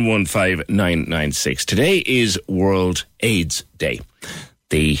 715 996. Today is World AIDS Day,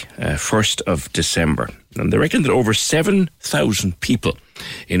 the 1st of December. And they reckon that over 7,000 people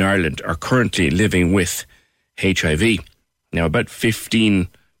in Ireland are currently living with HIV. Now, about 15%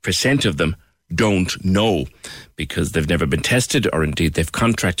 of them don't know because they've never been tested, or indeed they've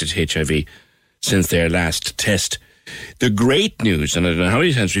contracted HIV since their last test. The great news, and I don't know how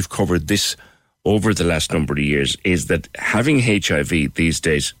many times we've covered this over the last number of years, is that having HIV these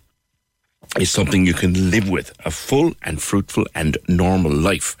days is something you can live with, a full and fruitful and normal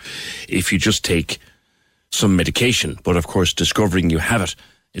life, if you just take some medication. But of course, discovering you have it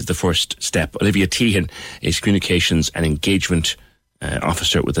is the first step. Olivia Tehan is Communications and Engagement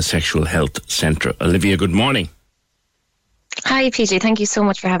Officer with the Sexual Health Centre. Olivia, good morning. Hi, PJ. Thank you so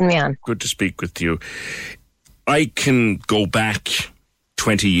much for having me on. Good to speak with you. I can go back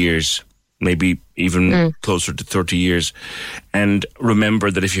 20 years, maybe even closer to 30 years, and remember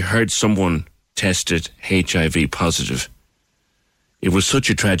that if you heard someone tested HIV positive, it was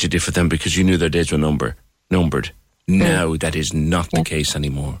such a tragedy for them because you knew their days were numbered. Now that is not the case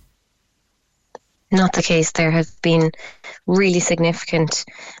anymore. Not the case. There have been really significant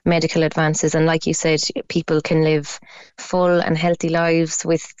medical advances, and like you said, people can live full and healthy lives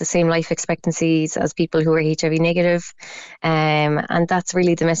with the same life expectancies as people who are HIV negative, and that's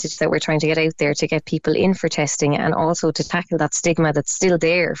really the message that we're trying to get out there, to get people in for testing and also to tackle that stigma that's still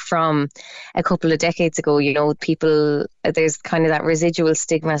there from a couple of decades ago. You know, people, there's kind of that residual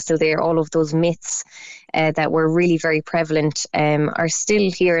stigma still there. All of those myths that were really very prevalent are still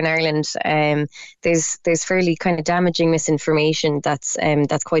here in Ireland. There's fairly kind of damaging misinformation that's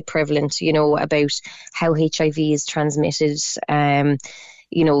quite prevalent, you know, about how HIV is transmitted.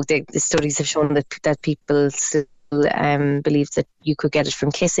 You know, the studies have shown that people still believe that you could get it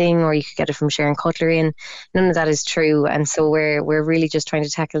from kissing or you could get it from sharing cutlery, and none of that is true. And so we're really just trying to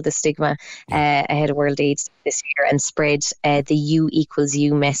tackle the stigma ahead of World AIDS this year and spread the U equals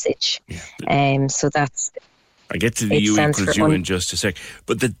you message. So that's... I get to the U equals you in just a sec.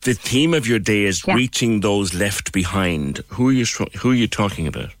 But the theme of your day is reaching those left behind. Who are you talking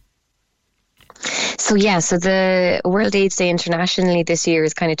about? So the World AIDS Day internationally this year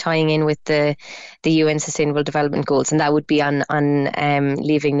is kind of tying in with the UN Sustainable Development Goals, and that would be on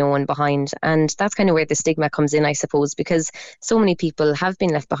leaving no one behind. And that's kind of where the stigma comes in, I suppose, because so many people have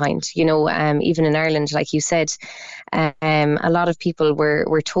been left behind. You know, even in Ireland, like you said, a lot of people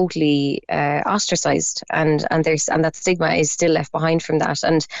were totally ostracised, and that stigma is still left behind from that.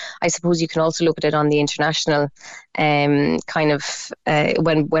 And I suppose you can also look at it on the international kind of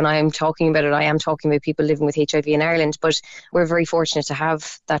when I'm talking about it, I am talking about people living with HIV in Ireland, but we're very fortunate to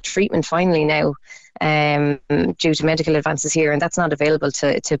have that treatment finally now due to medical advances here, and that's not available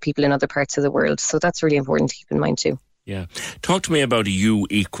to people in other parts of the world. So that's really important to keep in mind too. Yeah. Talk to me about U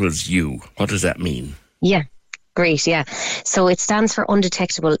equals U. What does that mean? Yeah. Great, yeah. So it stands for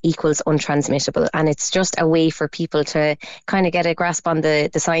undetectable equals untransmittable, and it's just a way for people to kind of get a grasp on the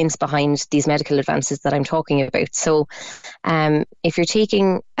science behind these medical advances that I'm talking about. So if you're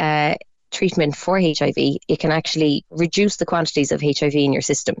taking treatment for HIV, it can actually reduce the quantities of HIV in your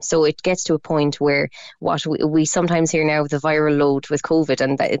system. So it gets to a point where what we sometimes hear now of the viral load with COVID,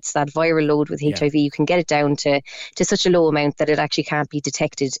 and that it's that viral load with HIV, you can get it down to such a low amount that it actually can't be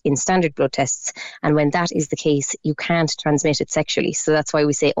detected in standard blood tests. And when that is the case, you can't transmit it sexually. So that's why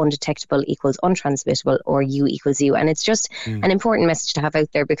we say undetectable equals untransmittable, or U equals U. And it's just an important message to have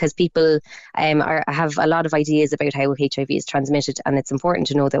out there, because people have a lot of ideas about how HIV is transmitted, and it's important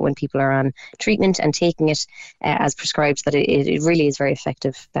to know that when people are on treatment and taking it as prescribed, that it really is very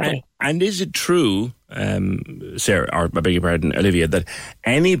effective that way. And is it true, Sarah, or I beg your pardon, Olivia, that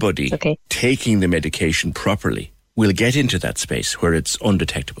anybody taking the medication properly will get into that space where it's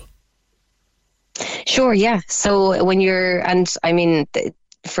undetectable? Sure, yeah. So when you're, and I mean,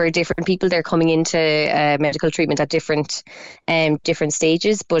 for different people, they're coming into medical treatment at different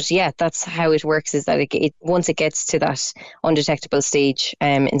stages. But yeah, that's how it works, is that it once it gets to that undetectable stage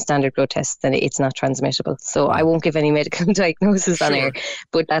in standard blood tests, then it's not transmittable. So I won't give any medical diagnosis on air,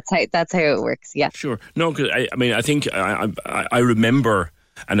 but that's how it works. Yeah. Sure. No, because I think I remember,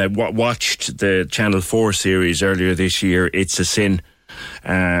 and I watched the Channel 4 series earlier this year, It's a Sin.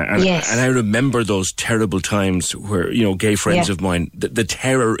 And I remember those terrible times where, gay friends of mine, the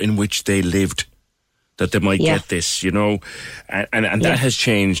terror in which they lived, that they might get this, and that has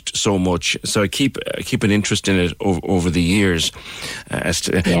changed so much. So I keep an interest in it over the years.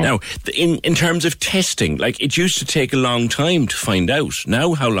 Now, in terms of testing, like, it used to take a long time to find out.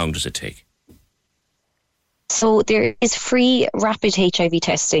 Now, how long does it take? So there is free rapid HIV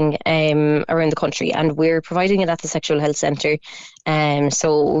testing around the country, and we're providing it at the Sexual Health Centre.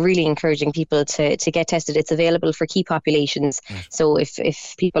 So really encouraging people to get tested. It's available for key populations. So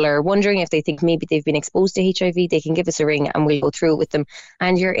if people are wondering, if they think maybe they've been exposed to HIV, they can give us a ring and we'll go through it with them.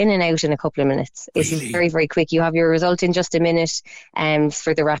 And you're in and out in a couple of minutes. It's very, very quick. You have your result in just a minute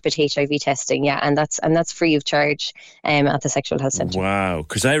for the rapid HIV testing. Yeah, and that's free of charge at the Sexual Health Centre. Wow,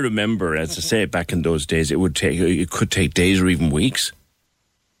 because I remember, as I say, back in those days, it could take days or even weeks.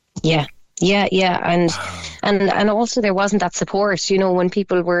 Yeah, and also there wasn't that support, when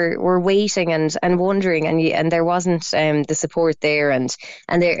people were waiting and wondering, and there wasn't the support there, and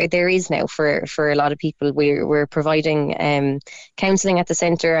there is now for a lot of people. We're providing counselling at the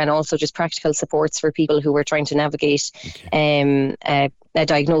centre, and also just practical supports for people who are trying to navigate a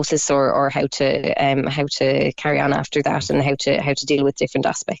diagnosis or how to carry on after that, and how to deal with different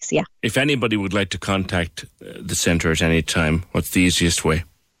aspects. Yeah. If anybody would like to contact the centre at any time, what's the easiest way?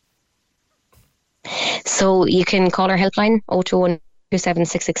 So you can call our helpline 021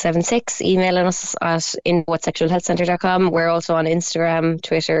 276676, emailing us at info@sexualhealthcentre.com. We're also on Instagram,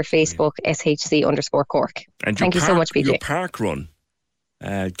 Twitter, Facebook, SHC_Cork. And thank you so much, BJ. Your park run,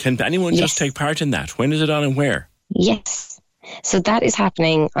 can anyone just take part in that? When is it on and where? Yes. So that is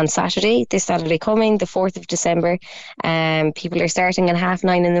happening on Saturday, this Saturday coming, the 4th of December. People are starting at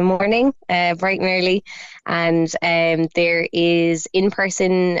 9:30 in the morning, bright and early. And there is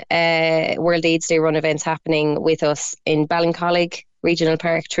in-person World AIDS Day run events happening with us in Ballincollig Regional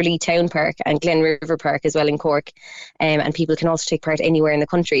Park, Tralee Town Park, and Glen River Park as well in Cork. And people can also take part anywhere in the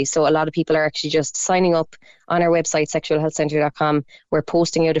country. So a lot of people are actually just signing up on our website, sexualhealthcentre.com. We're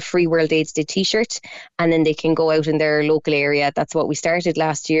posting out a free World AIDS Day t-shirt, and then they can go out in their local area. That's what we started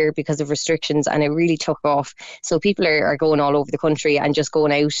last year because of restrictions, and it really took off. So people are going all over the country and just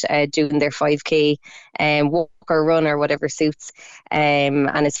going out doing their 5K walk or run or whatever suits.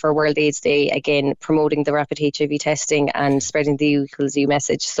 And it's for World AIDS Day, again, promoting the rapid HIV testing and spreading the U equals U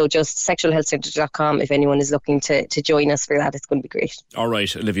message. So just sexualhealthcentre.com if anyone is looking to join us for that. It's going to be great. All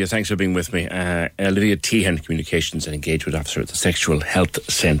right, Olivia, thanks for being with me. Olivia Tehan, Communications and Engagement Officer at the Sexual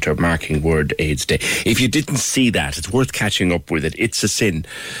Health Centre, marking World AIDS Day. If you didn't see that, it's worth catching up with it. It's a Sin.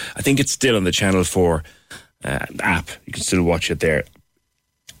 I think it's still on the Channel 4 app. You can still watch it there.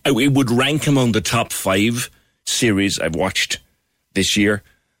 It would rank among the top 5 series I've watched this year.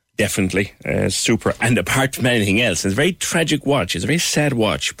 Definitely. Super. And apart from anything else, it's a very tragic watch. It's a very sad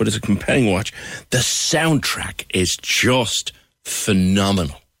watch, but it's a compelling watch. The soundtrack is just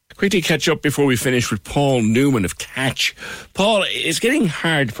phenomenal. Quickly catch up before we finish with Paul Newman of Catch. Paul, it's getting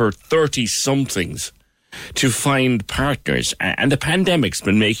hard for 30-somethings to find partners, and the pandemic's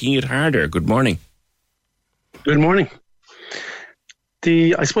been making it harder. Good morning. Good morning.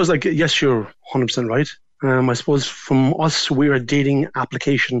 I suppose, yes, you're 100% right. I suppose from us, we're a dating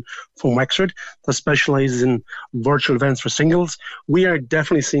application from Wexford that specialises in virtual events for singles. We are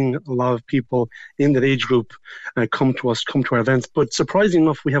definitely seeing a lot of people in that age group come to our events. But surprisingly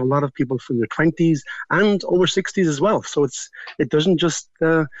enough, we have a lot of people from their 20s and over 60s as well. So it doesn't just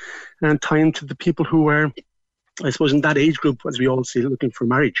tie into the people who are, I suppose, in that age group, as we all see, looking for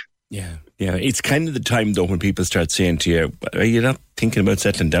marriage. Yeah. It's kind of the time, though, when people start saying to you, are you not thinking about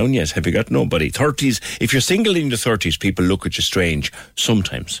settling down yet? Have you got nobody? 30s, if you're single in your 30s, people look at you strange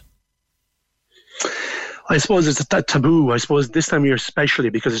sometimes. I suppose it's a taboo. I suppose this time of year especially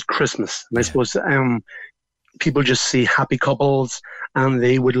because it's Christmas. And I suppose people just see happy couples and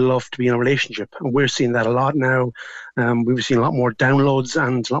they would love to be in a relationship. And we're seeing that a lot now. We've seen a lot more downloads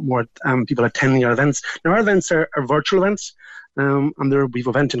and a lot more people attending our events. Now, our events are virtual events. And we've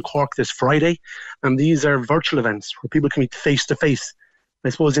an event in Cork this Friday. And these are virtual events where people can meet face to face. I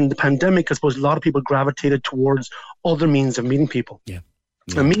suppose in the pandemic, a lot of people gravitated towards other means of meeting people. Yeah.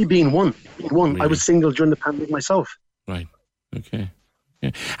 And me being one. Really? I was single during the pandemic myself. Right. Okay.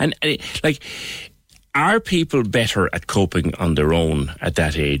 Yeah. And are people better at coping on their own at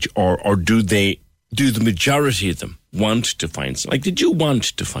that age, or do the majority of them want to find somebody? Did you want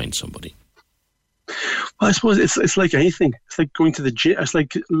to find somebody? Well, I suppose it's like anything. It's like going to the gym. It's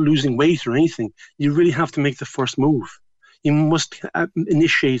like losing weight or anything. You really have to make the first move. You must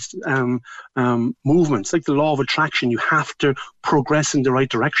initiate movements. Like the law of attraction, you have to progress in the right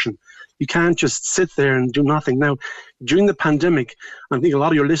direction. You can't just sit there and do nothing. Now, during the pandemic, I think a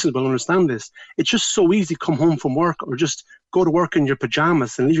lot of your listeners will understand this, it's just so easy to come home from work or just go to work in your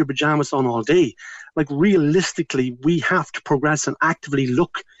pajamas and leave your pajamas on all day. Realistically, we have to progress and actively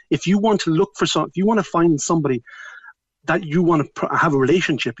look. If you want to look for if you want to find somebody that you want to have a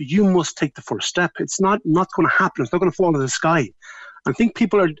relationship, you must take the first step. It's not going to happen. It's not going to fall out of the sky. I think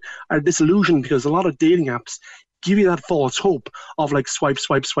people are disillusioned because a lot of dating apps give you that false hope of swipe.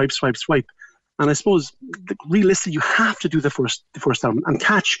 And I suppose realistically, you have to do the first element. And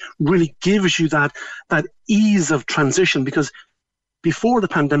Catch really gives you that ease of transition, because before the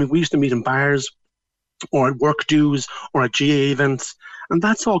pandemic, we used to meet in bars or at work dues or at GA events, and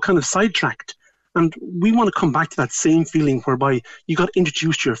that's all kind of sidetracked. And we want to come back to that same feeling whereby you got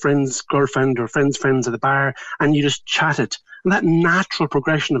introduced to your friend's girlfriend or friend's friends at the bar and you just chatted. And that natural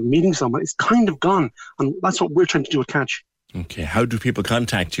progression of meeting someone is kind of gone. And that's what we're trying to do at Catch. Okay. How do people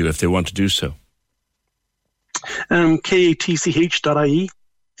contact you if they want to do so? katch.ie.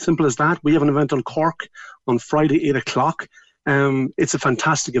 Simple as that. We have an event on Cork on Friday, 8 o'clock. It's a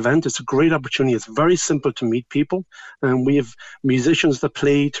fantastic event. It's a great opportunity. It's very simple to meet people. We have musicians that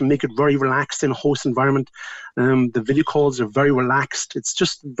play to make it very relaxed in a host environment. The video calls are very relaxed. It's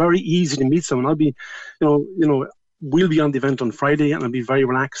just very easy to meet someone. I'll be, we'll be on the event on Friday and I'll be very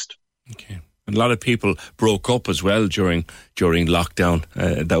relaxed. Okay. A lot of people broke up as well during lockdown.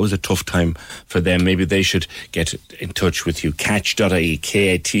 That was a tough time for them. Maybe they should get in touch with you. Catch.ie,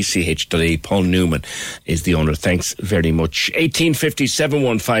 KATCH.ie. Paul Newman is the owner. Thanks very much. 1850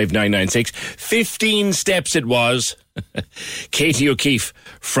 715 996. 15 steps it was. Katie O'Keefe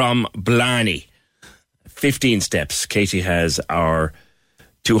from Blarney. 15 steps. Katie has our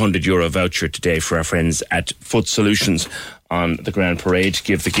 €200 voucher today for our friends at Foot Solutions on the Grand Parade.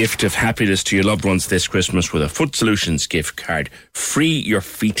 Give the gift of happiness to your loved ones this Christmas with a Foot Solutions gift card. Free your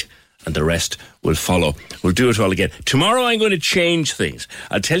feet and the rest will follow. We'll do it all again. Tomorrow I'm going to change things.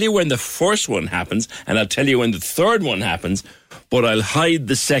 I'll tell you when the first one happens and I'll tell you when the third one happens, but I'll hide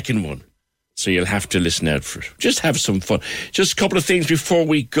the second one. So you'll have to listen out for it. Just have some fun. Just a couple of things before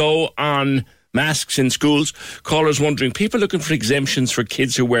we go on masks in schools. Callers wondering, people looking for exemptions for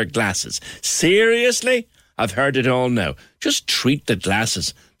kids who wear glasses. Seriously? I've heard it all now. Just treat the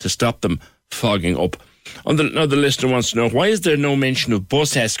glasses to stop them fogging up. Another listener wants to know, why is there no mention of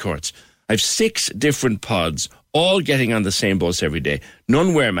bus escorts? I've 6 different pods, all getting on the same bus every day.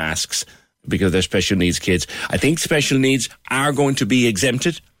 None wear masks because they're special needs kids. I think special needs are going to be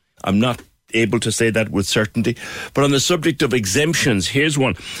exempted. I'm not able to say that with certainty. But on the subject of exemptions, here's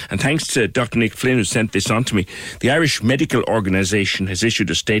one. And thanks to Dr. Nick Flynn, who sent this on to me, the Irish Medical Organisation has issued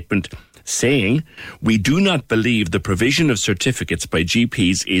a statement saying, we do not believe the provision of certificates by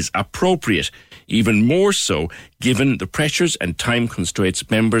GPs is appropriate, even more so given the pressures and time constraints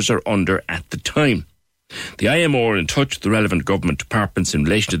members are under at the time. The IMO are in touch with the relevant government departments in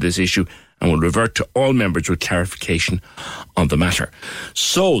relation to this issue and will revert to all members with clarification on the matter.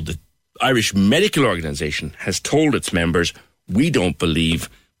 So the Irish Medical Organisation has told its members, we don't believe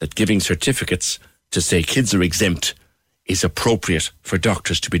that giving certificates to say kids are exempt is appropriate for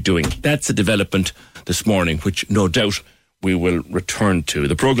doctors to be doing. That's a development this morning, which no doubt we will return to.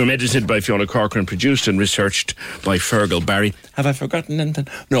 The programme edited by Fiona Corcoran, produced and researched by Fergal Barry. Have I forgotten anything?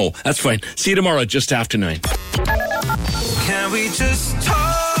 No, that's fine. See you tomorrow just after 9. Can we just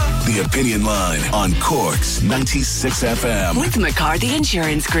talk? The Opinion Line on Cork's 96 FM. With McCarthy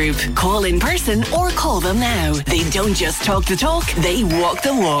Insurance Group. Call in person or call them now. They don't just talk the talk, they walk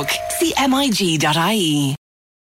the walk. See MIG.ie.